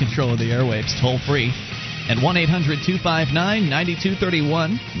still take control of the airwaves toll free at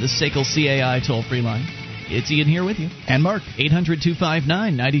 1-800-259-9231, the SACL CAI toll free line. It's Ian here with you. And Mark.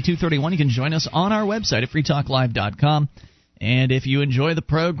 800-259-9231. You can join us on our website at freetalklive.com. And if you enjoy the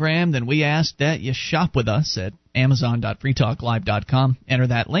program, then we ask that you shop with us at amazon.freetalklive.com. Enter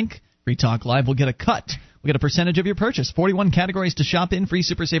that link. Free Talk Live will get a cut. We get a percentage of your purchase. 41 categories to shop in. Free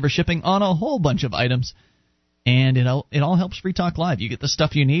Super Saver shipping on a whole bunch of items. And it all helps Free Talk Live. You get the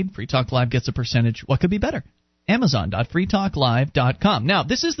stuff you need. Free Talk Live gets a percentage. What could be better? Amazon.freetalklive.com. Now,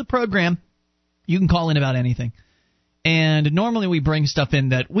 this is the program. You can call in about anything. And normally we bring stuff in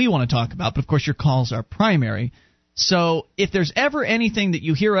that we want to talk about, but of course your calls are primary. So if there's ever anything that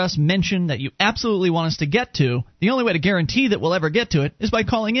you hear us mention that you absolutely want us to get to, the only way to guarantee that we'll ever get to it is by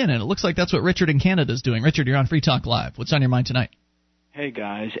calling in. And it looks like that's what Richard in Canada is doing. Richard, you're on Free Talk Live. What's on your mind tonight? Hey,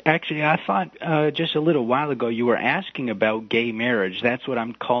 guys. Actually, I thought just a little while ago you were asking about gay marriage. That's what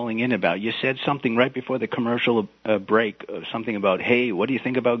I'm calling in about. You said something right before the commercial break, something about, hey, what do you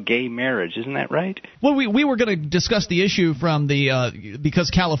think about gay marriage? Isn't that right? Well, we were going to discuss the issue from because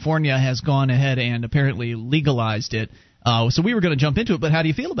California has gone ahead and apparently legalized it. So we were going to jump into it, but how do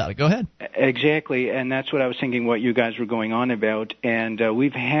you feel about it? Go ahead. Exactly, and that's what I was thinking what you guys were going on about. And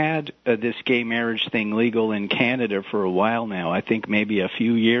we've had this gay marriage thing legal in Canada for a while now, I think maybe a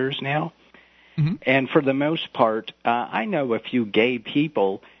few years now. Mm-hmm. And for the most part, I know a few gay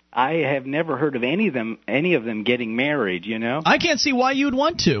people. I have never heard of any of them getting married, you know? I can't see why you'd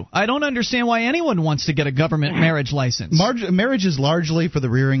want to. I don't understand why anyone wants to get a government marriage license. Marriage is largely for the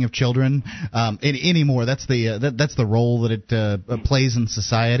rearing of children anymore. That's the role that it plays in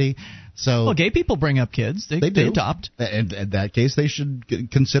society. So, well, gay people bring up kids. They adopt. And in that case, they should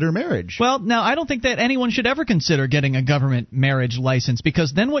consider marriage. Well, now, I don't think that anyone should ever consider getting a government marriage license,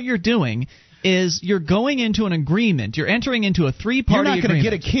 because then what you're doing is you're going into an agreement. You're entering into a three-party agreement. You're not going to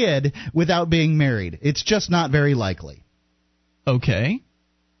get a kid without being married. It's just not very likely. Okay.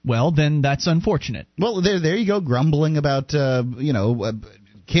 Well, then that's unfortunate. Well, there you go, grumbling about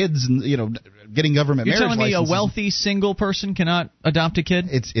kids and getting government marriage licenses. You're telling me a wealthy single person cannot adopt a kid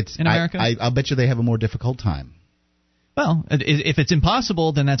in America? I'll bet you they have a more difficult time. Well, if it's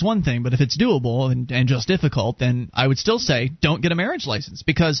impossible, then that's one thing. But if it's doable and just difficult, then I would still say don't get a marriage license,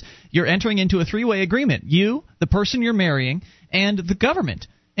 because you're entering into a three-way agreement. You, the person you're marrying, and the government.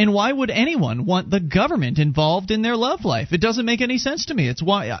 And why would anyone want the government involved in their love life? It doesn't make any sense to me. It's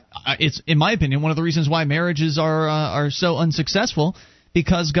in my opinion, one of the reasons why marriages are so unsuccessful,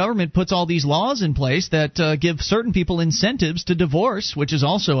 because government puts all these laws in place that give certain people incentives to divorce, which is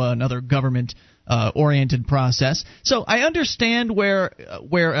also another government oriented process. So I understand where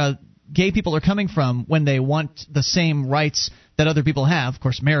gay people are coming from when they want the same rights that other people have. Of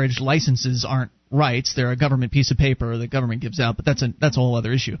course, marriage licenses aren't rights; they're a government piece of paper that government gives out. But that's a whole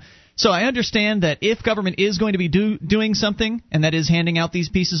other issue. So I understand that if government is going to be doing something, and that is handing out these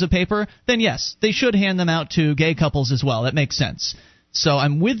pieces of paper, then yes, they should hand them out to gay couples as well. That makes sense. So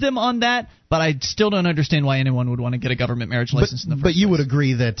I'm with them on that, but I still don't understand why anyone would want to get a government marriage license in the first place. But you would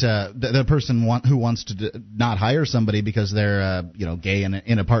agree that the person who wants to not hire somebody because they're gay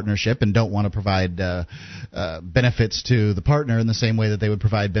in a partnership and don't want to provide benefits to the partner in the same way that they would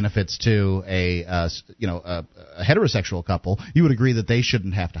provide benefits to a heterosexual couple, you would agree that they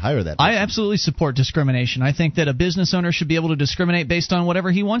shouldn't have to hire that person. I absolutely support discrimination. I think that a business owner should be able to discriminate based on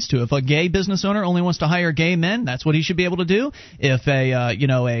whatever he wants to. If a gay business owner only wants to hire gay men, that's what he should be able to do. If a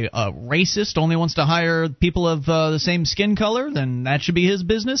racist only wants to hire people of the same skin color, then that should be his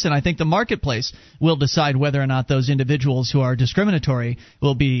business. And I think the marketplace will decide whether or not those individuals who are discriminatory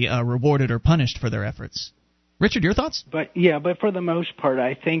will be rewarded or punished for their efforts. Richard, your thoughts? But for the most part,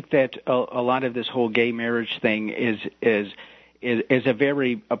 I think that a lot of this whole gay marriage thing is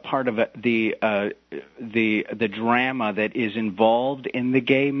a part of the the drama that is involved in the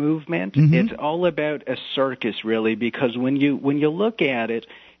gay movement. Mm-hmm. It's all about a circus, really, because when you look at it,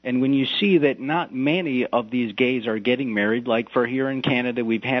 and when you see that not many of these gays are getting married, like for here in Canada,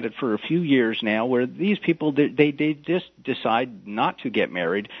 we've had it for a few years now, where these people, they just decide not to get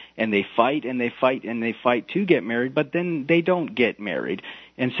married, and they fight and they fight and they fight to get married, but then they don't get married.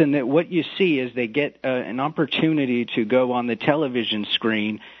 And so that what you see is they get an opportunity to go on the television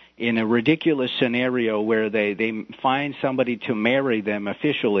screen in a ridiculous scenario where they find somebody to marry them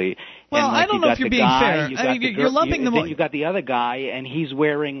officially. Well, and like I don't know if you're being fair. You're lumping them. Then you got the other guy, and he's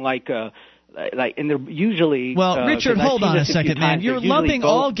wearing and they're usually. Well, Richard, hold on a second, man. You're lumping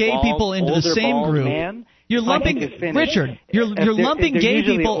all gay people into the same group. Man. You're lumping Richard. You're lumping gay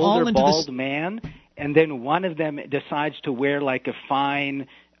people all into bald man, and then one of them decides to wear like a fine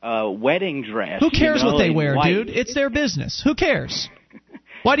wedding dress. Who cares what they wear, white. dude? It's their business. Who cares?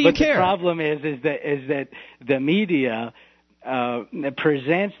 Why do you care? The problem is that the media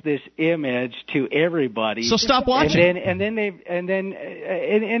presents this image to everybody. So stop watching. And it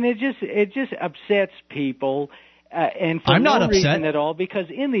just upsets people. And for I'm not no upset reason at all, because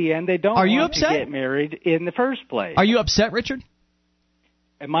in the end they don't want to get married in the first place. Are you upset, Richard?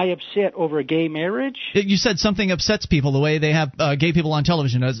 Am I upset over a gay marriage? You said something upsets people, the way they have gay people on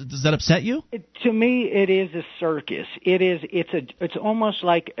television. Does that upset you? To me, it is a circus. It's almost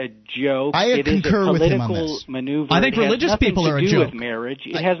like a joke. I concur with him on this. It is a political maneuver. I think religious people are a joke. With marriage.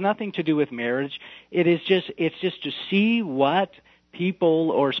 It has nothing to do with marriage. It's just to see what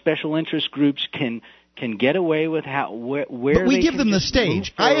people or special interest groups can get away with, where but we give them the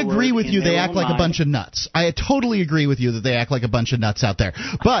stage. I agree with you. They act like a bunch of nuts. I totally agree with you that they act like a bunch of nuts out there.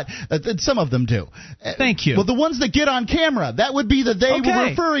 But some of them do. Thank you. Well, the ones that get on camera, that would be the they we're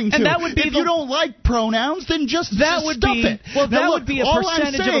referring to. And that would be if you don't like pronouns, then just stuff it. Well, now, that look, would be a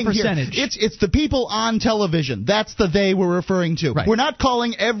percentage of a percentage. Here, it's the people on television. That's the they we're referring to. Right. We're not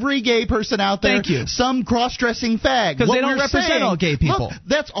calling every gay person out there some cross-dressing fag. Because they don't represent all gay people. Look,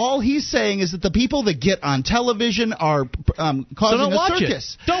 that's all he's saying is that the people that get on television are causing a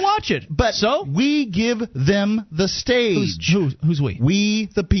circus. Don't watch it. But we give them the stage. Who's we? We,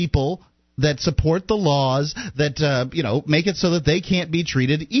 the people that support the laws that make it so that they can't be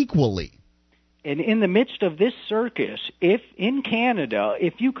treated equally. And in the midst of this circus, if in Canada,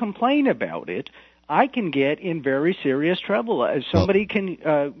 if you complain about it, I can get in very serious trouble. Somebody can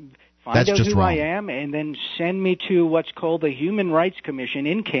find out who I am and then send me to what's called the Human Rights Commission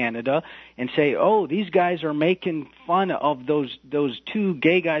in Canada and say, oh, these guys are making fun of those two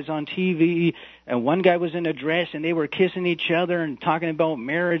gay guys on TV, and one guy was in a dress and they were kissing each other and talking about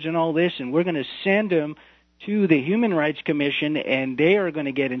marriage and all this, and we're going to send them to the Human Rights Commission, and they are going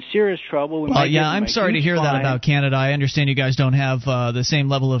to get in serious trouble. I'm sorry to hear that about Canada. I understand you guys don't have the same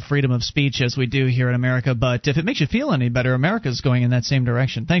level of freedom of speech as we do here in America, but if it makes you feel any better, America's going in that same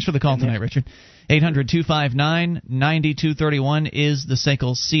direction. Thanks for the call tonight, Richard. 800-259-9231 is the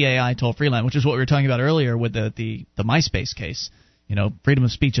SACL CAI toll-free line, which is what we were talking about earlier with the MySpace case. Freedom of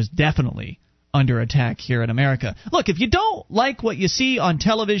speech is definitely under attack here in America. Look, if you don't like what you see on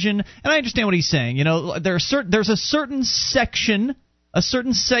television, and I understand what he's saying, there's a certain section, a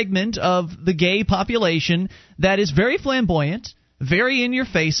certain segment of the gay population that is very flamboyant, very in your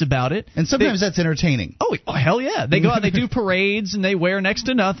face about it. And sometimes that's entertaining. Oh, hell yeah. They go out, they do parades, and they wear next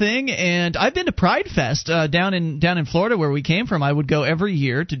to nothing. And I've been to Pride Fest down in Florida where we came from. I would go every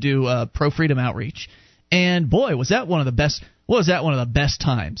year to do pro-freedom outreach. And boy, was that one of the best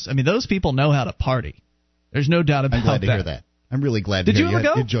times. I mean, those people know how to party. There's no doubt about that. I'm glad to hear that. I'm really glad to hear you. Did you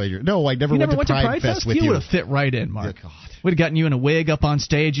ever go? Enjoy No, I never went to Pride Fest with you. You would have fit right in, Mark. Oh, God. We'd have gotten you in a wig up on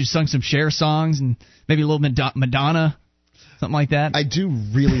stage. You sung some Cher songs and maybe a little Madonna, something like that. I do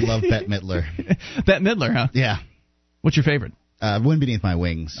really love Bette Midler. Bette Midler, huh? Yeah. What's your favorite? Wind Beneath My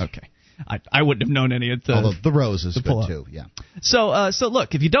Wings. Okay. I wouldn't have known any of the... Although The Rose is good, too, yeah. So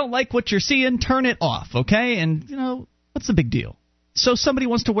look, if you don't like what you're seeing, turn it off, okay? And, what's the big deal? So somebody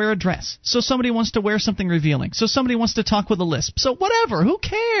wants to wear a dress. So somebody wants to wear something revealing. So somebody wants to talk with a lisp. So whatever. Who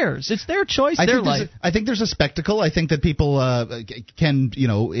cares? It's their choice, their life. I think there's a spectacle. I think that people can,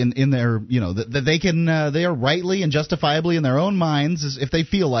 in their, that they can, they are rightly and justifiably in their own minds, if they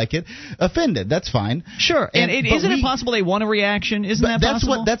feel like it, offended. That's fine. Sure. And isn't it possible they want a reaction? Isn't that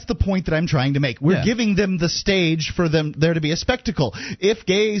possible? That's the point that I'm trying to make. We're giving them the stage for there to be a spectacle. If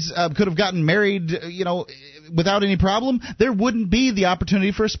gays could have gotten married, without any problem, there wouldn't be the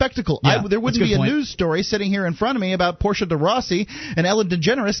opportunity for a spectacle. Yeah, there wouldn't be a news story sitting here in front of me about Portia de Rossi and Ellen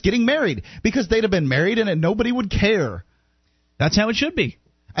DeGeneres getting married, because they'd have been married and nobody would care. That's how it should be.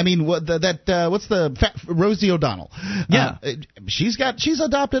 I mean, what's the Rosie O'Donnell? Yeah, she's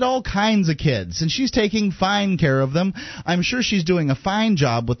adopted all kinds of kids, and she's taking fine care of them. I'm sure she's doing a fine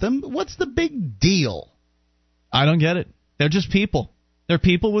job with them. What's the big deal? I don't get it. They're just people. They're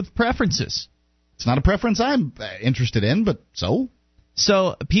people with preferences. It's not a preference I'm interested in, but so.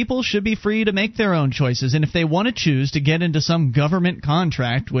 So people should be free to make their own choices, and if they want to choose to get into some government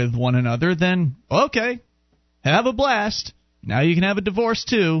contract with one another, then okay, have a blast. Now you can have a divorce,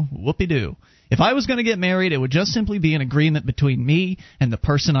 too. Whoopie-doo. If I was going to get married, it would just simply be an agreement between me and the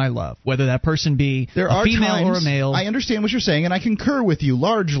person I love, whether that person be a female or a male. I understand what you're saying, and I concur with you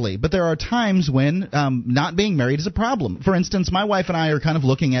largely, but there are times when not being married is a problem. For instance, my wife and I are kind of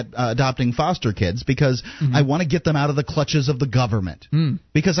looking at adopting foster kids because I want to get them out of the clutches of the government.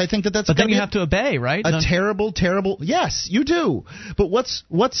 Because I think that's. But then you have to obey, right? A terrible. Yes, you do. But what's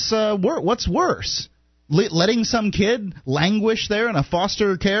worse? Letting some kid languish there in a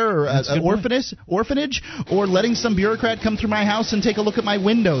foster care or an orphanage, or letting some bureaucrat come through my house and take a look at my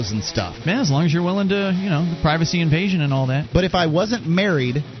windows and stuff. Yeah, as long as you're willing to, the privacy invasion and all that. But if I wasn't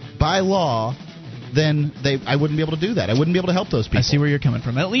married by law, then I wouldn't be able to do that. I wouldn't be able to help those people. I see where you're coming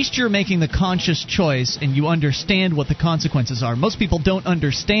from. At least you're making the conscious choice, and you understand what the consequences are. Most people don't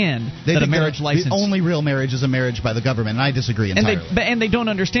understand that a marriage license... The only real marriage is a marriage by the government, and I disagree entirely. And they don't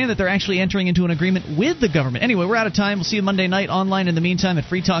understand that they're actually entering into an agreement with the government. Anyway, we're out of time. We'll see you Monday night online in the meantime at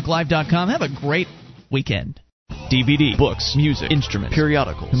freetalklive.com. Have a great weekend. DVD, books, music, instruments,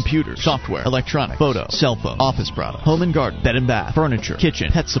 periodicals, computers, software, electronic, photo, cell phone, office product, home and garden, bed and bath, furniture, kitchen,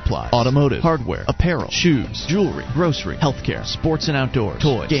 pet supply, automotive, hardware, apparel, shoes, jewelry, grocery, healthcare, sports and outdoors,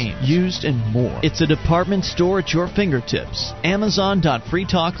 toys, games, used, and more. It's a department store at your fingertips.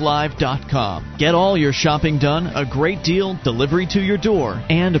 Amazon.freetalklive.com. Get all your shopping done, a great deal, delivery to your door,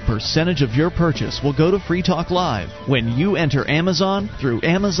 and a percentage of your purchase will go to Free Talk Live when you enter Amazon through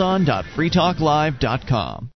Amazon.freetalklive.com.